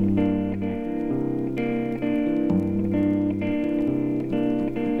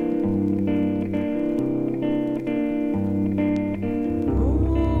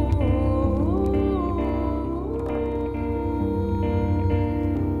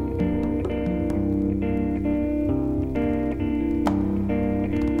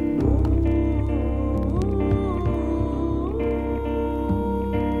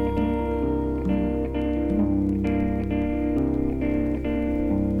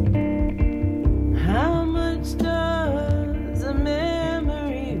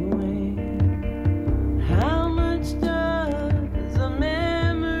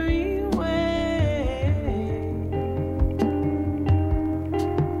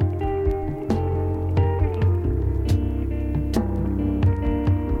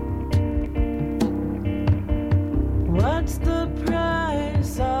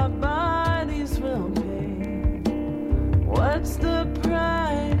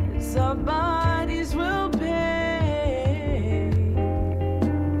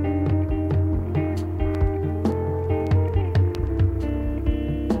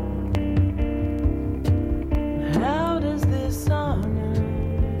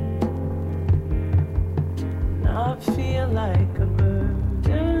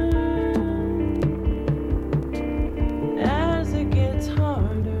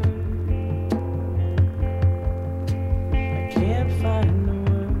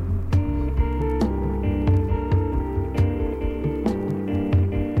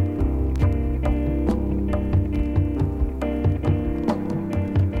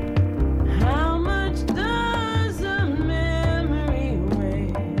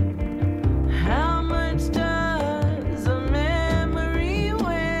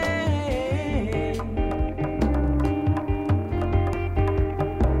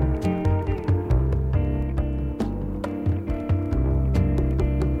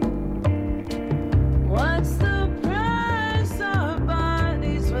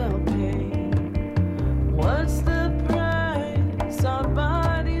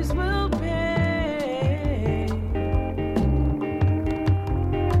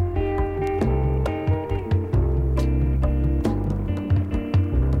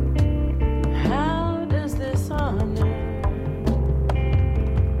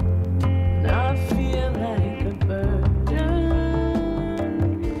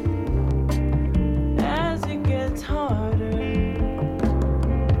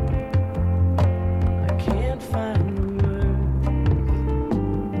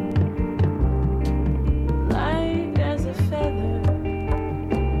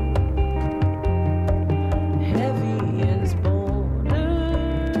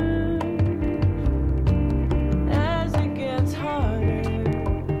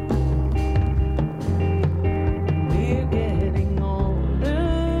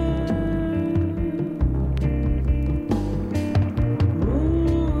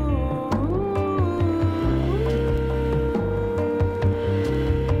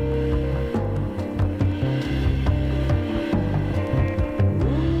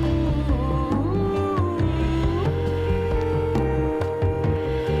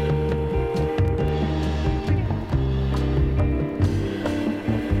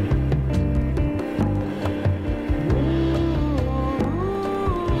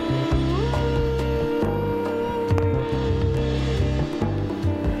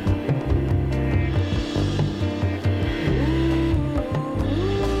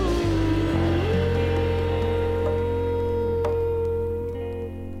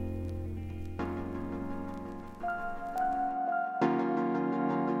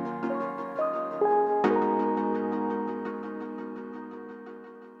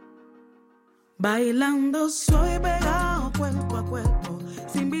 Bailando soy pegado cuerpo a cuerpo,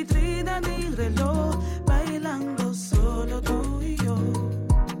 sin vitrina ni reloj, bailando solo tú y yo.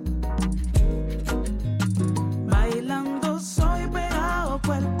 Bailando soy pegado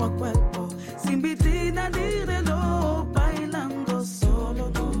cuerpo a cuerpo, sin vitrina ni reloj, bailando solo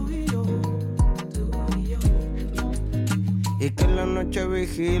tú y yo. Y que la noche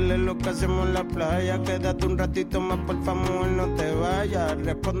vigile lo que hacemos en la playa. Quédate un ratito más, por favor, no te vayas.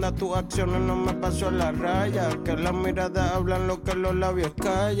 Responda a tus acciones, no me paso la raya. Que las miradas hablan lo que los labios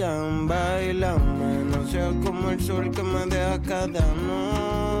callan. Bailame, no seas como el sol que me deja cada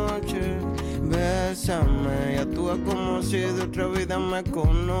noche. Ves bésame y actúa como si de otra vida me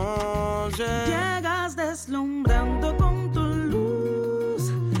conoces. Llegas deslumbrando con tu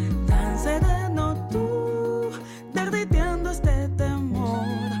luz, tan sereno tú, derritiendo este temor,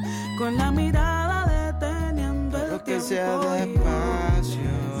 con la mirada deteniendo el tiempo. Que sea despacio,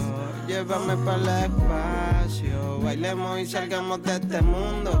 llévame para el espacio, bailemos y salgamos de este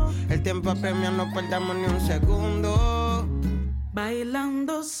mundo. El tiempo apremia, no perdamos ni un segundo.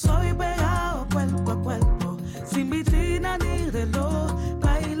 Bailando soy pegado cuerpo a cuerpo, sin vitrina ni reloj,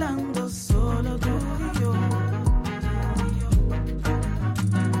 bailando solo tú y yo.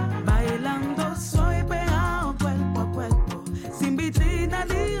 Bailando soy pegado cuerpo a cuerpo, sin vitrina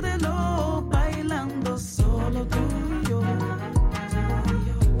ni reloj, bailando solo tú y yo.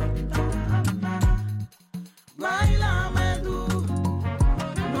 Báilame tú,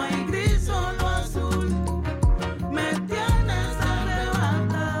 no hay gris, solo azul. Me tienes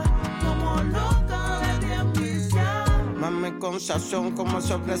arrebata como loca de tiempicia. Mami con sazón como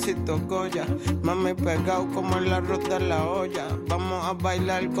sobrecito Goya, mami pegado como el arroz de la olla. Vamos a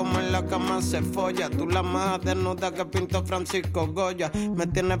bailar como en la cama se folla. Tú la más desnuda que pintó Francisco Goya. Me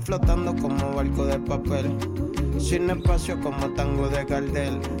tienes flotando como barco de papel, sin espacio como tango de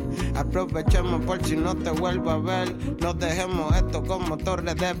Gardel. Aprovechemos por si no te vuelvo a ver. No dejemos esto como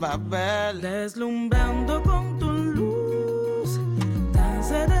Torre de Babel. Deslumbrando con tu luz, tan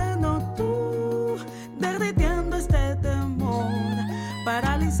sereno tú, derritiendo este temor,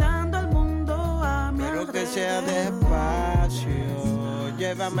 paralizando el mundo a mi alrededor. Pero que sea despacio,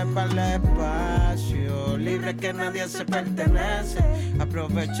 llévame para el espacio, libre que nadie se pertenece.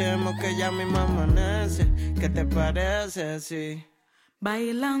 Aprovechemos que ya mismo amanece. ¿Qué te parece? Sí.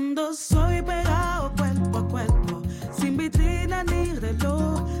 Bailando soy pegado cuerpo a cuerpo, sin vitrina ni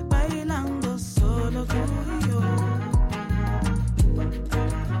reloj, bailando solo tú y yo.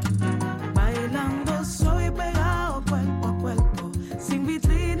 Bailando soy pegado cuerpo a cuerpo, sin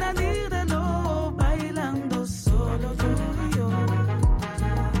vitrina ni reloj, bailando solo tú y yo.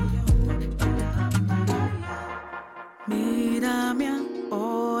 Mírame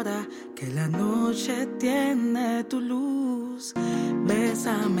ahora que la noche tiene tu luz.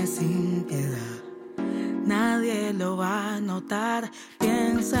 Bésame sin piedad, nadie lo va a notar.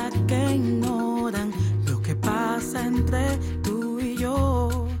 Piensa que ignoran lo que pasa entre tú y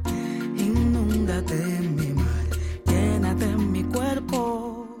yo. Inúndate en mi mar, llénate en mi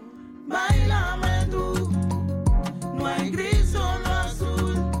cuerpo. Báilame tú, no hay gris, solo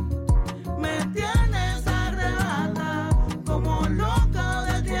azul. Me tienes arrebata como loca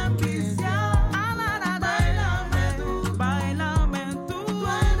de tiempicia.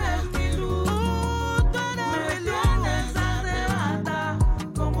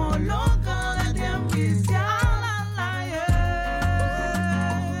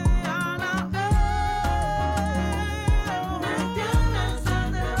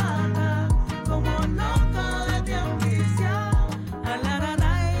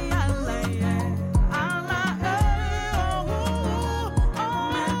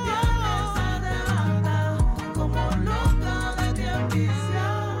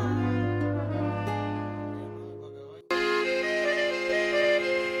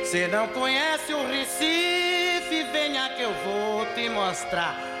 Se não conhece o Recife, venha que eu vou te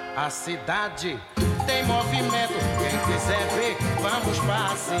mostrar. A cidade tem movimento, quem quiser ver, vamos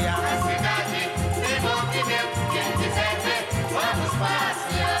passear. A cidade tem movimento, quem quiser ver, vamos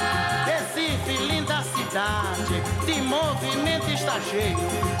passear. Recife, linda cidade, de movimento está cheio.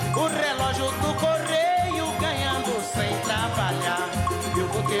 O relógio do correio ganhando sem trabalhar. Eu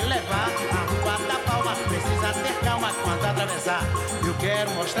vou te levar a Rua da Palma, precisa ter calma quando atravessar. Eu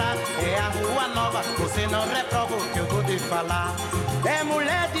quero mostrar, é a Rua Nova, você não reprova o que eu vou te falar. É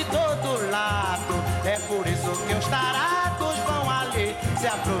mulher de todo lado, é por isso que os tarados vão ali se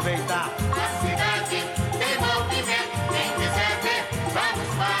aproveitar. A cidade tem movimento, quem quiser ver, vamos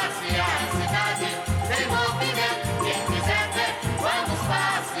passear. A cidade tem movimento, quem quiser ver, vamos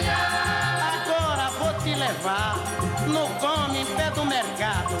passear. Agora vou te levar no Come em pé do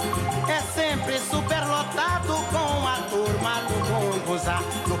mercado. É sempre superlotado com a turma do Bumbuzá.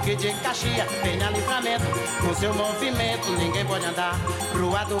 No que de Caxias tem a Livramento, com seu movimento ninguém pode andar.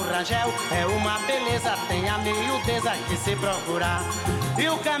 Rua do Rangel é uma beleza, tem a miudeza que se procurar. E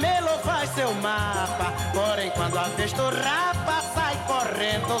o camelo faz seu mapa, porém quando a besta rapa sai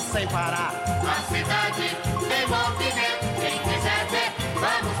correndo sem parar. A cidade tem movimento, quem quiser ver,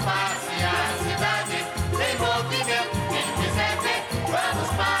 vamos passear. A cidade tem movimento, quem quiser ver, vamos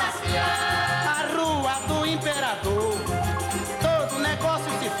passear. A Rua do Imperador, todo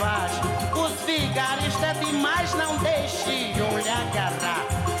negócio se faz. Os vigaristas é demais, não deixem lhe agarrar.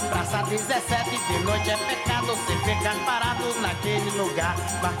 Praça 17 de noite é pecado se ficar parados naquele lugar.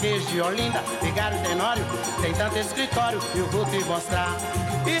 Marquês de Olinda, Vigário Tenório, tem tanto escritório, eu vou te mostrar.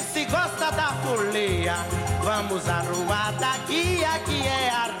 E se gosta da folia, vamos à rua da guia, que é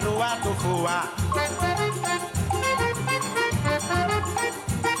a rua do Fuá.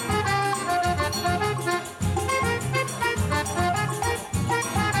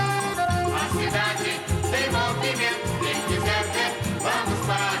 A cidade tem movimento, quem quiser ver, vamos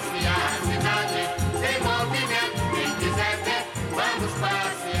passear. A cidade tem movimento, quem quiser ver, vamos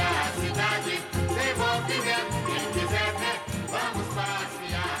passear. A cidade tem movimento, quem quiser ver, vamos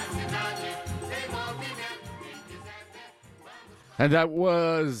passear. A cidade tem movimento, quem quiser ver, vamos. And that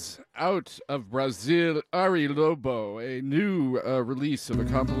was out of Brazil, Ari Lobo, a new release of a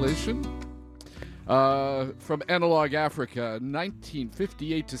compilation from Analog Africa,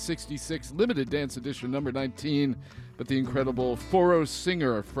 1958 to 66, limited dance edition number 19. But the incredible Foro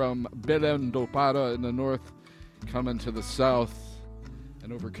singer from Belém do Pará in the north, coming to the south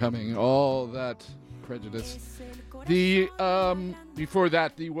and overcoming all that prejudice. The before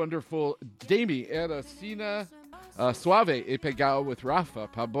that, the wonderful Demi Era Sina. Suave e Pegao with Rafa,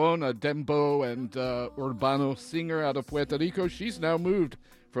 Pabona, Dembo, and Urbano singer out of Puerto Rico. She's now moved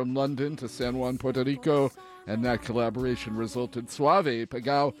from London to San Juan, Puerto Rico, and that collaboration resulted Suave e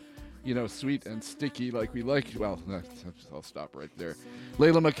Pegao, you know, sweet and sticky like we like. Well, I'll stop right there.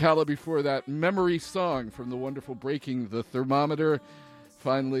 Layla McCalla before that, Memory Song from the wonderful Breaking the Thermometer.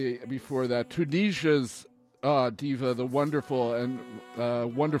 Finally, before that, Tunisia's diva, the wonderful and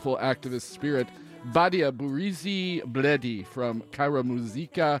wonderful activist spirit, Badia Burizi Bledi from Kaira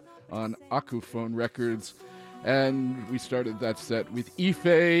Musica on Akuphone Records. And we started that set with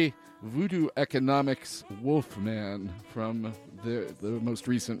Ife Voodoo Economics Wolfman from the most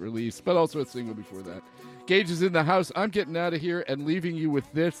recent release, but also a single before that. Gage is in the house. I'm getting out of here and leaving you with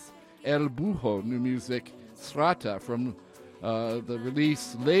this El Bujo, new music, Srata from the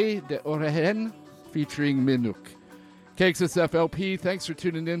release Ley de Origen featuring Minuk. KXSF-LP, thanks for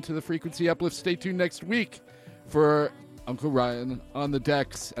tuning in to the Frequency Uplift. Stay tuned next week for Uncle Ryan on the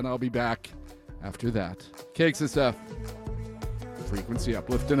decks, and I'll be back after that. KXSF, Frequency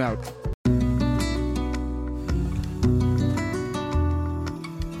Uplift and out.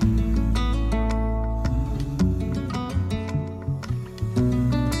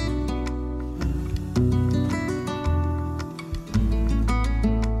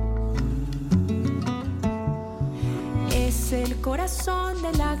 Corazón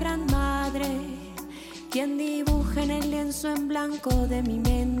de la gran madre, quien dibuja en el lienzo en blanco de mi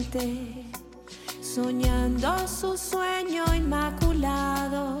mente, soñando su sueño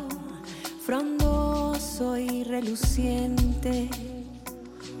inmaculado, frondoso y reluciente.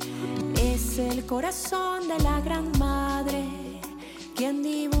 Es el corazón de la gran madre, quien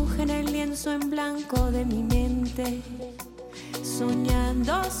dibuja en el lienzo en blanco de mi mente,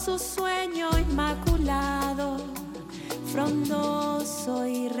 soñando su sueño inmaculado, frondoso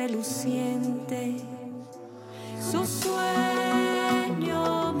y reluciente. Su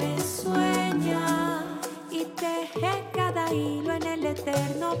sueño me sueña y teje cada hilo en el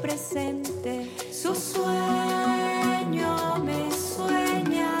eterno presente. Su sueño me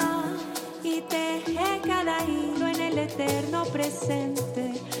sueña y teje cada hilo en el eterno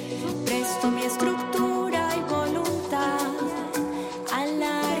presente. Presto mi estructura y voluntad a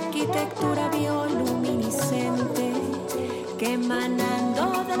la arquitectura bioluminiscente que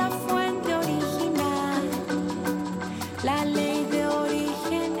emanando de la fuente original, la ley de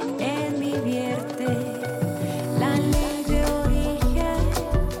origen en mi vierte, la ley de origen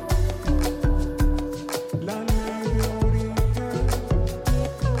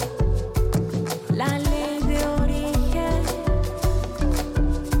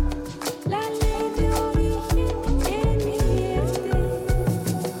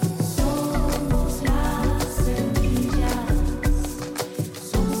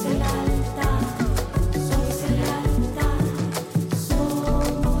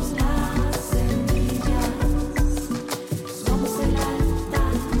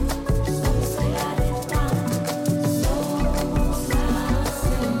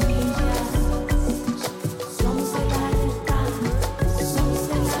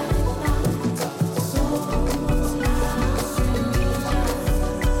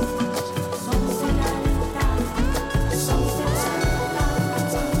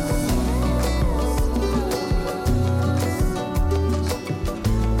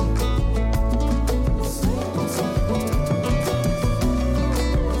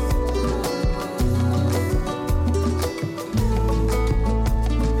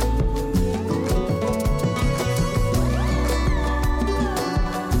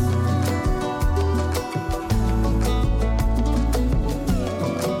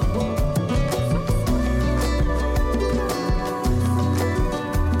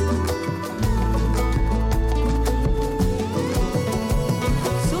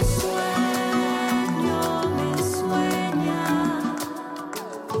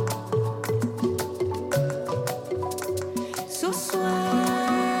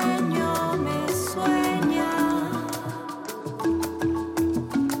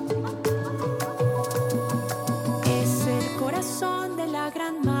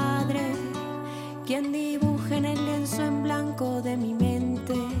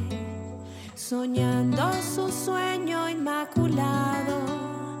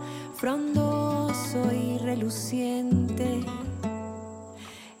frondoso y reluciente.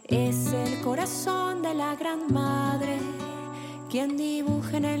 Es el corazón de la gran madre quien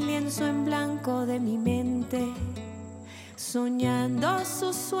dibuja en el lienzo en blanco de mi mente, soñando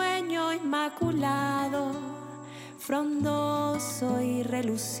su sueño inmaculado, frondoso y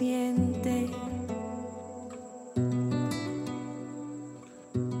reluciente.